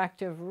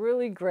attractive,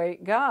 really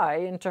great guy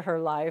into her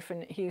life.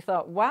 And he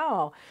thought,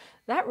 wow,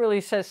 that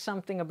really says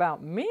something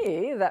about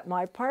me, that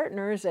my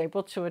partner is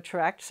able to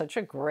attract such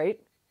a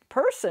great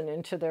person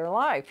into their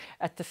life.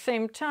 At the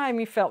same time,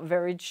 he felt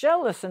very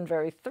jealous and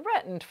very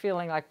threatened,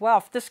 feeling like, well,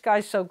 if this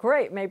guy's so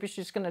great, maybe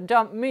she's going to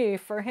dump me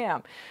for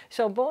him.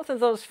 So both of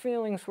those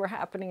feelings were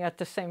happening at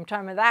the same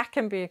time, and that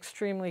can be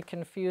extremely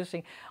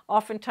confusing.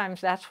 Oftentimes,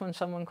 that's when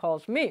someone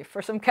calls me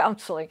for some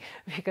counseling,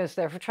 because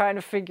they're trying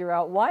to figure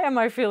out, why am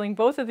I feeling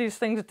both of these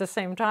things at the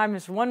same time?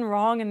 Is one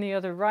wrong and the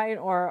other right,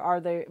 or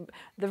are they?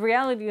 The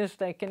reality is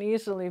they can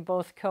easily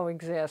both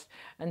coexist,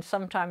 and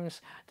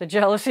sometimes the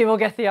jealousy will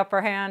get the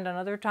upper hand, and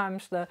other times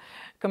the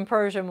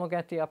compersion will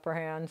get the upper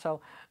hand.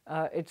 So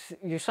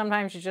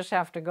sometimes you just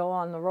have to go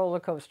on the roller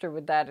coaster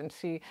with that and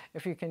see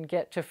if you can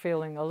get to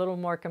feeling a little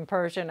more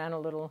compersion and a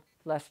little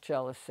less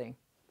jealousy.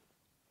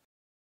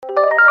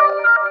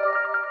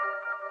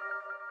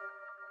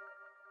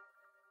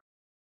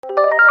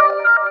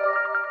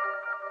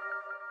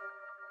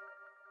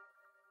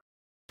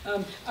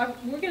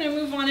 We're going to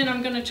move on, and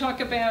I'm going to talk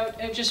about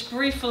just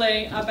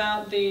briefly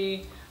about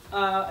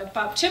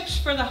about tips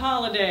for the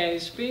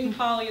holidays, being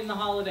poly in the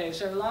holidays.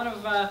 There are a lot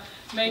of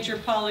major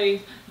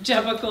poly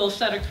debacles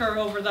that occur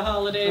over the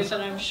holidays,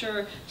 and I'm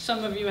sure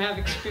some of you have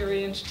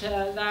experienced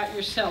that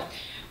yourself.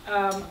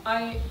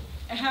 I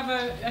have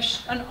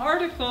an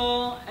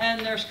article,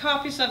 and there's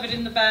copies of it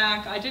in the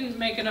back. I didn't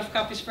make enough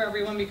copies for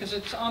everyone because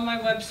it's on my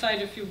website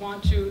if you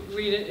want to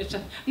read it. It's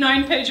a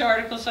 9-page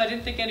article, so I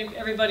didn't think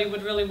everybody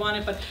would really want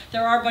it, but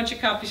there are a bunch of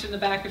copies in the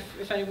back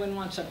if anyone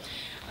wants them.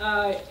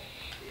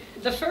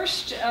 The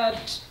first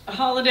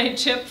holiday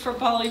tip for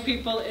poly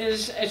people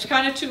is, it's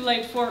kind of too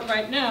late for it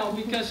right now,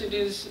 because it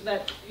is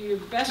that your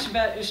best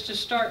bet is to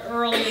start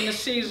early in the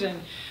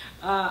season.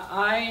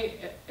 I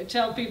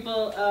tell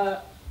people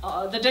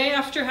the day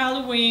after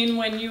Halloween,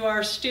 when you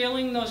are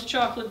stealing those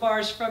chocolate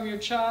bars from your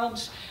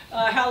child's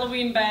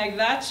Halloween bag,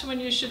 that's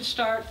when you should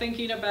start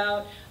thinking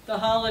about the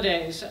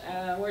holidays.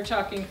 We're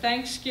talking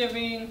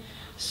Thanksgiving,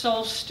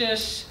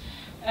 solstice,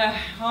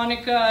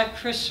 Hanukkah,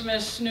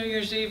 Christmas, New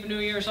Year's Eve, New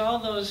Year's, all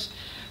those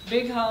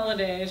big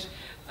holidays.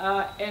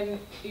 And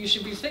you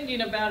should be thinking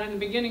about it in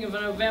the beginning of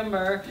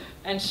November,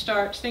 and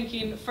start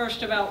thinking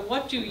first about,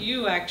 what do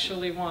you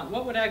actually want?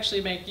 What would actually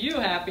make you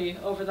happy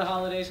over the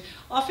holidays?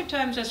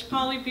 Oftentimes as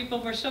poly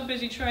people, we're so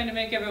busy trying to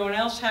make everyone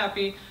else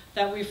happy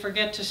that we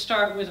forget to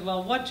start with,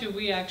 well, what do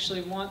we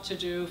actually want to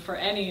do for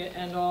any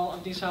and all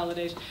of these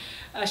holidays?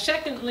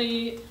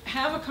 Secondly,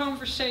 have a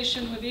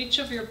conversation with each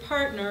of your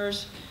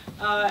partners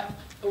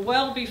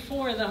well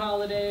before the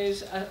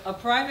holidays, a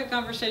private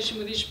conversation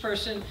with each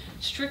person,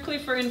 strictly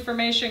for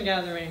information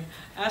gathering,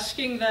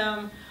 asking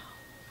them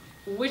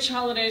which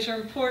holidays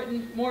are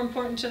more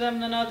important to them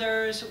than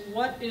others,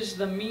 what is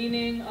the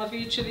meaning of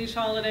each of these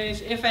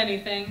holidays, if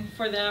anything,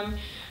 for them,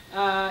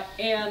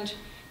 and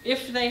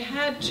if they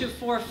had to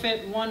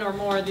forfeit one or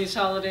more of these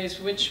holidays,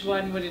 which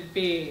one would it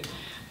be?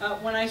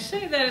 When I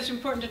say that, it's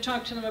important to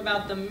talk to them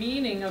about the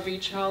meaning of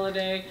each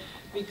holiday,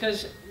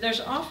 because there's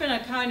often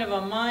a kind of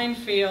a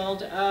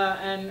minefield,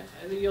 and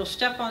you'll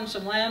step on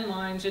some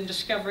landmines in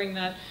discovering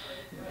that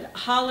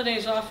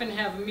holidays often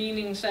have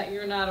meanings that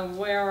you're not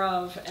aware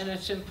of, and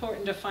it's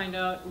important to find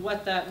out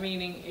what that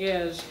meaning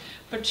is.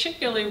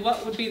 Particularly,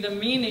 what would be the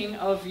meaning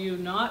of you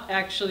not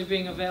actually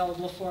being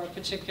available for a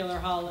particular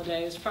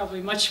holiday is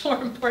probably much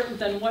more important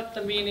than what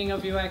the meaning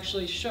of you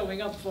actually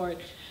showing up for it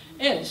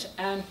is.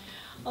 And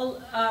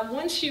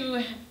once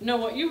you know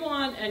what you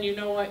want and you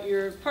know what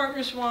your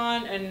partners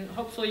want, and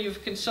hopefully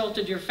you've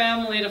consulted your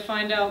family to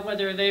find out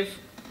whether they've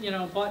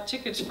bought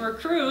tickets for a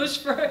cruise,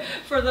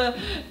 for the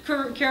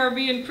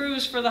Caribbean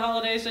cruise for the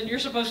holidays, and you're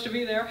supposed to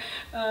be there.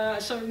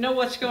 So know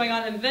what's going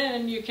on, and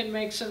then you can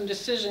make some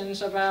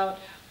decisions about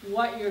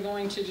what you're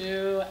going to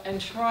do, and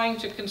trying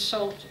to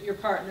consult your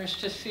partners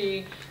to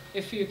see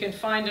if you can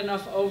find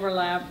enough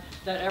overlap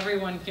that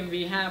everyone can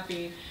be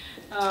happy.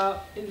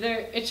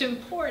 It's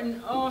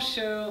important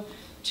also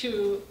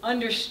to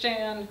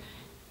understand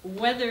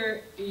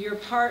whether your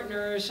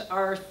partners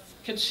are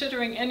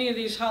considering any of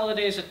these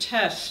holidays a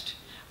test.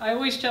 I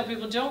always tell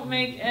people, don't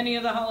make any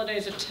of the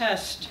holidays a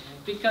test,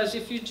 because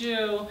if you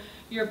do,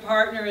 your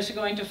partner is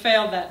going to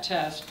fail that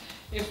test.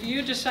 If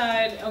you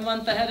decide a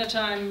month ahead of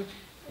time,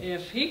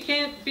 if he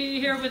can't be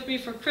here with me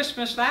for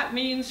Christmas, that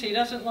means he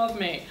doesn't love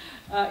me.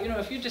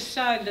 If you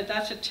decide that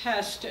that's a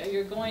test,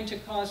 you're going to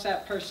cause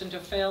that person to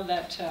fail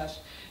that test.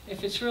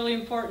 If it's really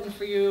important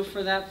for you,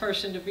 for that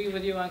person to be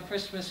with you on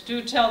Christmas,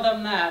 do tell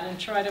them that and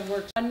try to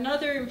work.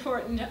 Another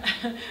important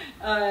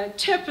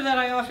tip that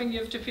I often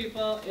give to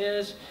people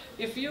is,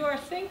 if you are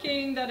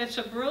thinking that it's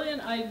a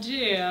brilliant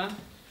idea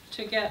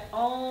to get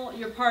all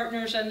your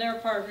partners and their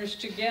partners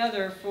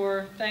together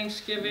for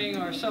Thanksgiving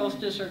or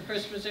solstice or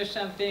Christmas or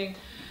something,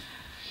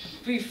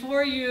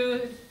 before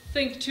you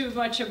think too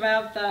much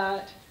about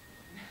that,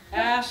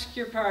 ask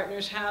your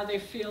partners how they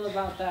feel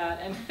about that,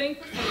 and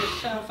think for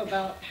yourself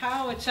about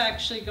how it's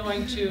actually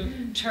going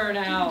to turn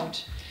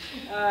out.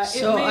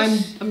 So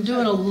I'm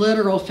doing a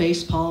literal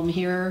facepalm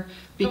here,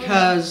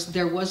 because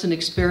there was an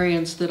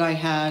experience that I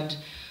had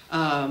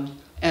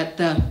at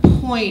the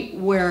point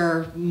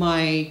where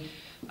my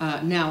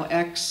now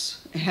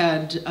ex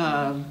had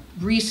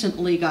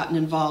recently gotten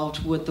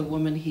involved with the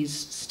woman he's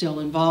still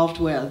involved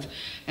with,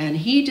 and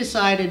he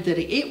decided that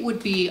it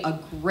would be a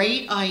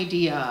great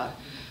idea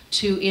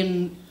to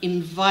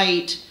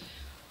invite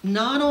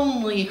not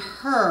only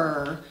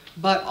her,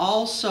 but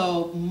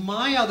also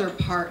my other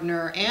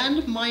partner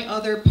and my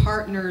other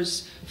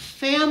partner's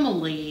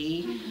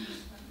family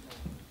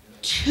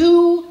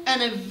to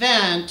an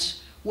event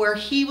where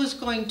he was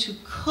going to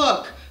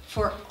cook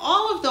for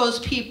all of those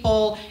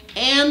people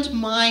and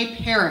my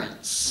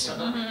parents.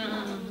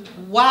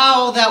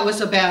 Wow, that was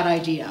a bad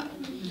idea.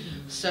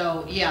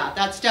 So yeah,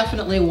 that's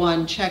definitely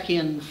one, check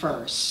in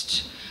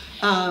first.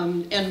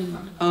 And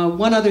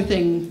one other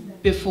thing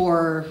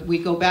before we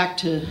go back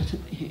to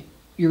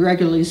your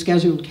regularly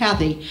scheduled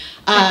Kathy,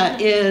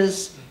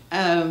 is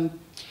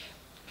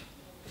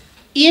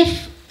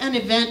if an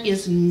event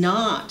is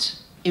not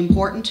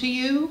important to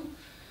you,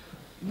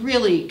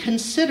 really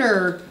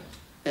consider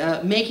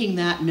making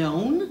that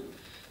known.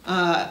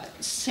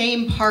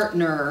 Same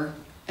partner,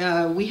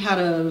 we had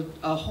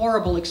a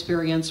horrible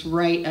experience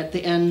right at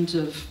the end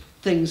of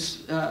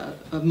things,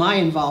 of my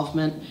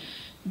involvement,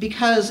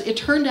 because it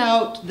turned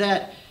out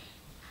that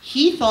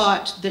he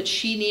thought that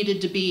she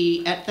needed to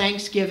be at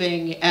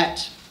Thanksgiving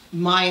at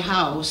my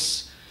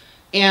house,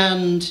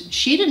 and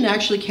she didn't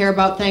actually care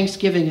about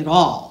Thanksgiving at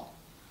all.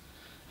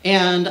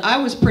 And I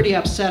was pretty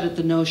upset at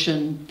the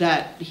notion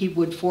that he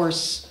would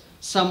force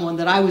someone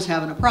that I was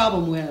having a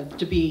problem with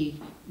to be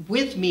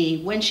with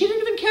me when she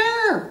didn't even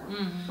care.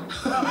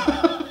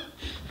 Mm-hmm.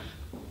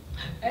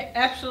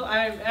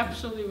 I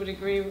absolutely would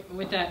agree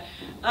with that.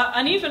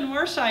 An even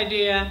worse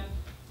idea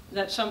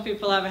that some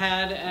people have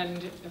had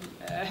and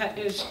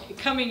is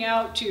coming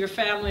out to your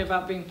family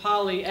about being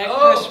poly at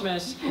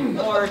Christmas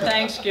or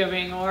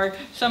Thanksgiving or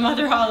some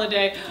other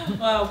holiday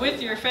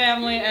with your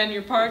family and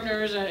your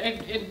partners.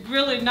 It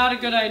really not a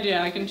good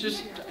idea. I can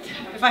just,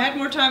 if I had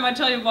more time, I'd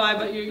tell you why,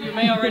 but you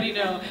may already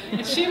know.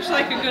 It seems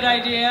like a good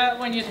idea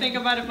when you think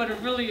about it, but it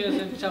really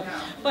isn't. So,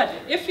 but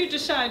if you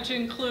decide to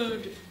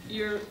include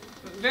your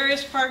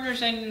various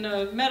partners and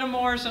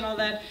metamors and all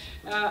that,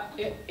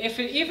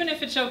 even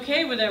if it's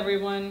okay with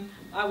everyone,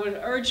 I would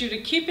urge you to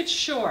keep it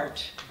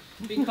short,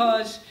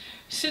 because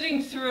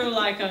sitting through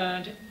like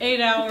an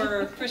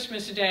 8-hour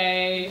Christmas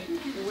day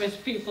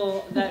with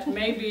people that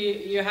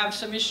maybe you have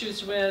some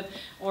issues with,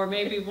 or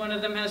maybe one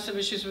of them has some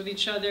issues with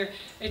each other,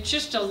 it's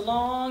just a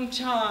long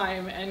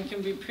time and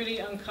can be pretty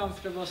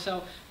uncomfortable.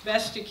 So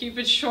best to keep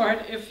it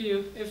short if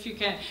you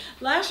can.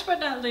 Last but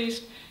not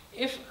least,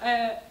 if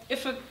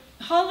a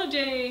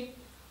holiday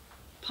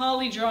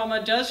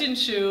polydrama does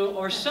ensue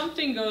or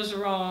something goes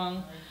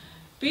wrong,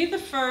 be the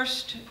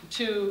first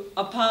to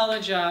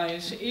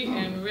apologize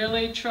and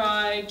really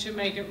try to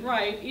make it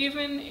right,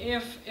 even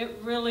if it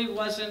really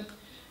wasn't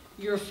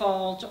your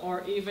fault,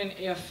 or even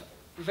if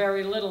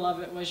very little of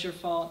it was your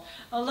fault.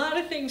 A lot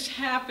of things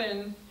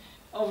happen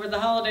over the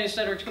holidays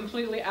that are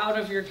completely out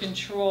of your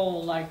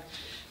control, like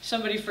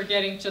somebody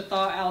forgetting to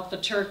thaw out the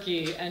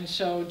turkey, and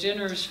so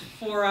dinner's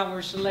 4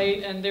 hours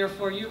late, and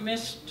therefore you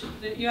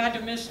had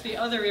to miss the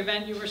other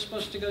event you were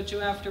supposed to go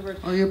to afterward.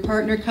 Or your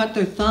partner cut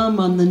their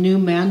thumb on the new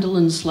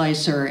mandolin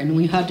slicer, and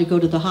we had to go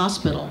to the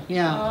hospital.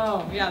 Yeah.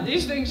 Oh, yeah,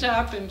 these things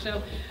happen.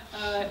 So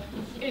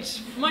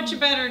it's much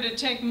better to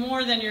take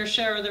more than your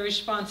share of the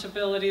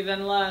responsibility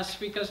than less,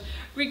 because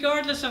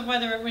regardless of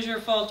whether it was your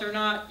fault or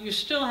not, you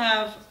still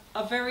have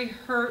a very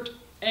hurt,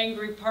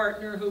 angry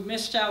partner who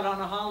missed out on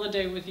a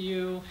holiday with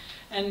you,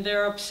 and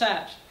they're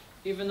upset,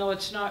 even though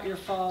it's not your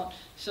fault.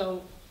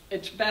 So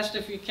it's best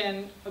if you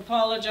can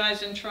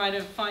apologize and try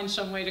to find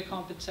some way to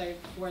compensate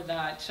for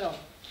that.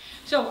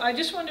 So I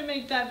just want to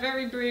make that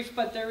very brief,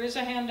 but there is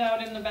a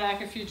handout in the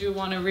back if you do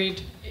want to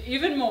read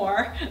even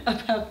more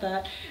about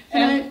that.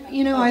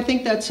 And I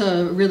think that's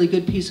a really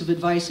good piece of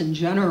advice in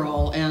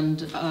general,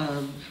 and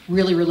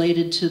really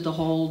related to the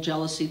whole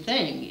jealousy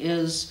thing,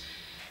 is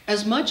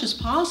as much as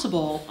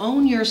possible,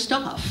 own your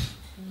stuff.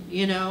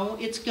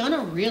 It's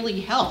gonna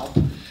really help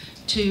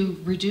to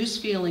reduce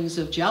feelings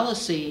of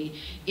jealousy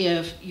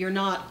if you're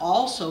not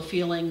also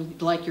feeling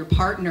like your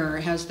partner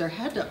has their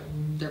head up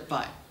their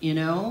butt.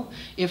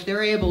 If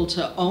they're able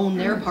to own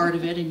their part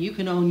of it and you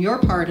can own your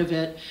part of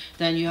it,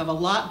 then you have a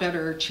lot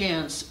better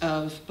chance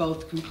of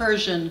both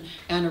compersion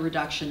and a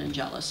reduction in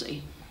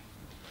jealousy.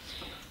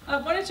 I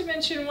wanted to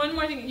mention one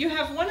more thing. You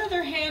have one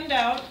other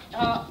handout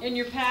in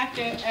your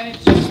packet, and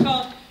it's just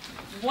called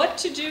What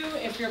to Do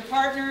If Your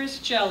Partner is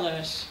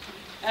Jealous.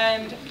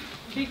 And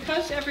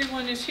because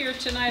everyone is here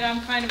tonight,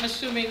 I'm kind of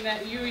assuming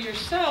that you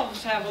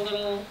yourselves have a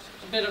little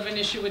bit of an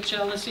issue with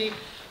jealousy,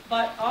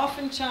 but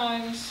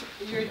oftentimes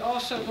you're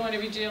also going to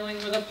be dealing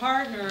with a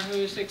partner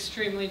who's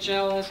extremely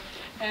jealous.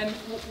 And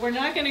we're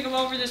not going to go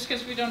over this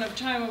because we don't have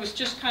time. It was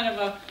just kind of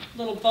a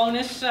little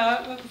bonus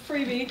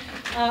freebie.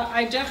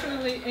 I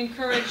definitely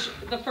encourage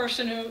the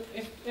person who,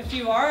 if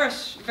you are a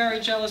very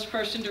jealous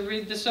person, to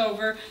read this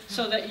over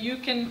so that you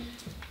can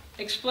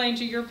explain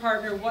to your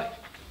partner what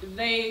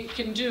they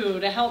can do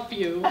to help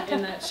you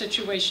in that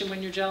situation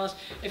when you're jealous.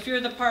 If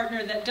you're the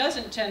partner that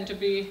doesn't tend to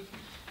be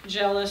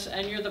jealous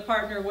and you're the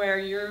partner where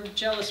your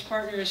jealous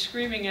partner is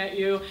screaming at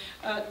you,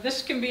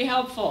 this can be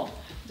helpful.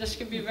 This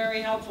can be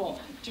very helpful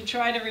to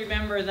try to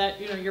remember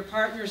that your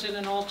partner's in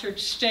an altered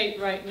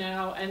state right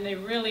now and they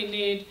really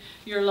need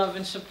your love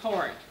and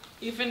support.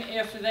 Even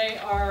if they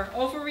are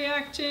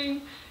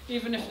overreacting,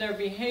 even if they're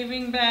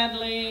behaving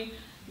badly,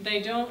 they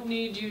don't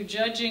need you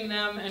judging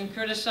them and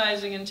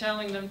criticizing and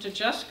telling them to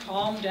just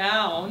calm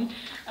down,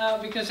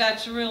 because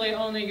that's really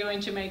only going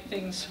to make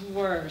things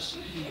worse.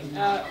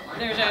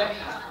 There's a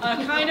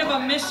kind of a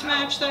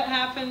mismatch that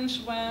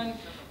happens when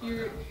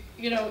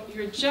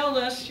you're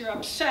jealous, you're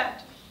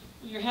upset,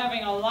 you're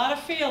having a lot of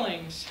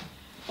feelings,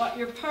 but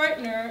your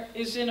partner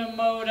is in a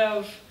mode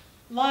of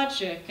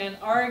logic and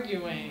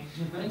arguing.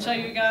 And so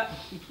you got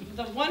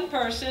the one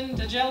person,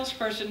 the jealous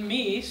person,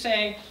 me,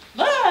 saying,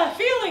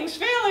 feelings,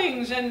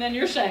 feelings, and then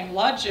you're saying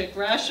logic,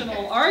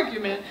 rational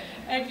argument,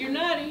 and you're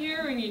not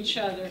hearing each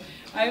other.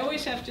 I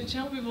always have to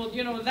tell people,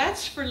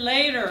 that's for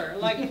later.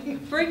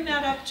 Like, bring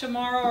that up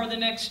tomorrow or the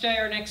next day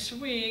or next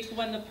week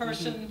when the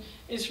person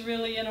is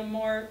really in a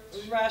more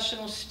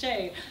rational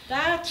state.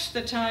 That's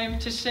the time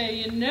to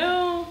say,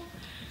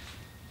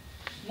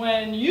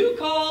 when you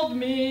called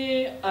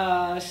me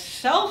a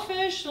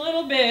selfish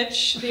little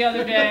bitch the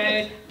other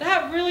day,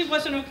 that really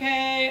wasn't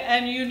okay,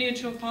 and you need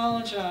to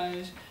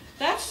apologize.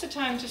 That's the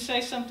time to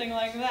say something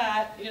like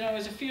that,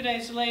 is a few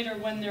days later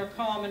when they're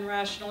calm and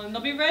rational, and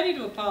they'll be ready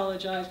to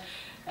apologize.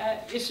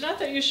 It's not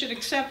that you should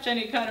accept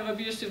any kind of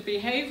abusive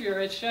behavior,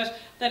 it's just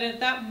that at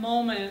that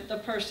moment the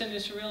person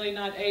is really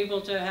not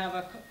able to have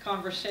a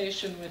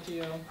conversation with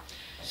you.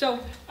 So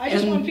I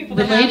just want people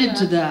to have that. Related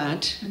to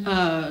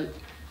that,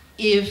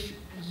 if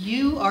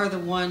you are the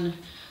one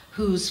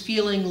who's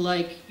feeling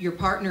like your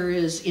partner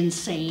is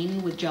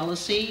insane with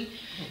jealousy,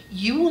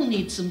 you will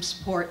need some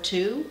support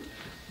too.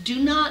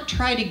 Do not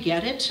try to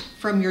get it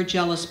from your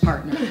jealous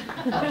partner.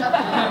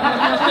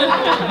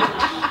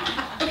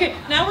 Okay,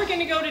 now we're going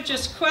to go to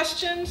just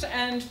questions,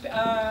 and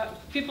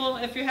people,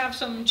 if you have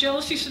some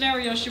jealousy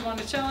scenarios you want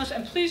to tell us,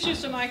 and please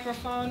use the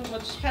microphone. We'll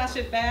just pass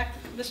it back.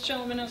 This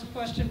gentleman has a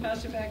question,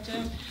 pass it back to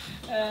him.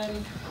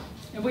 And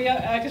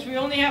because we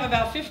only have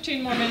about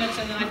 15 more minutes,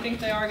 and then I think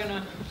they are going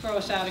to throw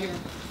us out of here.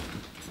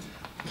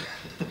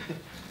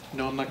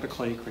 No, I'm not going to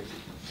call you crazy.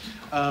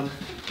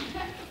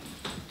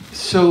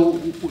 So,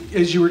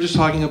 as you were just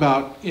talking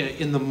about,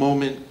 in the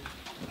moment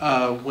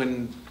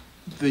when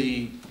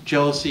the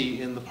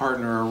jealousy in the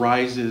partner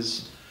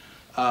arises,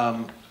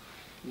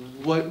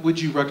 what would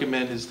you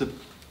recommend is the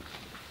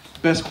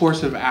best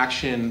course of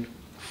action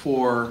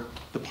for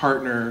the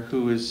partner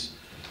who is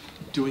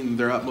doing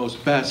their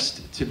utmost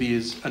best to be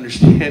as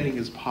understanding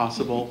as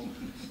possible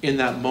in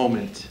that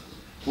moment?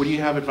 What do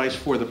you have advice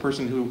for the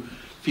person who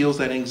feels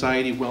that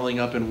anxiety welling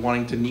up and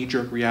wanting to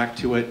knee-jerk react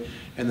to it,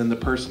 and then the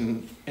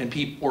person and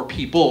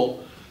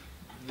people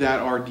that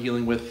are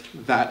dealing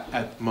with that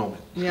at the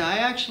moment? Yeah, I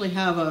actually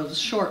have a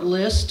short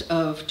list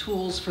of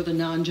tools for the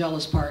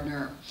non-jealous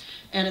partner.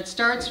 And it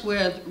starts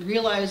with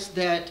realize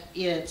that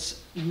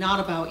it's not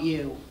about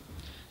you.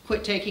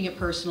 Quit taking it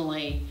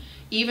personally.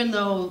 Even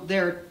though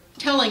they're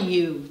telling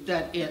you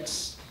that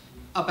it's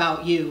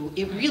about you,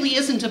 it really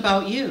isn't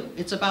about you.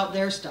 It's about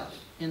their stuff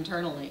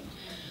internally.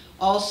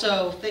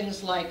 Also,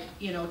 things like,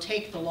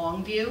 take the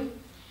long view,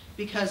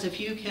 Because if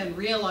you can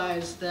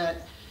realize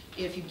that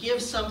if you give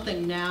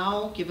something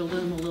now, give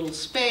them a little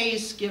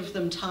space, give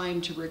them time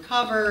to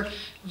recover,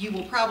 you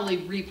will probably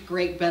reap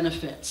great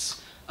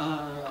benefits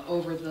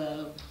over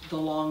the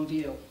long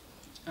view.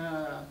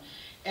 One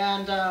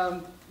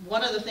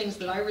of the things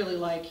that I really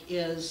like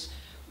is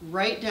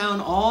write down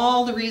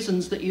all the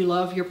reasons that you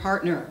love your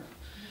partner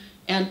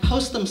and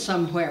post them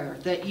somewhere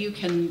that you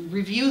can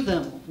review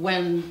them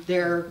when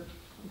they're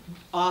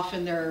off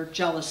in their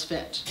jealous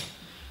fit.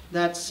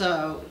 That's,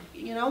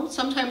 you know,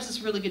 sometimes it's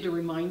really good to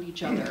remind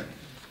each other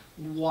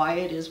why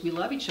it is we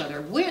love each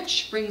other,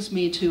 which brings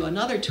me to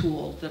another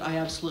tool that I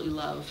absolutely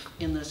love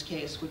in this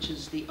case, which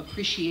is the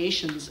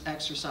appreciations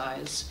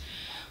exercise,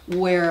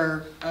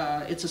 where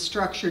it's a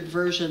structured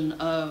version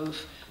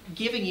of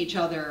giving each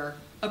other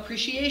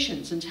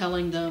appreciations and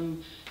telling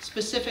them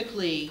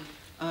specifically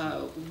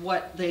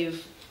what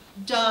they've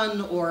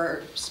done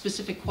or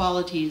specific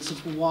qualities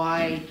of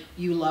why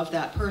you love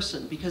that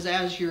person. Because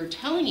as you're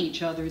telling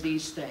each other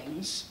these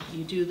things,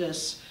 you do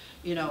this,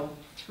 you know,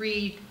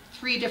 three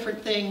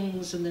different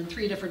things and then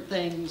 3 different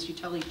things you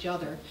tell each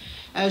other.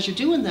 As you're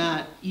doing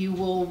that, you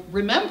will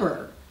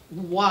remember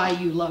why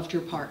you loved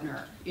your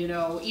partner, you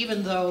know,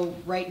 even though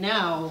right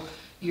now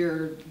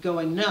you're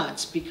going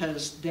nuts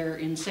because they're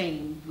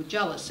insane with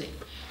jealousy.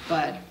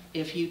 But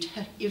if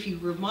you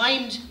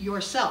remind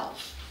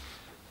yourself,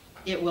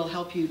 it will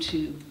help you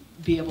to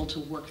be able to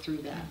work through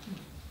that.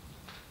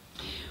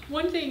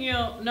 One thing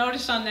you'll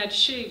notice on that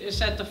sheet is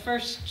that the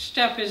first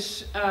step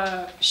is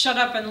shut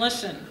up and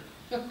listen.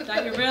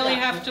 That you really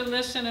have to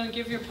listen and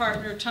give your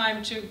partner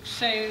time to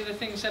say the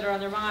things that are on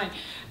their mind.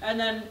 And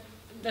then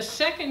the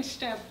second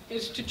step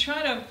is to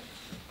try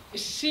to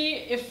see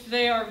if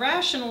they are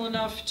rational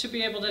enough to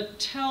be able to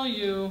tell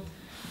you,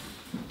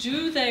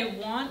 do they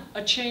want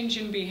a change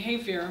in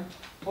behavior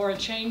or a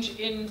change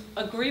in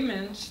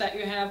agreements that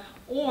you have,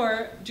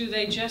 or do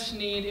they just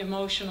need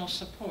emotional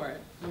support?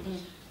 Mm-hmm.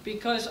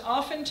 Because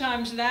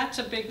oftentimes that's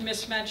a big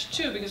mismatch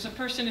too, because the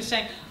person is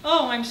saying,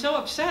 oh, I'm so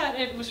upset,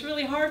 it was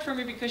really hard for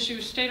me because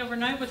you stayed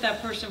overnight with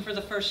that person for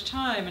the first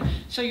time. And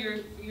so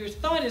your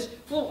thought is,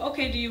 well,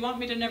 okay, do you want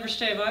me to never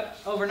stay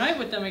overnight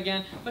with them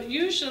again? But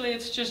usually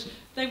it's just,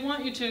 they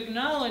want you to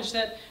acknowledge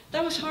that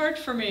that was hard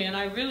for me, and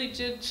I really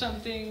did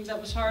something that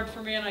was hard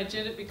for me, and I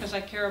did it because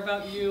I care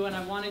about you, and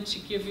I wanted to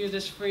give you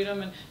this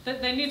freedom, and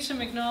that they need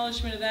some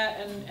acknowledgement of that,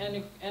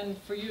 and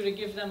for you to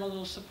give them a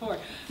little support.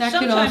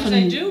 Sometimes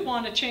they do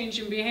want a change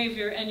in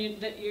behavior, and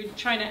you're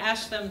trying to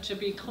ask them to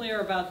be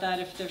clear about that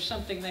if there's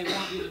something they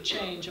want you to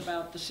change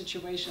about the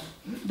situation.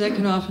 That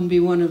can often be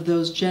one of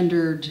those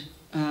gendered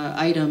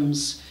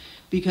items,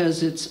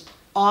 because it's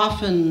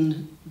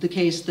often the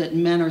case that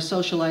men are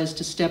socialized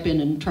to step in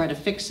and try to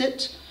fix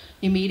it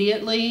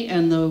immediately,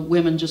 and the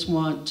women just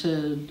want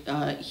to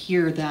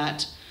hear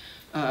that,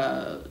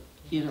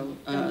 you know,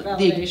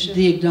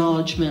 the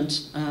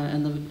acknowledgement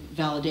and the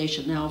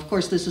validation. Now, of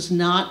course, this is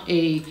not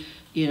a,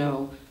 you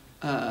know,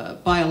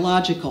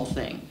 biological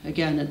thing.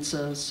 Again, it's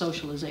a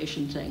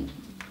socialization thing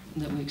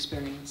that we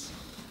experience.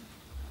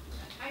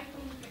 I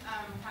think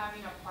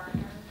having a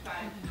partner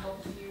that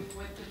helps you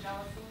with the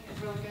jealousy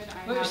is really good.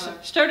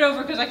 Start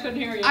over because I couldn't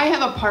hear you. I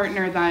have a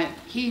partner that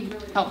he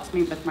really helps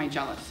me with my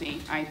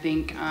jealousy. I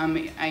think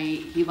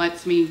he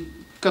lets me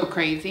go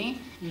crazy,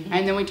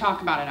 and then we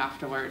talk about it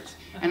afterwards.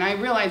 And I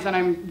realize that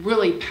I'm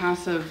really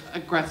passive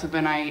aggressive,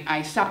 and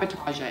I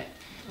sabotage it.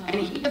 And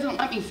he doesn't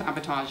let me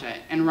sabotage it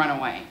and run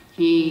away.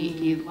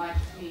 He lets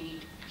me.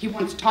 He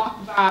wants to talk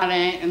about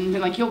it, and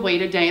like he'll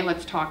wait a day.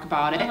 Let's talk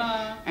about it.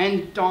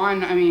 And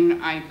Dawn, I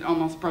mean, I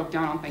almost broke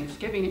down on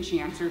Thanksgiving, and she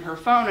answered her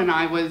phone, and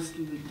I was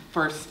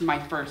my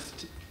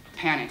first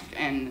panic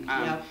and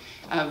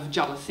of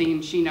jealousy.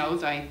 And she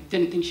knows I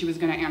didn't think she was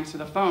going to answer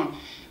the phone.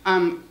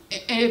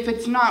 If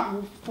it's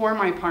not for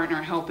my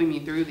partner helping me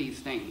through these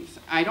things,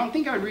 I don't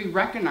think I would be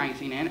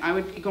recognizing it. I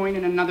would be going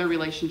in another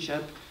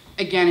relationship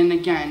again and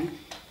again,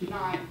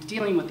 not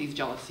dealing with these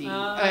jealousy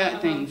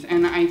things.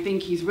 And I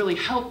think he's really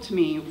helped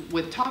me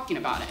with talking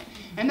about it.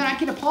 And then I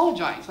can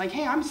apologize, like,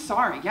 hey, I'm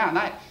sorry.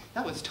 Yeah,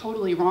 that was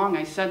totally wrong.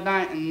 I said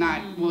that, and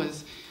that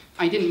was,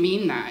 I didn't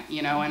mean that,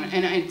 you know.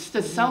 And it's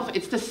the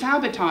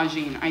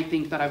sabotaging, I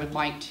think, that I would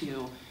like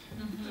to.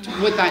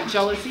 With that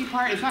jealousy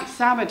part, it's not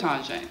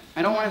sabotage it.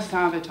 I don't want to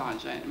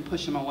sabotage it and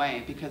push him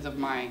away because of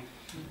my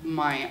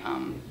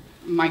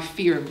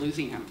fear of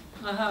losing him.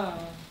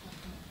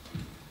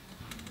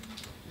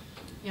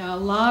 Yeah, a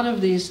lot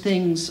of these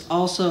things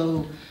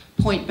also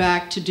point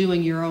back to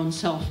doing your own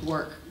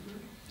self-work.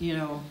 You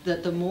know,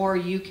 that the more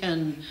you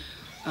can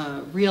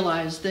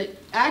realize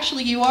that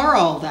actually you are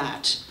all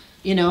that.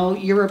 You know,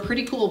 you're a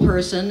pretty cool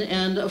person,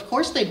 and of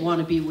course they'd want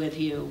to be with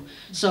you.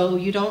 So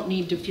you don't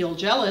need to feel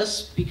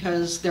jealous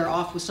because they're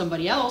off with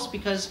somebody else,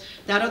 because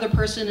that other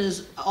person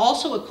is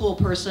also a cool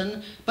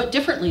person, but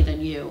differently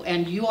than you,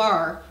 and you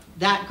are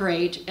that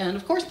great, and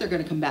of course they're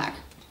going to come back.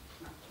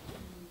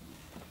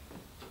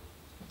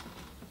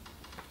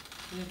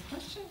 You have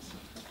questions?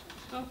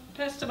 I'll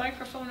pass the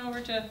microphone over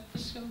to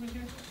this gentleman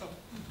here.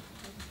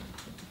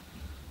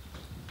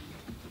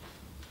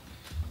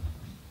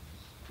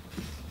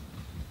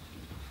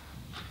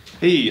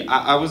 Hey,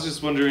 I was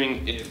just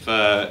wondering if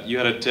you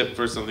had a tip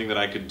for something that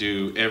I could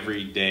do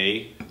every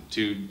day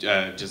to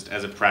just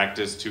as a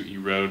practice to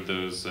erode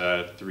those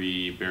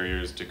 3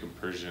 barriers to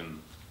compersion.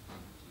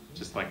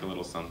 Just like a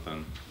little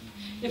something.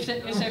 Is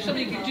there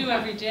something you can do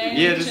every day?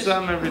 Yeah, just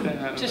something every day.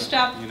 I don't know,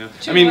 stop. You know?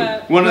 To, I mean,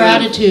 one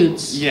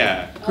gratitudes. of the,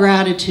 yeah.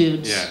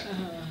 Gratitudes. Yeah.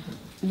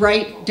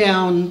 Write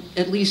down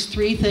at least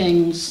 3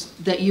 things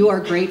that you are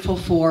grateful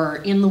for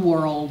in the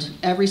world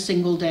every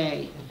single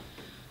day.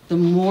 The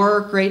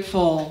more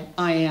grateful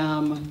I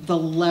am, the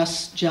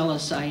less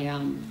jealous I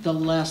am, the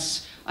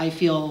less I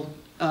feel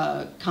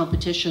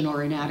competition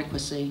or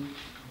inadequacy.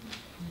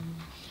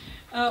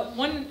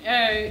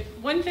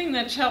 One thing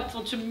that's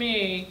helpful to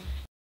me,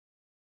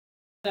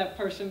 that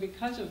person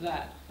because of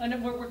that.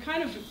 And we're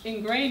kind of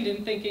ingrained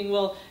in thinking,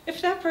 well,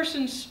 if that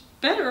person's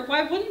better,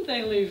 why wouldn't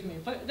they leave me?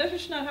 But that's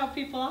just not how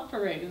people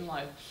operate in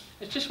life.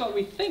 It's just what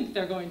we think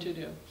they're going to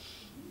do.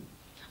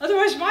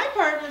 Otherwise, my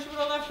partners would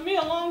have left me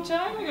a long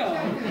time ago.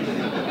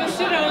 Because,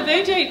 you know,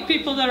 they date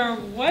people that are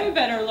way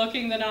better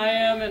looking than I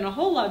am and a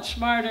whole lot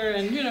smarter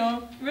and, you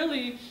know,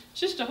 really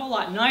just a whole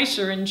lot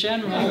nicer in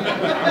general.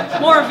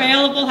 More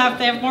available,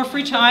 they have more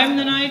free time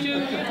than I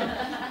do.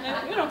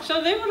 You know, so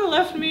they would have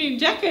left me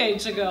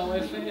decades ago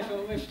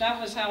if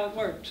that was how it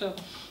worked. So,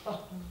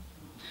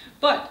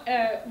 but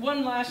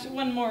one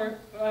more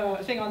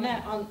thing on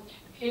that.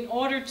 In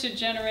order to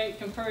generate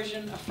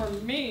compersion, for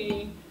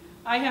me,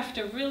 I have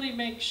to really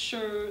make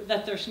sure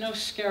that there's no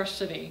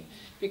scarcity.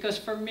 Because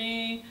for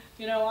me,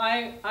 you know,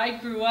 I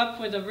grew up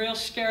with a real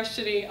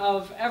scarcity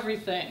of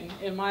everything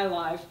in my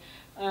life,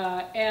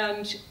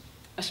 and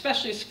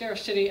especially a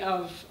scarcity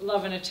of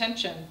love and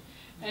attention.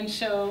 And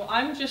so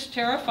I'm just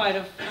terrified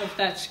of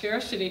that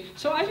scarcity.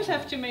 So I just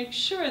have to make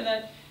sure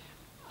that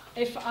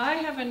if I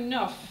have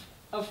enough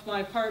of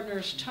my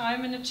partner's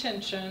time and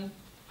attention,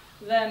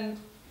 then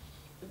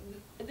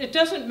it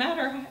doesn't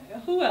matter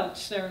who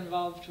else they're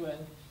involved with,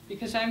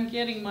 because I'm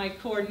getting my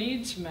core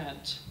needs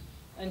met.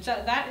 And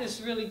that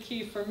is really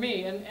key for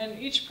me. And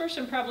each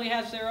person probably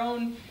has their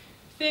own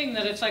thing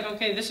that it's like,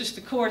 okay, this is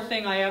the core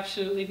thing I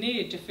absolutely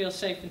need to feel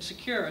safe and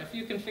secure. If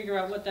you can figure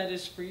out what that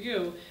is for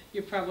you,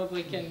 you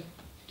probably can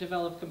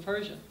develop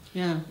compersion.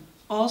 Yeah.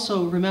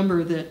 Also,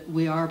 remember that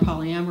we are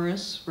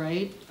polyamorous,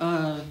 right?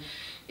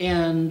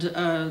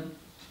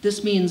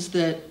 This means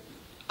that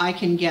I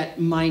can get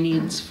my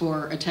needs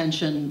for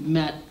attention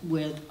met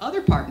with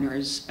other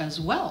partners as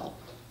well.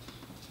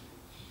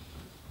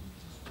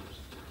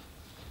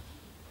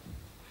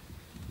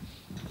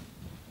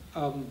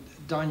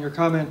 Don, your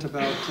comment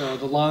about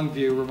the long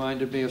view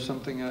reminded me of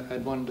something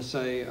I'd wanted to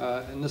say,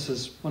 and this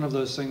is one of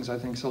those things I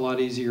think is a lot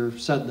easier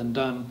said than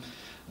done.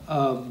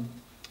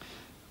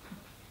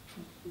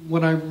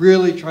 When I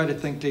really try to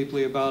think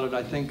deeply about it,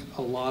 I think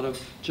a lot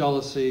of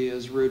jealousy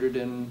is rooted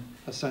in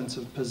a sense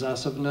of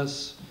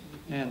possessiveness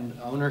and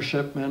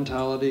ownership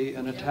mentality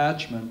and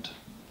attachment.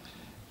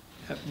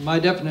 My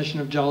definition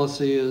of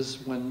jealousy is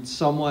when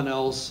someone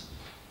else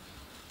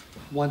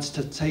wants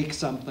to take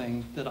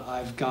something that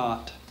I've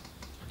got.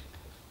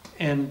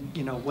 And,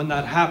 you know, when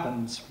that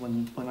happens,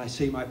 when I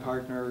see my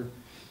partner,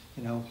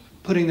 you know,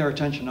 putting their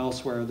attention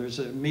elsewhere, there's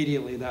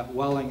immediately that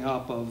welling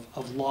up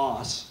of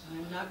loss.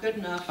 I'm not good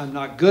enough. I'm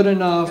not good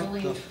enough,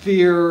 the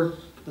fear,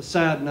 the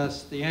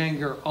sadness, the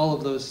anger, all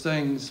of those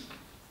things.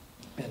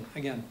 And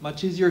again,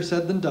 much easier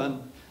said than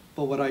done,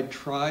 but what I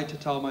try to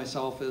tell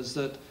myself is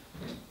that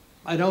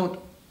I don't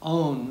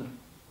own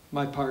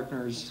my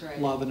partner's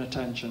love and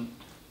attention.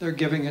 They're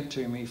giving it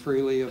to me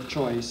freely of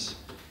choice.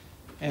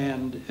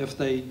 And if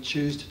they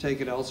choose to take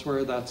it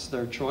elsewhere, that's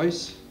their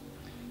choice.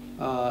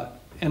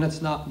 And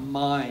it's not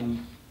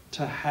mine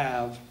to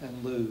have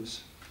and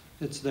lose.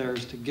 It's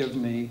theirs to give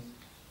me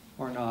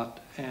or not.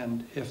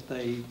 And if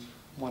they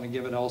want to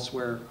give it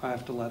elsewhere, I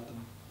have to let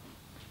them.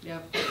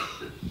 Yep.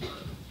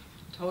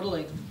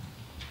 Totally.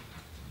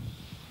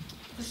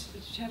 Did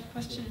you have a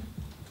question?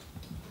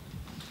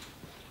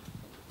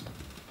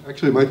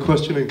 Actually, my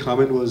question and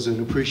comment was an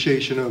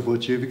appreciation of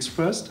what you've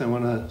expressed. I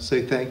want to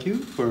say thank you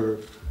for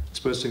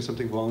expressing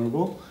something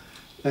vulnerable.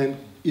 And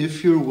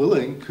if you're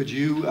willing, could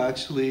you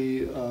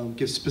actually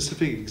give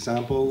specific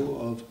example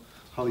of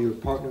how your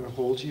partner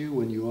holds you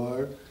when you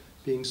are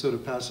being sort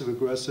of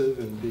passive-aggressive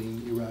and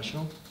being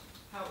irrational?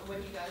 What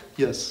he does?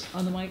 Yes.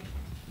 On the mic.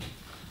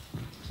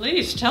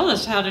 Please tell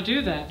us how to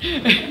do that.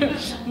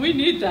 We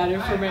need that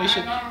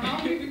information. I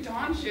don't know, maybe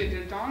Dawn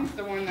should. Dawn's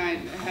the one that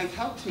has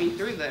helped me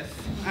through this.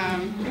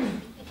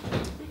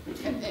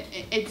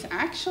 It's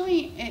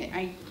actually,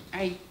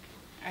 I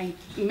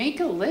make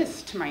a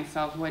list to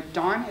myself what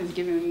Dawn has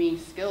given me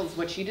skills,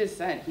 what she just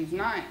said. He's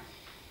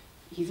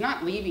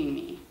not leaving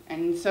me.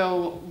 And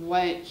so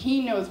what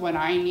he knows what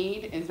I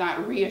need is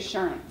that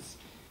reassurance,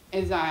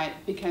 is that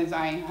because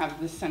I have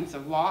this sense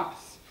of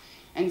loss.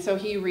 And so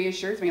he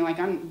reassures me, like,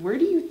 where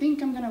do you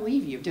think I'm going to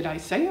leave you? Did I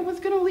say I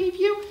was going to leave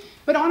you?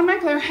 But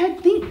automatically our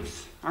head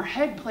thinks. Our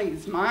head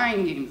plays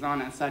mind games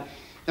on us that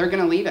they're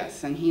going to leave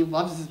us, and he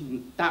loves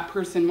that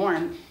person more.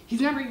 And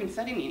he's never even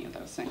said any of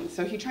those things.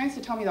 So he tries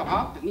to tell me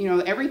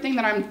everything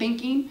that I'm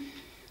thinking,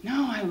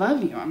 no, I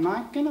love you. I'm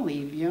not going to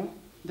leave you.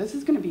 This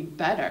is going to be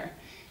better.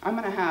 I'm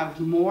going to have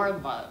more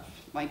love.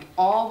 Like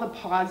all the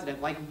positive,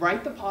 like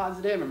write the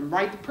positive and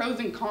write the pros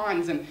and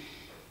cons. And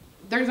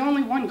there's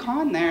only one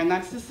con there, and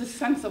that's just the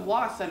sense of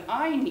loss that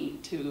I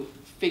need to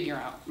figure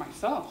out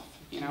myself.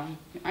 You know,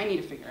 I need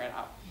to figure it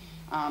out.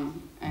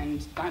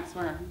 And that's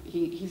where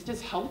he's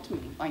just helped me.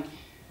 Like,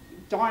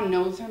 Dawn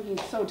knows him,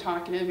 he's so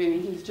talkative,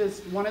 and he's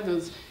just one of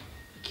those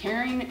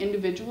caring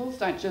individuals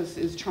that just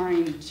is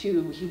trying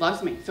to, he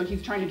loves me, so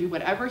he's trying to do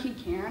whatever he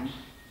can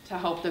to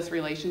help this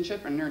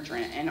relationship and nurture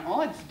it. And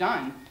all it's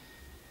done,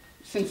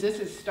 since this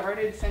has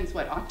started, since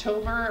what,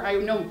 October? I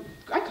know,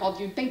 I called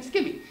you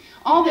Thanksgiving.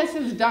 All this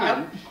has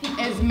done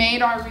is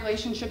made our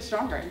relationship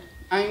stronger.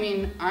 I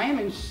mean, I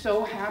am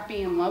so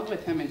happy in love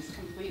with him, it's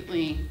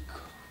completely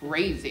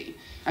crazy.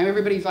 I mean,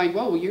 everybody's like,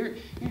 whoa, you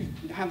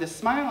have this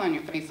smile on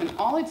your face, and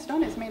all it's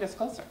done is made us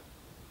closer.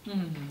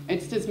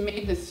 It's just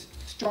made this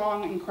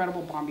strong,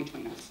 incredible bond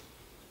between us.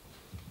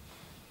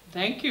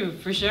 Thank you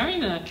for sharing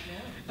that.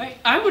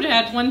 I would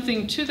add one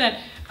thing to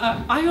that.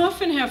 I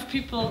often have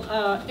people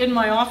in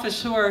my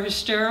office who are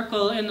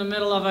hysterical in the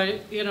middle of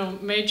a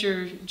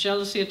major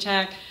jealousy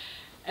attack,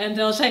 and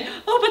they'll say,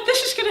 oh, but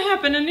this is going to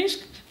happen, and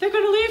they're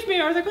going to leave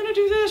me, or they're going to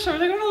do this, or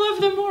they're going to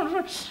love them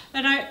more.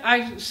 And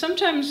I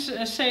sometimes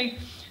say,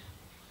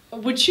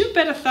 would you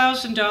bet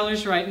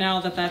 $1,000 right now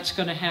that that's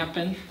going to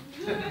happen?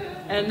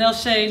 And they'll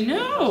say,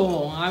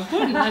 no, I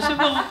wouldn't. I said,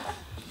 well,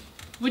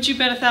 would you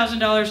bet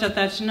 $1,000 that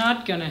that's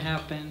not going to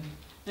happen?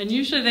 And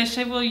usually they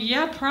say, well,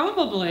 yeah,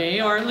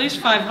 probably, or at least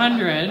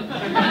 500.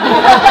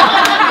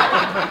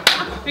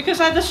 Because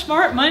the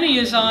smart money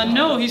is on,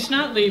 no, he's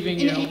not leaving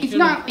you. He's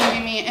not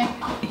leaving me.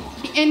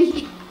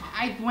 And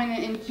I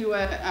went into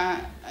a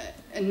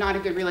not a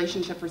good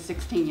relationship for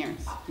 16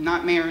 years,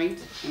 not married.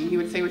 And he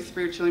would say we're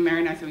spiritually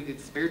married, and I said we could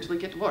spiritually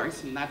get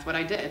divorced, and that's what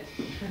I did.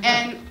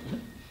 And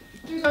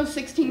through those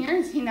 16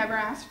 years, he never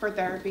asked for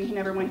therapy, he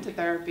never went to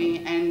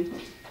therapy, and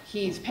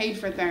he's paid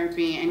for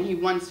therapy, and he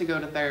wants to go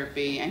to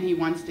therapy, and he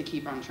wants to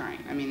keep on trying.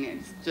 I mean,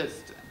 it's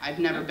just, I've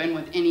never been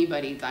with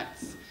anybody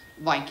that's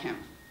like him.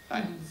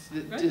 That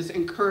just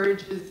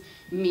encourages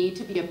me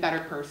to be a better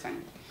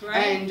person.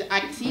 And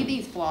I see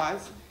these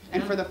flaws,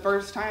 and for the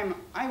first time,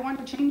 I want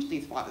to change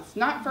these flaws.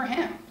 Not for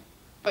him,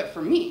 but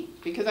for me,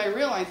 because I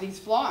realize these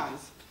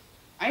flaws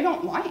I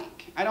don't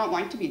like. I don't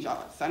like to be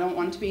jealous. I don't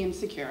want to be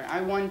insecure. I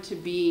want to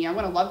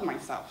love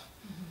myself.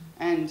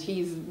 And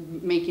he's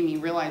making me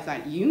realize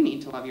that you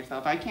need to love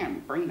yourself. I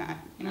can't bring that,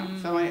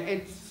 So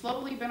it's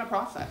slowly been a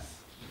process.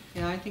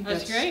 Yeah, I think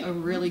that's great. A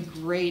really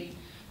great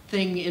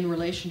thing in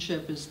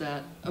relationship is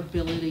that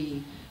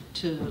ability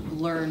to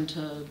learn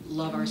to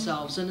love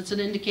ourselves. And it's an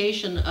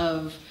indication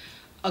of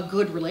a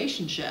good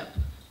relationship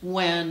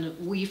when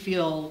we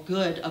feel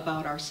good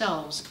about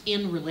ourselves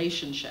in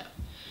relationship.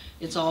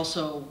 It's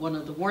also one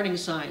of the warning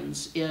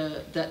signs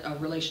that a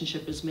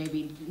relationship is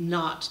maybe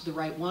not the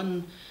right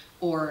one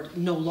or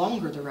no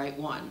longer the right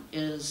one,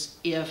 is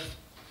if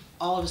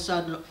all of a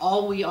sudden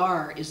all we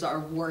are is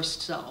our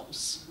worst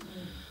selves.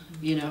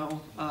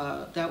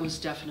 That was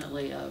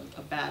definitely a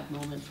bad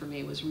moment for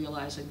me, was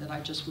realizing that I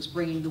just was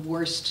bringing the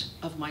worst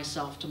of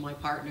myself to my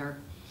partner,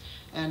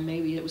 and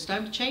maybe it was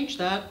time to change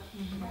that.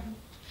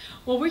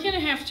 Well, we're going to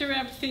have to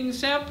wrap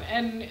things up,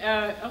 and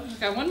we've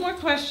got one more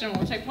question.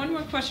 We'll take one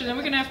more question, then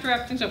we're going to have to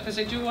wrap things up, because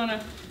I do want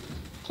to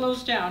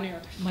close down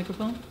here.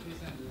 Microphone?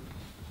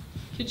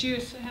 Could you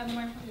have the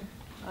microphone?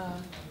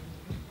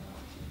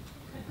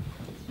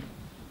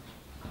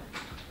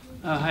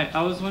 Hi,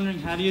 I was wondering,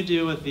 how do you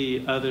deal with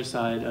the other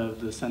side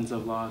of the sense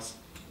of loss?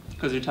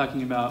 Because you're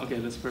talking about, okay,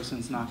 this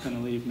person's not going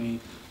to leave me,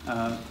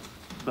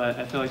 but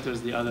I feel like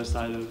there's the other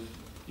side of,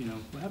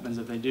 what happens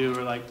if they do,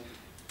 or like,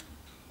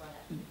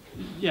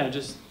 yeah,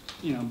 just,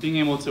 being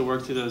able to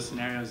work through those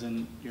scenarios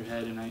in your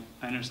head. And I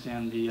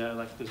understand the,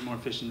 like, there's more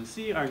fish in the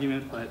sea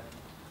argument, but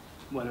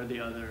what are the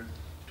other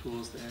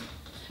tools there?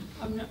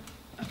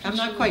 I'm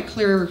not quite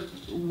clear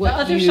what the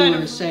other you side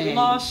were of saying.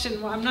 Loss,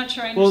 and I'm not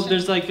sure I understand. Well,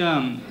 there's like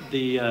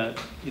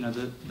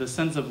the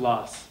sense of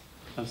loss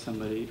of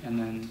somebody, and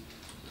then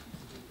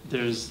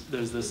there's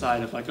the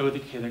side of like, oh,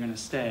 okay, they're gonna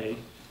stay,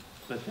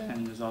 but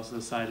then there's also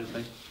the side of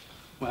like,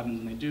 what happens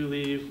when they do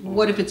leave?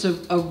 What if it's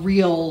a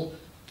real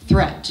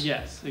threat?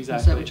 Yes,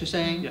 exactly. Is that what you're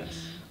saying?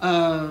 Yes.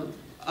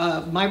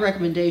 My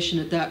recommendation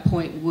at that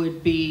point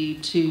would be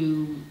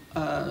to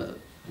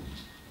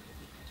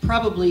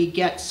probably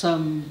get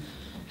some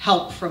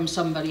help from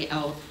somebody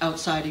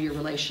outside of your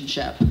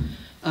relationship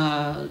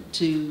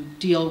to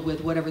deal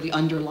with whatever the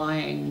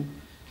underlying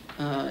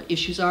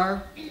issues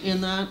are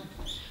in that,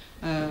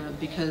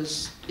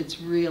 because it's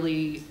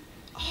really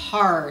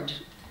hard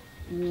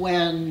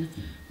when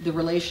the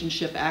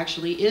relationship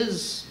actually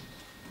is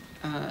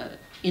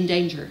in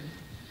danger.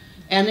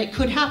 And it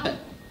could happen,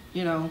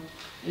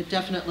 it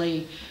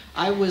definitely.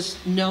 I was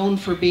known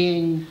for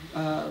being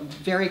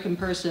very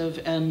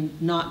compersive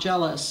and not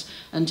jealous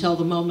until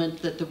the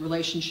moment that the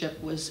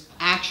relationship was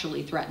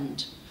actually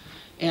threatened.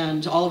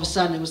 And all of a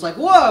sudden it was like,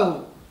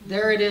 whoa,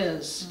 there it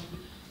is.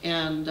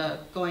 And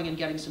going and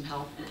getting some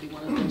help would be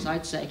one of the things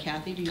I'd say.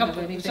 Kathy, do you have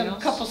anything some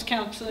else? couples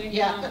counseling.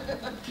 Yeah,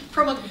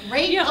 from a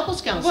great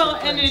couples counselor. Well,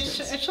 and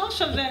for it's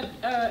also that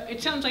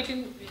it sounds like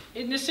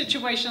in this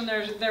situation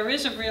there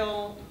is a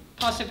real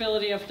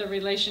possibility of the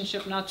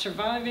relationship not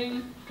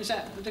surviving. Is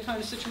that the kind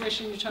of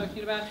situation you're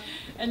talking about?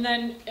 And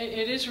then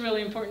it is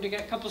really important to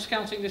get couples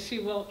counseling to see,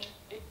 well,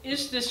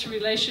 is this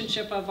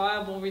relationship a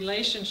viable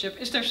relationship?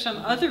 Is there some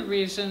other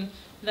reason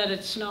that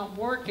it's not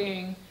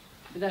working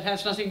that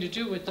has nothing to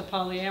do with the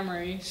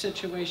polyamory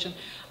situation?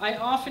 I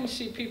often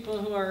see people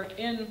who are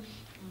in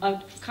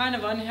a kind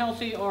of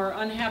unhealthy or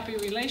unhappy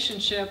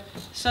relationship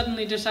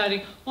suddenly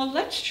deciding, well,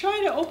 let's try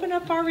to open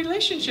up our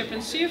relationship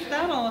and see if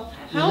that'll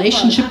help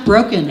Relationship us.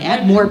 broken,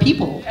 add more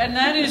people. And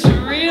that is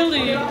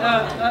really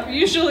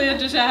usually a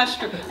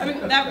disaster. I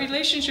mean, that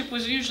relationship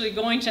was usually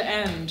going to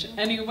end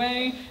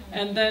anyway,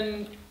 and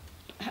then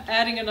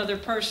adding another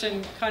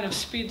person kind of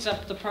speeds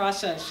up the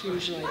process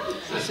usually.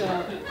 So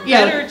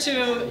better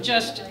to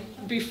just,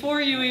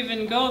 before you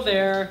even go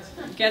there,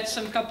 get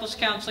some couples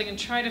counseling and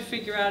try to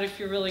figure out if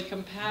you're really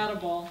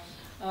compatible.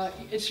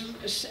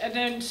 And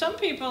then some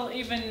people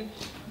even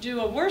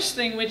do a worse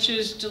thing, which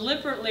is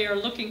deliberately are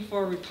looking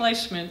for a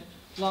replacement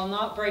while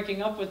not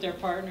breaking up with their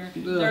partner.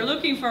 They're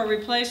looking for a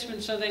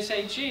replacement, so they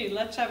say, gee,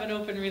 let's have an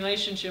open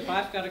relationship.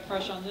 I've got a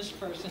crush on this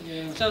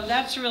person. So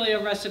that's really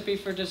a recipe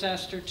for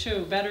disaster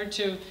too. Better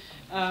to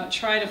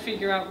try to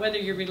figure out whether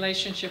your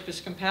relationship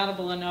is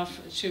compatible enough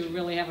to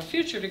really have a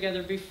future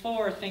together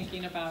before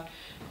thinking about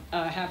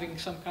having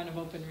some kind of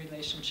open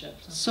relationship.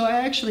 So I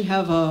actually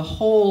have a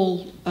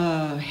whole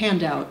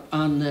handout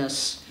on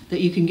this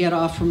that you can get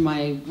off from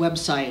my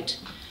website.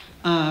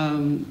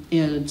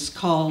 It's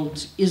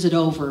called Is It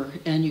Over?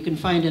 And you can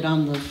find it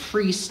on the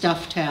free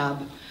stuff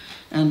tab.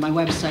 And my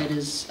website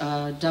is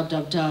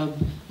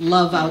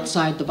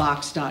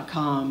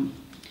www.loveoutsidethebox.com.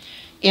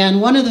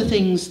 And one of the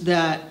things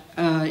that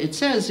it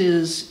says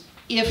is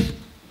if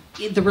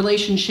the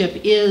relationship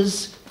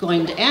is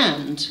going to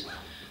end,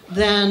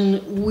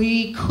 then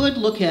we could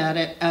look at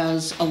it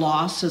as a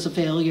loss, as a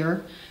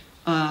failure,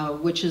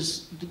 which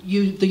is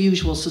the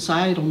usual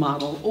societal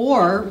model,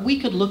 or we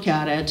could look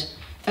at it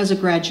as a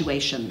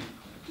graduation,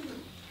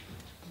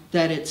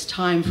 that it's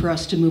time for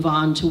us to move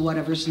on to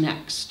whatever's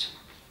next.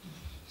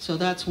 So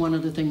that's one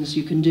of the things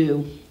you can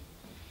do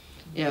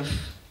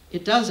if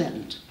it does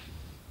end.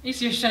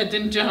 Easier said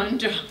than done,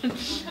 John.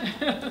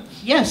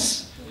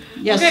 Yes.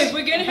 Yes. Okay,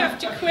 we're going to have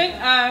to quit.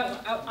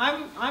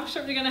 I'm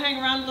certainly going to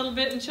hang around a little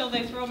bit until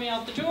they throw me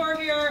out the door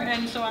here,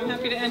 and so I'm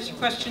happy to answer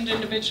questions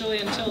individually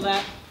until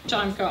that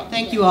time comes.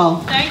 Thank you all.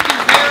 Thank you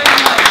very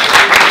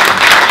much.